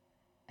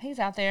 He's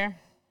out there.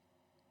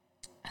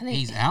 I think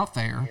he's out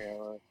there.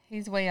 Yeah,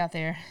 he's way out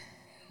there.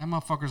 That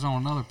motherfucker's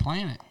on another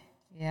planet.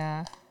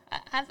 Yeah.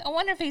 I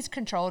wonder if he's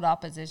controlled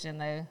opposition,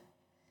 though.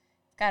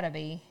 It's got to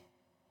be.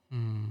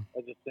 I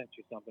just sent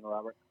you something,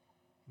 Robert.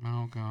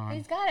 Oh, God.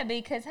 He's got to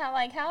be, because how...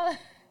 I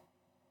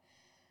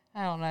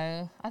don't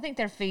know. I think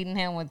they're feeding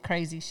him with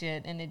crazy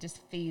shit, and it just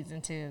feeds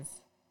into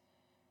his...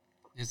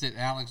 Is it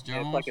Alex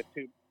Jones? Yeah,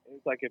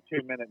 it's like a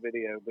 2-minute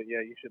video, but yeah,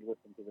 you should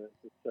listen to this.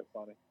 It's so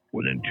funny.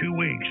 Within 2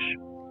 weeks,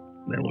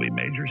 there will be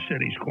major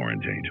cities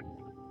quarantined.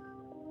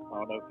 I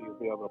don't know if you'll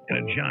be able to play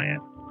in a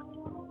giant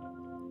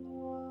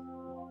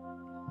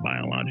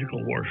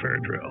biological warfare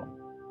drill.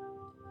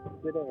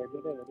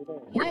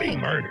 We're being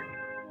murdered.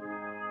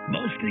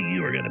 Most of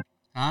you are going to...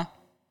 Huh?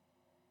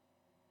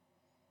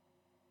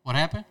 What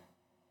happened?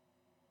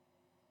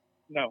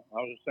 No, I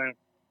was just saying.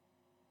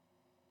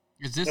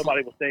 Is this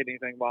nobody will say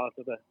anything about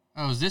it today.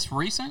 Oh, is this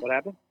recent? What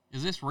happened?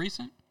 Is this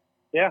recent?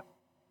 Yeah.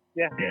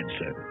 Dead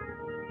set.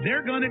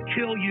 They're going to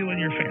kill you and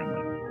your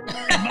family.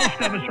 And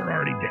most of us are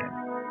already dead.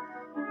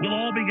 We'll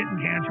all be getting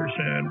cancer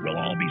soon. We'll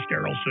all be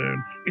sterile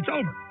soon. It's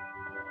over.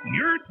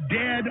 You're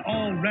dead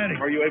already.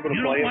 Are you able to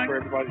play it for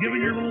everybody?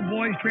 Giving your little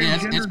boys Yeah,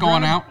 transgender it's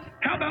going out.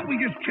 How about we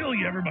just kill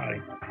you, everybody?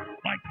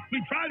 Like,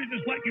 we try to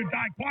just let you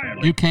die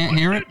quietly. You can't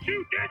hear it?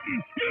 You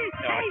didn't. You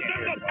chose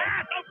the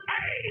path of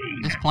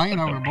pain. It's playing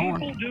But overboard.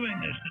 the people doing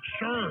this that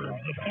serve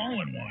the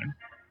fallen one,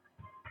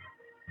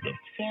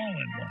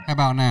 How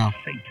about now?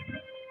 Satan,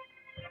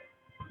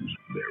 who's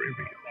very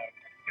real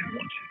and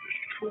wants to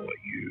destroy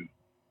you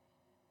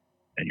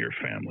and your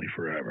family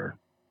forever.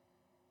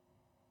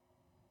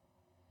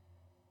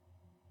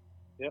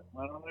 Yep,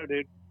 I don't know,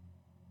 dude.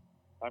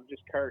 I'm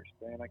just cursed,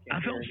 man. I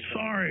can't. I felt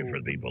sorry for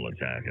the people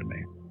attacking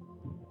me.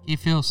 He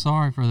feels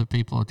sorry for the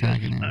people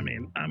attacking him. I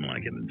mean, I'm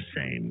like an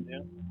insane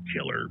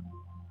killer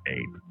ape.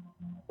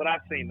 But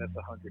I've seen this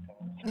 100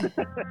 times.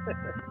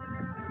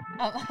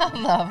 I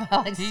love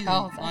Alex He's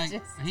Jones.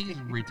 he's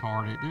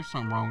retarded. There's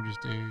something wrong with this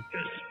dude.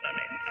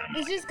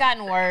 He's just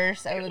gotten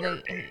worse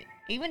over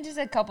even just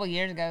a couple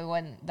years ago. It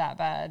wasn't that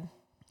bad.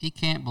 He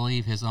can't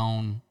believe his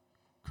own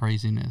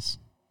craziness.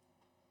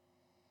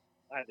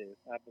 I do.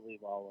 I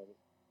believe all of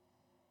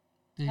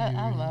it.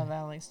 I love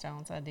Alex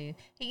Jones. I do.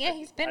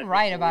 He's been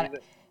right about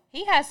it.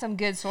 He has some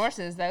good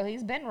sources, though.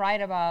 He's been right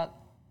about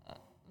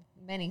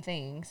many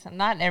things.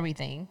 Not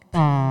everything,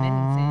 but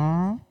many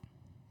things.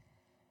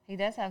 He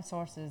does have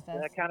sources.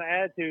 That kind of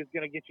attitude is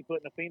going to get you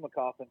put in a FEMA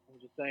coffin. I'm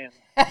just saying.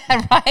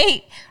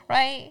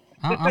 Right.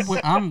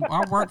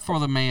 I work for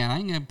the man. I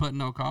ain't gonna put in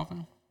no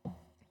coffin.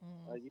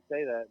 You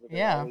say that, but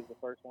Yeah. they're always the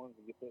first ones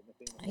to get put in the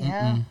FEMA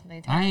coffin.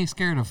 Yeah. I ain't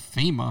scared of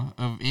FEMA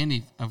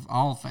of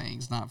all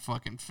things, not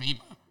fucking FEMA.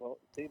 Well,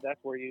 see, that's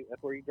where you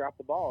drop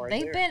the ball, right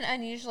They've there. been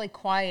unusually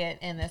quiet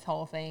in this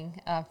whole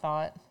thing, I've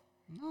thought.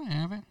 No, they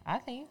haven't. I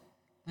think.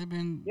 They've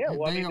been. Yeah,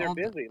 well, I mean, they're all-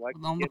 busy. Like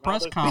on the getting all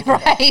press those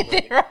conference.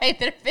 Right.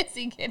 They're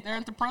busy getting. They're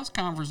at the press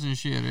conference and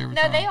shit every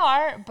No, time. they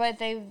are, but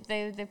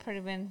they've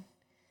pretty been.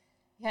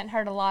 You hadn't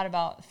heard a lot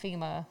about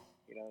FEMA.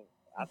 You know,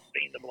 I've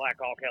seen the Black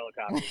Hawk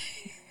helicopters.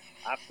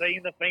 I've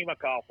seen the FEMA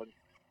coffins.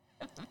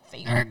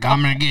 They're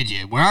coming to get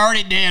you. We're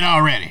already dead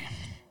already.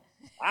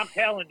 I'm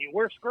telling you,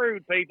 we're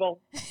screwed,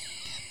 people.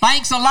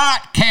 Thanks a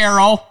lot,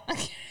 Carol.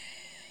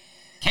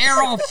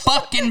 Carol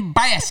fucking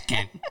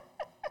Baskin.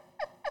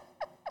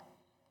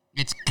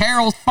 It's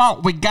Carol's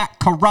fault we got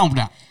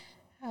corona.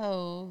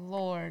 Oh,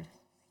 Lord.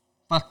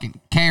 Fucking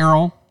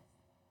Carol.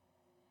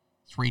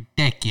 It's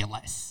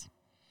ridiculous.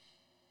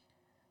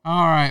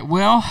 All right,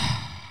 well,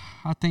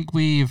 I think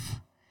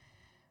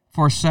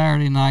for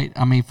Saturday night,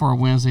 for a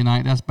Wednesday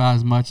night, that's about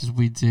as much as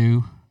we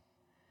do.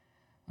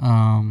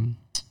 I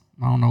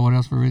don't know what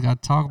else we really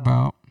got to talk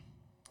about.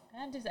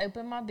 I just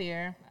opened my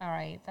beer. All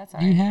right, that's all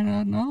right. You had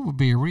another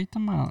beer. What are you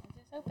talking about?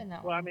 Just open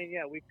that Well, one. I mean,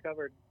 yeah, we've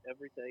covered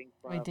everything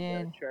from the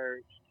did.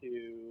 church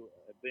to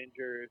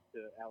Avengers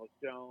to Alex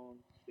Jones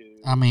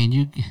to. I mean,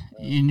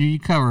 you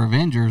cover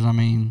Avengers. I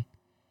mean,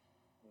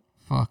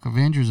 fuck,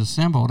 Avengers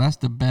Assemble. That's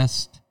the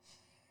best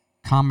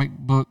comic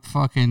book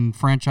fucking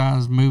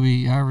franchise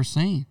movie I ever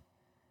seen.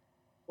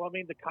 Well, I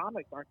mean, the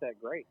comics aren't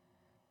that great.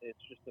 It's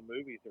just the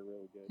movies are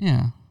really good.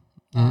 Yeah.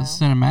 The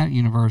cinematic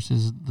universe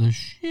is the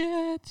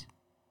shit.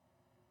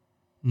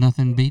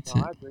 Nothing beats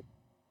No, I it. agree.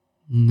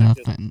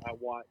 Nothing. I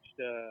watched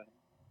the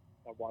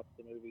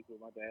movies with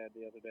my dad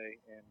the other day,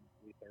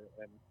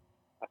 and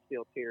I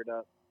still teared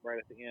up right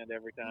at the end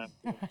every time.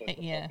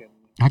 Yeah.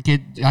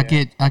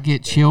 I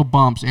get chill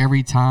bumps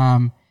every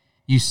time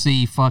you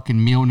see fucking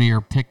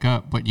Mjolnir pick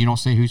up, but you don't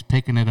see who's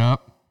picking it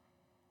up.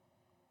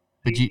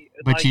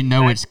 But you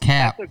know it's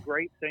Cap. That's a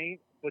great scene,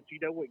 but you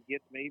know what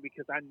gets me,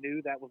 because I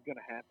knew that was going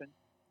to happen.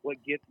 What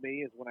gets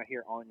me is when I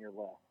hear "On Your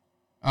Left."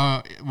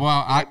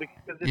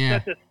 Because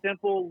it's such a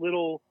simple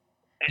little.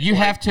 You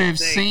have to have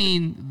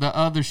seen the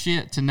other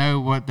shit to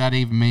know what that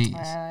even means.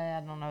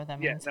 I don't know what that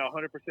means. Yeah, no,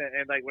 100%.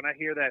 And like when I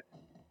hear that,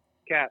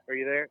 Cap, are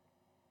you there?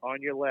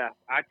 On your left,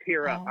 I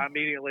tear up. I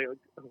immediately, oh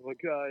my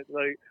god,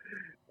 like,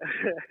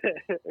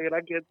 and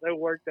I get so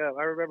worked up.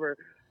 I remember,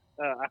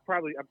 I'm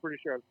pretty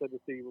sure I've said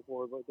this to you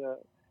before, but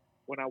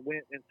when I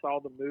went and saw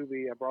the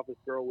movie, I brought this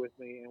girl with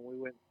me, and we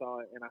went and saw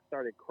it, and I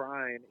started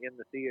crying in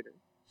the theater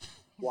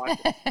watching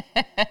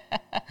it.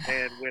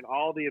 And when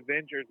all the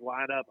Avengers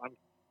line up, I'm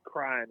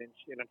crying, and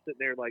I'm sitting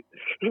there like,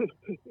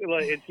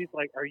 and she's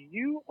like, "Are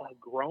you a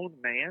grown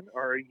man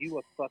or are you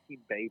a fucking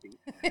baby?"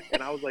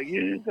 And I was like,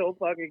 "You just don't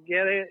fucking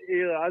get it."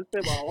 You know, I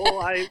spent my whole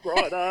life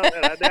growing up,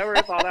 and I never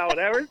thought I would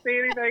ever see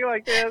anything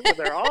like this, and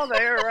they're all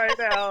there right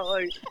now.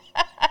 Like,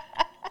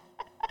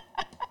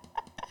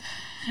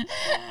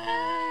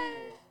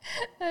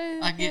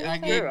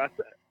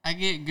 I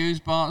get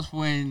goosebumps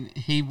when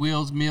he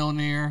wields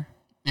Mjolnir,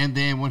 and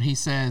then when he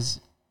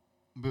says,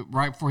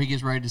 right before he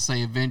gets ready to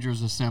say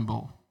 "Avengers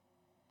Assemble,"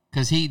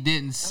 because he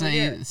didn't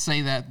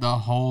say that the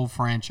whole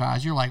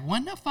franchise. You're like,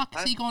 when the fuck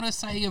is he going to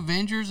say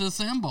 "Avengers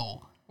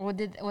Assemble"? Well,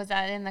 was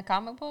that in the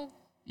comic book?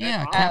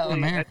 Yeah, Captain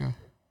America.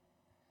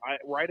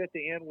 Right at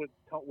the end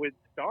would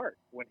start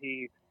when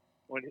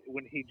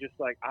when he just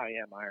like, I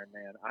am Iron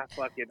Man. I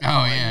fucking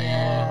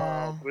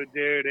But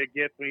dude, it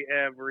gets me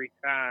every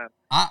time.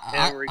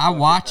 I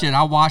watch it.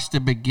 I watch the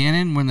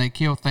beginning when they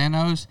kill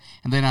Thanos,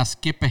 and then I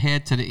skip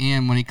ahead to the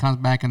end when he comes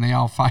back and they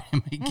all fight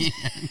him again.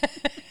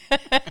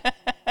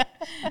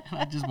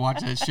 I just watch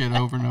that shit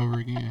over and over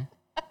again.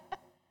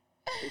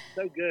 It's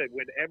so good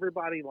when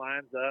everybody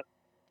lines up,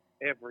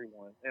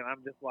 everyone, and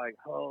I'm just like,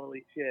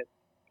 holy shit.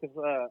 Because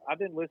I've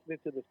been listening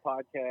to this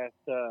podcast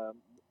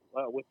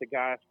with the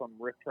guys from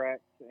Riff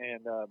Tracks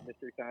and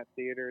Mystery Science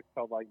Theater. It's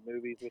called like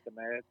Movies with the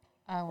Mad.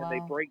 Oh, wow. And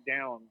they break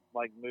down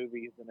like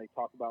movies and they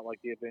talk about like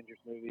the Avengers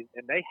movies.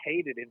 And they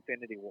hated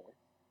Infinity War.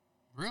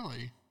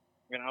 Really?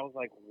 And I was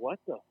like, what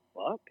the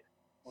fuck?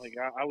 Like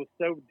I was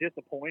so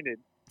disappointed.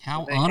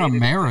 How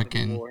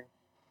un-American.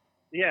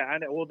 Yeah, I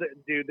know. Well,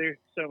 dude, there's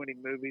so many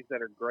movies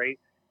that are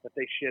great that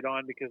they shit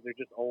on because they're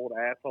just old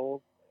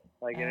assholes.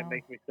 Like, and it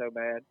makes me so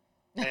mad.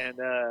 And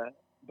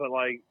but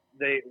like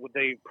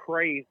they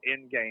praise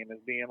Endgame as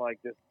being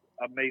like this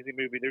amazing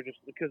movie. They're just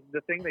because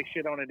the thing they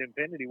shit on in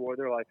Infinity War,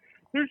 they're like,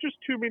 there's just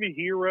too many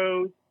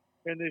heroes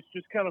and it's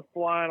just kind of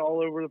flying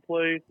all over the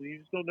place and you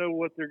just don't know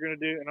what they're gonna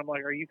do. And I'm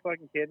like, are you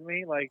fucking kidding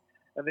me? Like,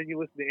 and then you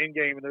listen to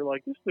Endgame and they're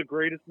like, this is the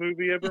greatest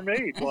movie ever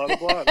made. Blah blah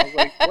blah. And I was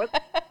like,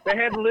 what? They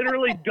had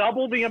literally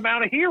double the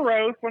amount of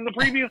heroes from the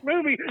previous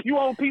movie. You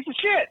old piece of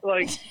shit.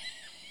 Like,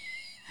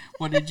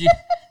 what did you?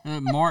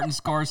 Martin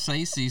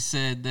Scorsese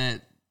said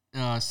that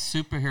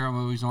superhero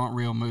movies aren't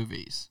real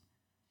movies.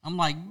 I'm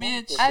like,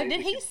 bitch.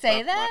 Did he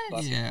say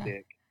that? Yeah.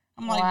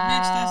 I'm like,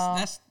 bitch.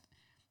 That's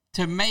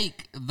to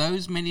make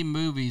those many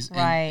movies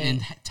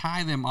and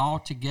tie them all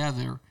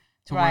together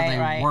to where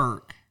they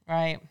work.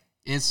 Right.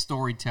 It's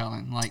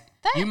storytelling. Like,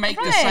 you make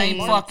the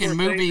same fucking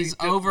movies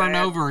over and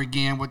over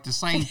again with the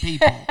same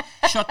people.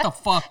 Shut the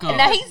fuck up.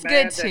 Now he's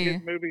good too.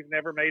 His movies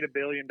never made $1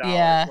 billion.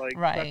 Yeah, like,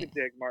 right. Suck a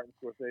dick, Martin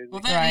Scorsese.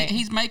 Well,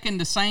 he's making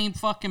the same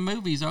fucking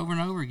movies over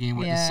and over again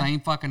with the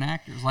same fucking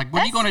actors. Like,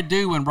 what are you going to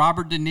do when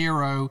Robert De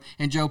Niro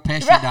and Joe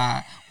Pesci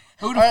die?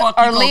 Who the fuck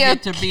you going to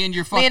get to be in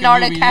your fucking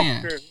movie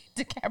then?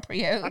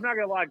 DiCaprio. I'm not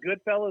gonna lie,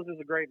 Goodfellas is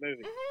a great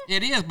movie.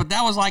 It is, but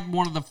that was like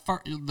one of the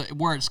first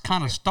where it's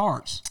kind of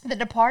starts. The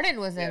Departed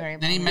was a great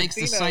movie. Then he makes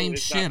the same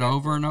shit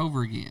over and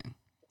over again.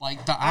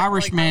 Like The I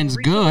Irishman's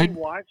good. I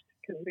watched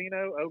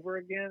Casino over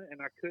again, and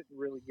I couldn't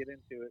really get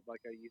into it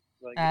like I used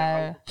to. Like,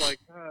 I was just like,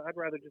 I'd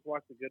rather just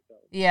watch the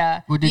Goodfellas.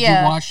 Yeah. Well, did you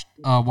watch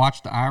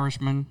The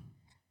Irishman?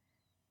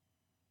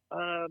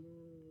 I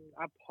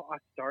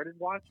started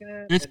watching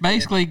it. It's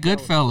basically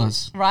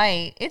Goodfellas.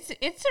 Right. It's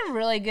a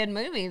really good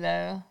movie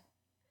though.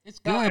 It's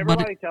good,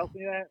 everybody tells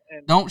me that.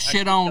 And don't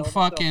shit on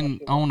fucking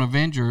on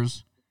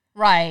Avengers.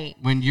 Right.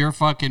 When you're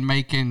fucking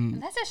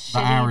making that's a The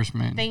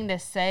Irishman thing to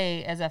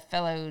say as a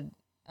fellow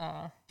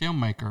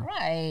filmmaker.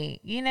 Right.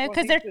 You know,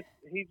 because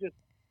he's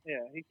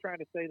trying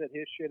to say that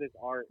his shit is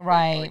art.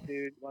 Right. Like,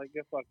 dude, like,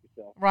 go fuck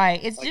yourself.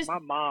 Right. It's like, just my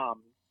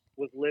mom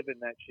was living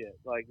that shit.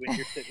 Like, when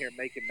you're sitting here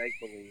making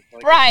make-believe.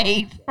 Like,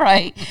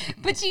 right.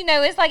 But, you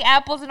know, it's like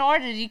apples and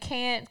oranges. You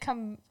can't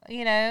come,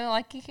 you know,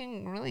 like you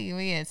can really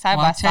be a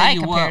side-by-side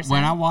comparison. What,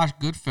 when I watched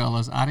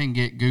Goodfellas, I didn't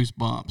get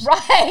goosebumps.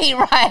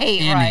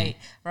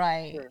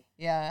 Right. Sure.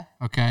 Yeah.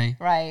 Okay?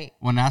 Right.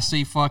 When I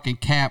see fucking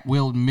Cap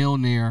wielding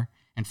Mjolnir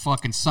and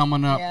fucking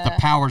summon up the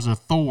powers of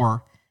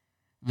Thor,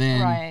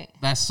 then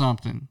that's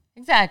something.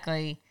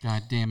 Exactly.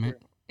 God damn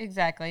it.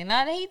 Exactly.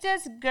 Now he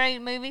does great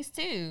movies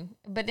too,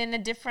 but in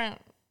a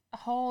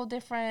whole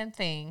different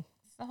thing.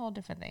 It's a whole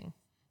different thing.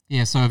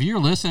 Yeah, so if you're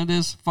listening to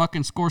this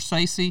fucking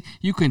Scorsese,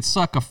 you can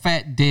suck a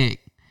fat dick.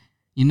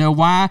 You know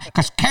why?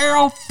 Because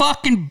Carol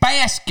fucking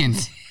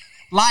Baskin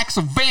likes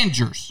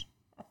Avengers.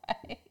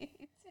 Right.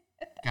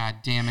 God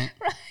damn it.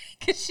 Right,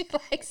 because she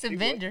likes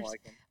Avengers.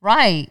 Like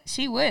right,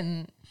 she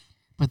wouldn't.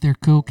 But they're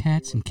cool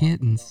cats and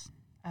kittens.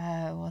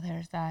 Well,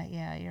 there's that.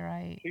 Yeah, you're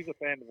right. She's a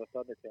fan of the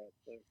Thundercats,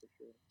 so for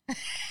sure.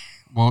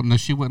 Well, no,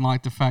 she wouldn't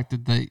like the fact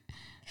that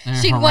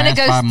she'd want to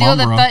go steal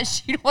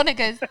she'd want to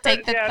go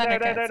take the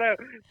Thundercats. No.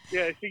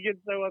 Yeah, she gets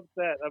so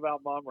upset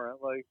about Mumra.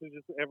 Like, she's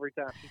just every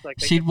time she's like,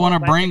 she'd want to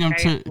bring them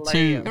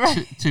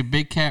to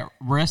Big Cat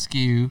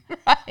Rescue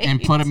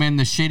and put them in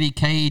the shitty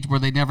cage where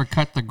they never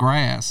cut the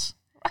grass.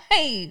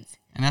 Right.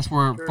 And that's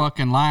where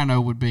fucking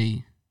Lionel would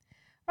be.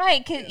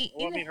 Right. Well,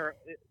 I mean,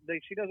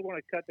 she doesn't want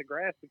to cut the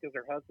grass because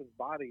her husband's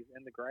body's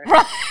in the grass.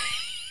 Right.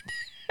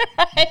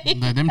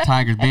 Them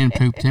tigers been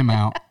pooped him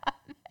out.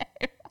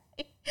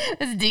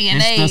 It's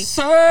DNA. It's the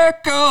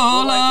circle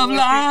of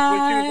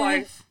life. She was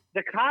like,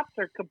 the cops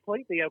are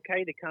completely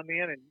okay to come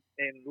in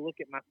and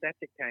look at my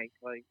septic tank.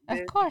 Like,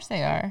 of course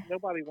they are.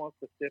 Nobody wants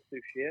to sift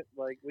through shit.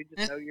 Like, we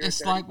just know you're.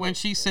 It's like when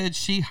she said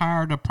she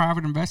hired a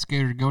private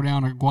investigator to go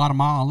down to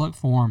Guatemala and look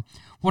for him.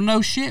 Well,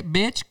 no shit,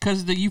 bitch,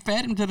 because you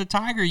fed him to the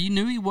tiger. You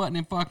knew he wasn't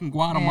in fucking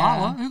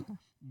Guatemala.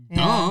 Yeah.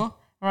 Duh.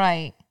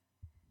 Right.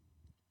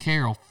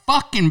 Carol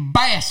fucking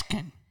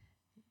Baskin.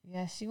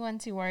 Yeah, she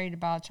wasn't too worried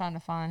about trying to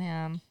find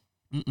him.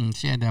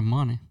 She had that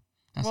money.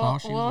 That's all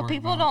she was worried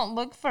people about. don't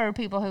look for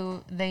people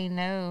who they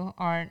know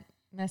aren't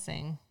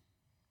missing.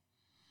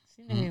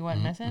 She knew he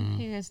wasn't missing.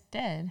 He was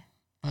dead.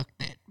 Fuck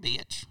that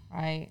bitch.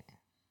 Right.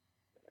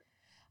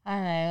 I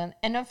know.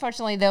 And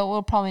unfortunately, though,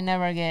 we'll probably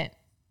never get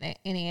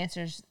any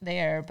answers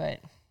there,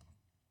 but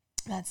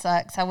that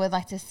sucks. I would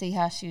like to see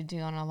how she would do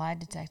on a lie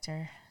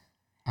detector.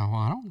 Oh, well,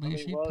 I don't think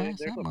she'd pass there's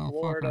that a motherfucker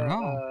Florida at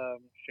all.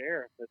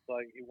 sheriff that's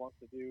like he wants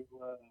to do.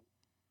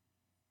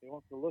 He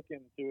wants to look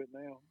into it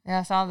now. Yeah,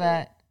 I saw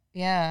that.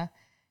 Yeah.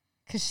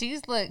 Because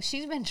she's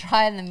been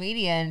trying the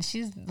media, and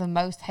she's the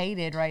most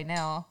hated right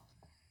now.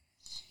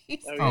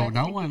 Oh,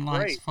 no one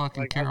likes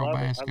fucking Carol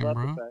Baskin,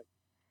 bro.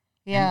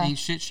 Yeah. And ain't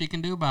shit she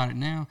can do about it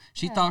now.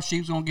 She thought she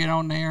was going to get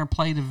on there and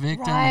play the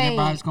victim and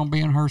everybody's going to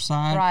be on her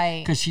side.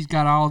 Right. Because she's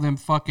got all them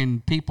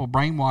fucking people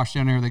brainwashed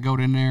in there that go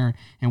in there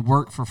and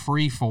work for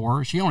free for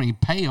her. She don't even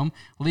pay them.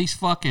 At least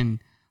fucking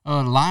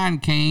Lion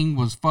King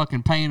was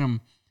fucking paying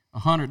them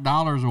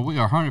 $100 a week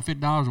or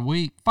 $150 a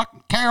week.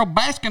 Fucking Carol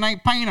Baskin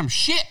ain't paying them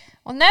shit.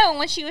 Well, no,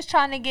 when she was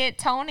trying to get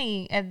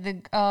Tony at the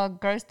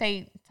Grove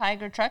State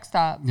Tiger truck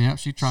stop. Yeah,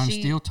 she's trying to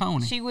steal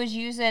Tony. She was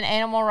using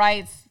animal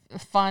rights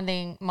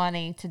funding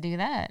money to do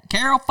that.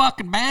 Carol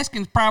fucking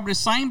Baskin's probably the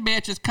same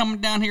bitch that's coming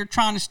down here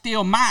trying to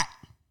steal Mike.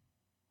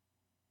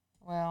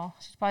 Well,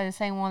 she's probably the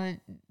same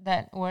one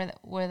that where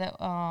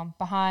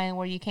behind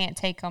where you can't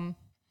take them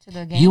to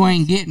the game. You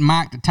ain't getting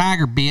Mike the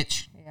Tiger,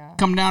 bitch. Yeah.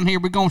 Come down here,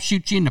 we're gonna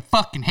shoot you in the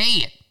fucking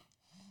head.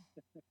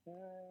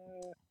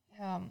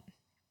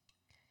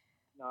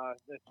 Nah,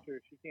 that's true.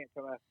 She can't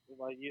come after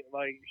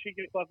she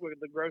can fuck with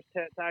the gross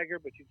tiger,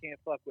 but you can't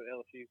fuck with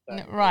LSU's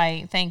tiger.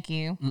 Right. Thank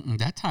you.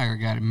 That tiger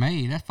got it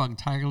made. That fucking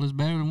tiger lives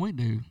better than we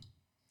do.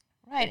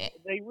 Right.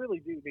 They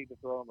really do need to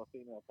throw him a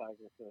female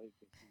tiger so he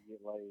can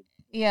get laid.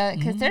 Yeah,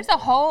 because there's a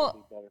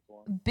whole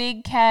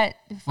big cat.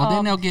 Well,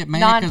 then they'll get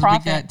mad because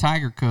we got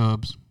tiger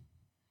cubs.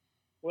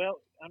 Well,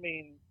 I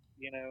mean,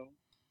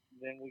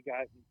 then we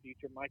got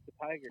future Mike the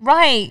Tiger.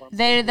 Right.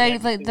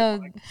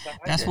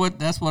 That's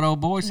what old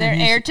boy said.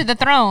 They're heir to the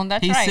throne.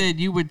 That's right. He said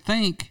you would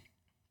think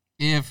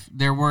if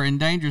there were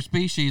endangered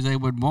species, they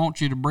would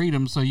want you to breed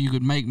them so you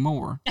could make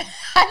more.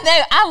 I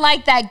know. I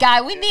like that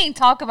guy. We need to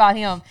talk about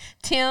him.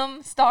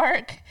 Tim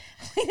Stark.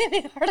 We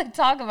didn't hardly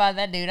talk about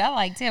that dude. I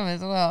like Tim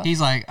as well. He's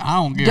like, I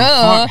don't give a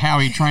fuck how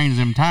he trains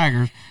them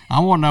tigers.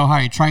 I want to know how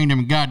he trained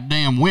them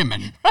goddamn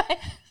women. Right.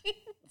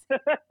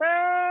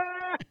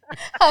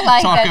 I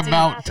like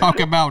Talk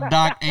about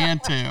Doc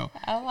Antel.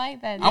 I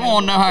like that. I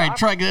want to know how he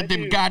trained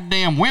them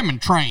goddamn women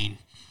train.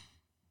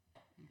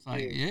 It's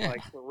like, yeah,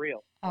 like for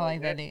real. I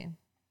like that dude.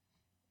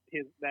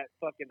 That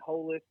fucking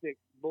holistic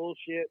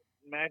bullshit,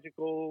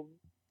 magical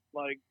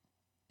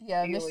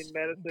healing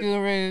medicine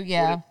guru.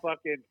 Yeah, with his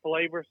fucking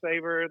flavor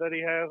saver that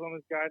he has on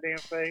his goddamn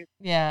face.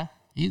 Yeah.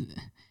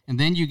 And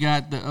then you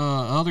got the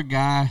other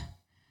guy.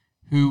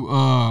 Who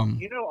all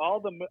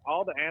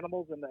the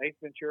animals in the Ace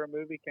Ventura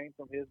movie came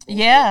from his.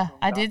 Yeah,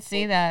 I did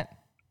see that.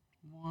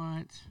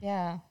 What?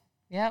 Yeah.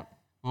 Yep.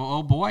 Well,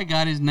 old boy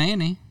got his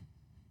nanny.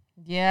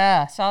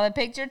 Yeah, saw that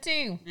picture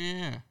too.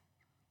 Yeah,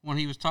 when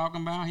he was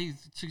talking about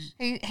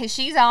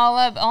she's all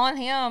up on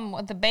him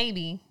with the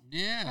baby.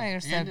 Yeah, oh, you're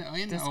so and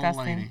disgusting. the old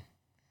lady.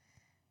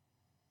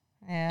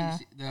 Yeah.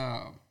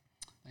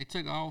 They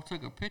took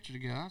a picture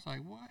together. I was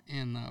like, what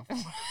in the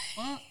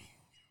fuck?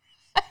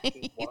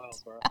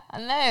 Wild, bro. I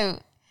know.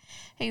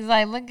 He's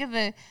like, look at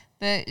the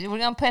we're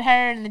gonna put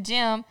her in the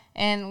gym,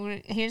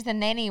 and here's the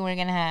nanny we're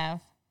gonna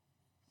have.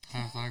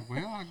 I was like,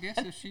 well, I guess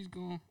if she's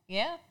going,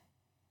 yeah,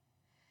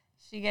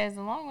 she goes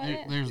along with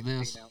it. There's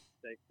this.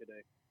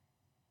 Today.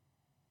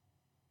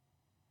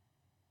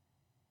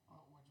 I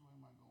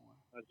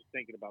was just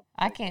thinking about.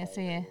 I can't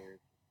see it.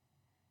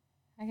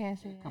 I can't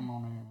see it. Come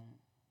on here, man.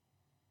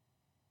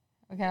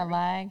 We got a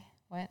lag.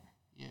 What?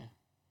 Yeah.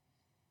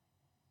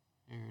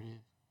 There it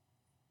is.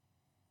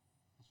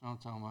 That's what I'm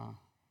talking about.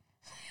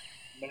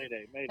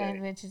 Mayday. That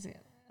bitch is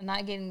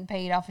not getting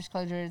paid off his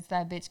closure. It's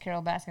that bitch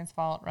Carol Baskin's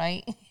fault,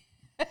 right?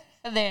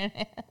 There it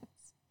is.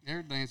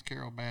 Everything's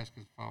Carol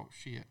Baskin's fault.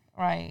 Shit.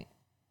 Right.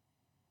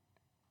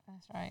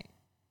 That's right.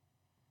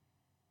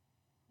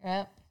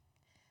 Yep.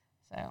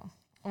 So,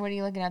 what are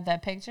you looking at,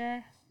 that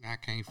picture? I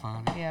can't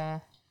find it.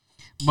 Yeah.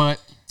 But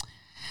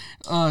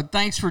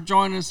thanks for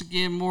joining us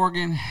again,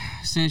 Morgan.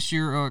 Since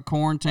you're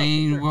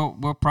quarantined,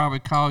 we'll probably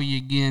call you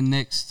again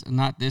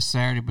not this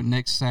Saturday, but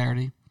next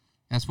Saturday.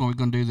 That's when we're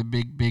gonna do the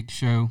big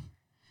show,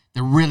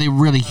 the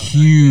really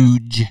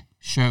huge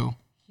show.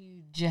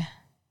 Huge.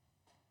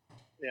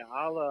 Yeah,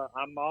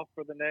 I'm off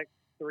for the next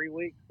 3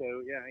 weeks,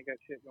 so yeah, I ain't got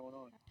shit going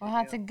on. We'll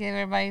have to give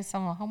everybody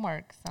some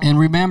homework. So. And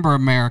remember,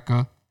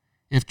 America,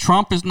 if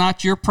Trump is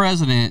not your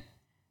president,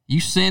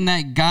 you send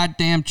that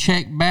goddamn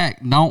check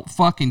back. Don't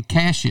fucking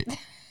cash it.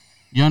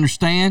 You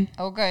understand?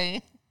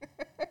 Okay.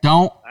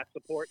 Don't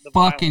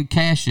fucking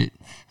cash it.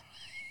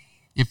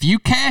 If you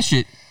cash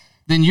it,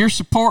 then you're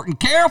supporting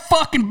Carol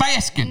fucking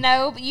Baskin.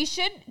 No, but you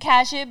should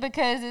cash it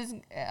because it's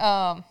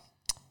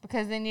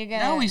because then you're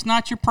gonna. No, he's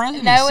not your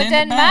president. No, it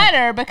doesn't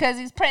matter because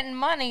he's printing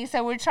money.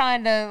 So we're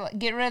trying to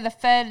get rid of the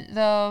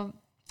federal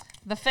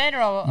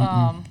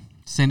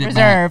send it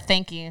reserve. Back.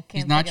 Thank you.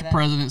 He's not your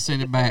president.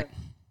 Send it back.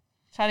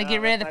 Try to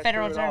get rid of the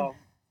Federal Reserve.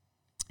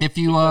 If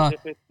you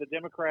if it's the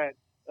Democrat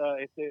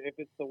if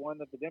it's the one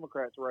that the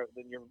Democrats wrote,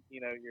 then you're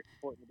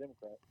supporting the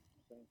Democrats.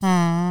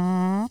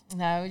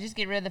 No, just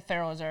get rid of the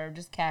Federal Reserve.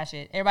 Just cash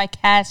it. Everybody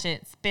cash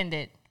it. Spend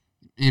it.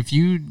 If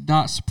you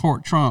not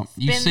support Trump,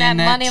 you Spend send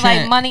that money check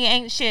like money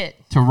ain't shit.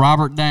 to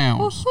Robert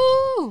Downs.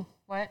 Woohoo!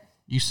 What?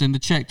 You send a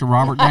check to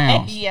Robert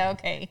Downs. Yeah,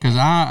 okay. Because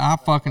I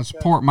fucking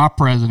support my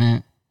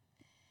president.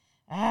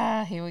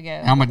 Here we go.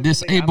 I'm a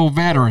disabled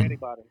veteran.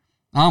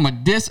 I'm a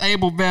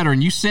disabled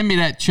veteran. You send me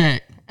that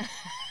check.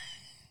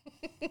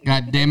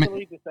 God damn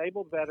it.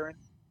 Disabled veteran.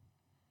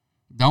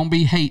 Don't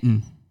be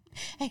hating.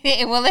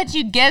 And we'll let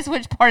you guess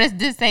which part is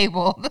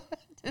disabled.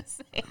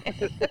 Just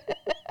saying.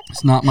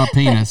 It's not my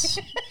penis.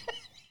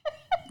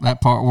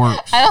 That part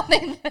works. I don't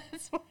think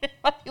that's what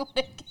anybody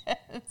would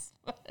guess.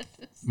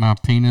 My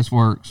penis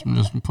works. I'm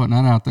just putting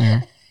that out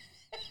there.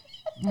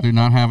 I do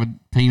not have a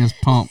penis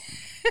pump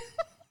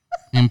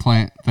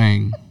implant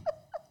thing.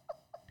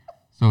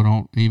 So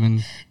don't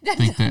even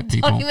think that,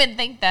 people. Don't even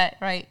think that,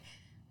 right?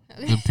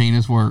 The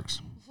penis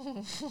works.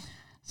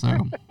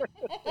 So,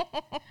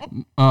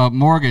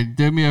 Morgan,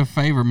 do me a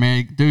favor,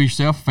 man. Do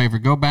yourself a favor.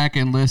 Go back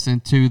and listen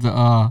to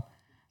the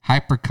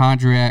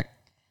hypochondriac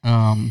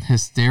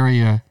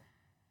hysteria.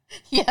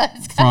 Yeah,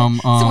 from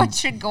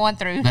what you're going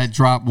through. That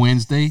dropped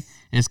Wednesday.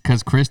 It's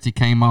because Christy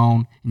came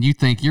on, and you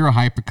think you're a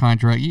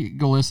hypochondriac. You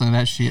go listen to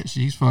that shit.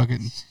 She's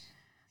fucking.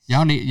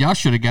 Y'all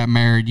should have got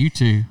married, you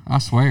two. I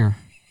swear.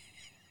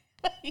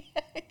 Yeah,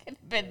 it could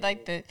have been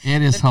like the.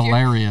 It is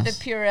hilarious.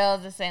 The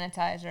Purell, the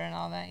sanitizer, and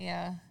all that.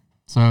 Yeah.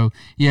 So,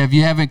 yeah, if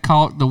you haven't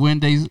caught the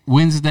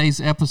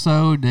Wednesday's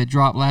episode that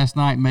dropped last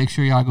night, make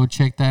sure y'all go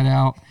check that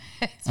out.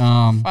 It's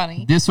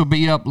funny. This will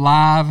be up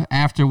live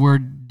after we're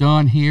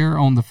done here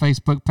on the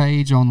Facebook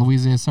page on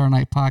Louisiana Saturday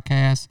Night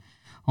Podcast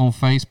on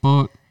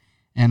Facebook.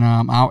 And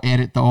I'll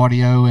edit the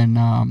audio, and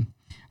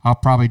I'll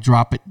probably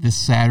drop it this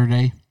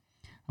Saturday.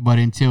 But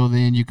until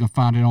then, you can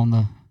find it on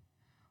the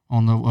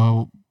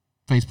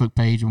Facebook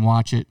page and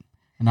watch it.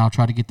 And I'll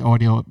try to get the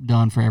audio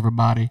done for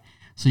everybody,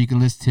 so you can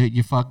listen to it in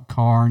your fucking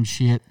car and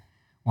shit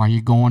while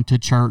you're going to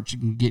church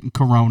and getting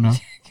corona.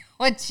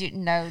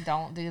 No,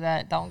 don't do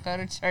that. Don't go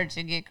to church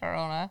and get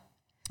corona.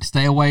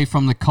 Stay away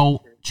from the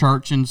cult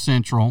church in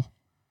Central,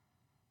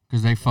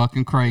 because they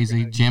fucking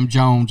crazy. Jim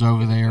Jones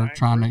over there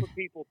trying to put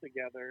people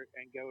together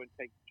and go and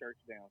take the church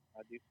down.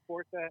 I do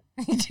support that.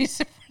 You do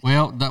support.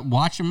 Well,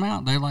 watch them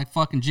out. They're like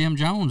fucking Jim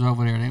Jones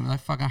over there. They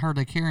fucking, I heard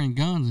they carrying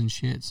guns and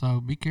shit. So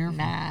be careful.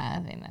 Nah,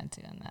 they're not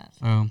doing that.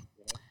 So,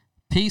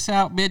 peace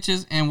out,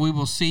 bitches, and we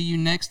will see you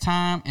next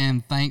time.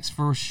 And thanks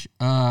for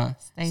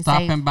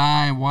stopping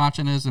by and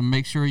watching us. And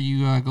make sure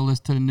you go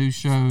listen to the new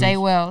shows. Stay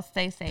well.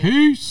 Stay safe.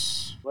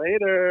 Peace.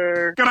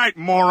 Later. Good night,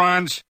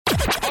 morons.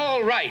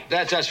 All right,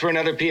 that's us for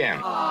another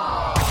PM.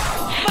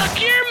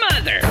 Fuck your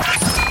mother.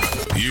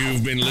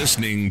 You've been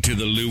listening to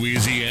the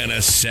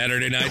Louisiana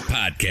Saturday Night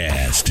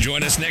Podcast.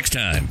 Join us next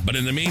time. But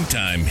in the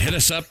meantime, hit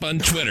us up on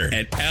Twitter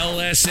at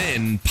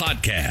LSN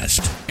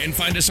Podcast. And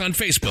find us on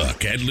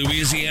Facebook at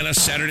Louisiana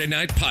Saturday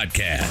Night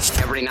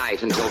Podcast. Every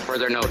night until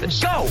further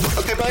notice. Go!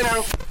 Okay, bye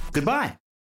now. Goodbye.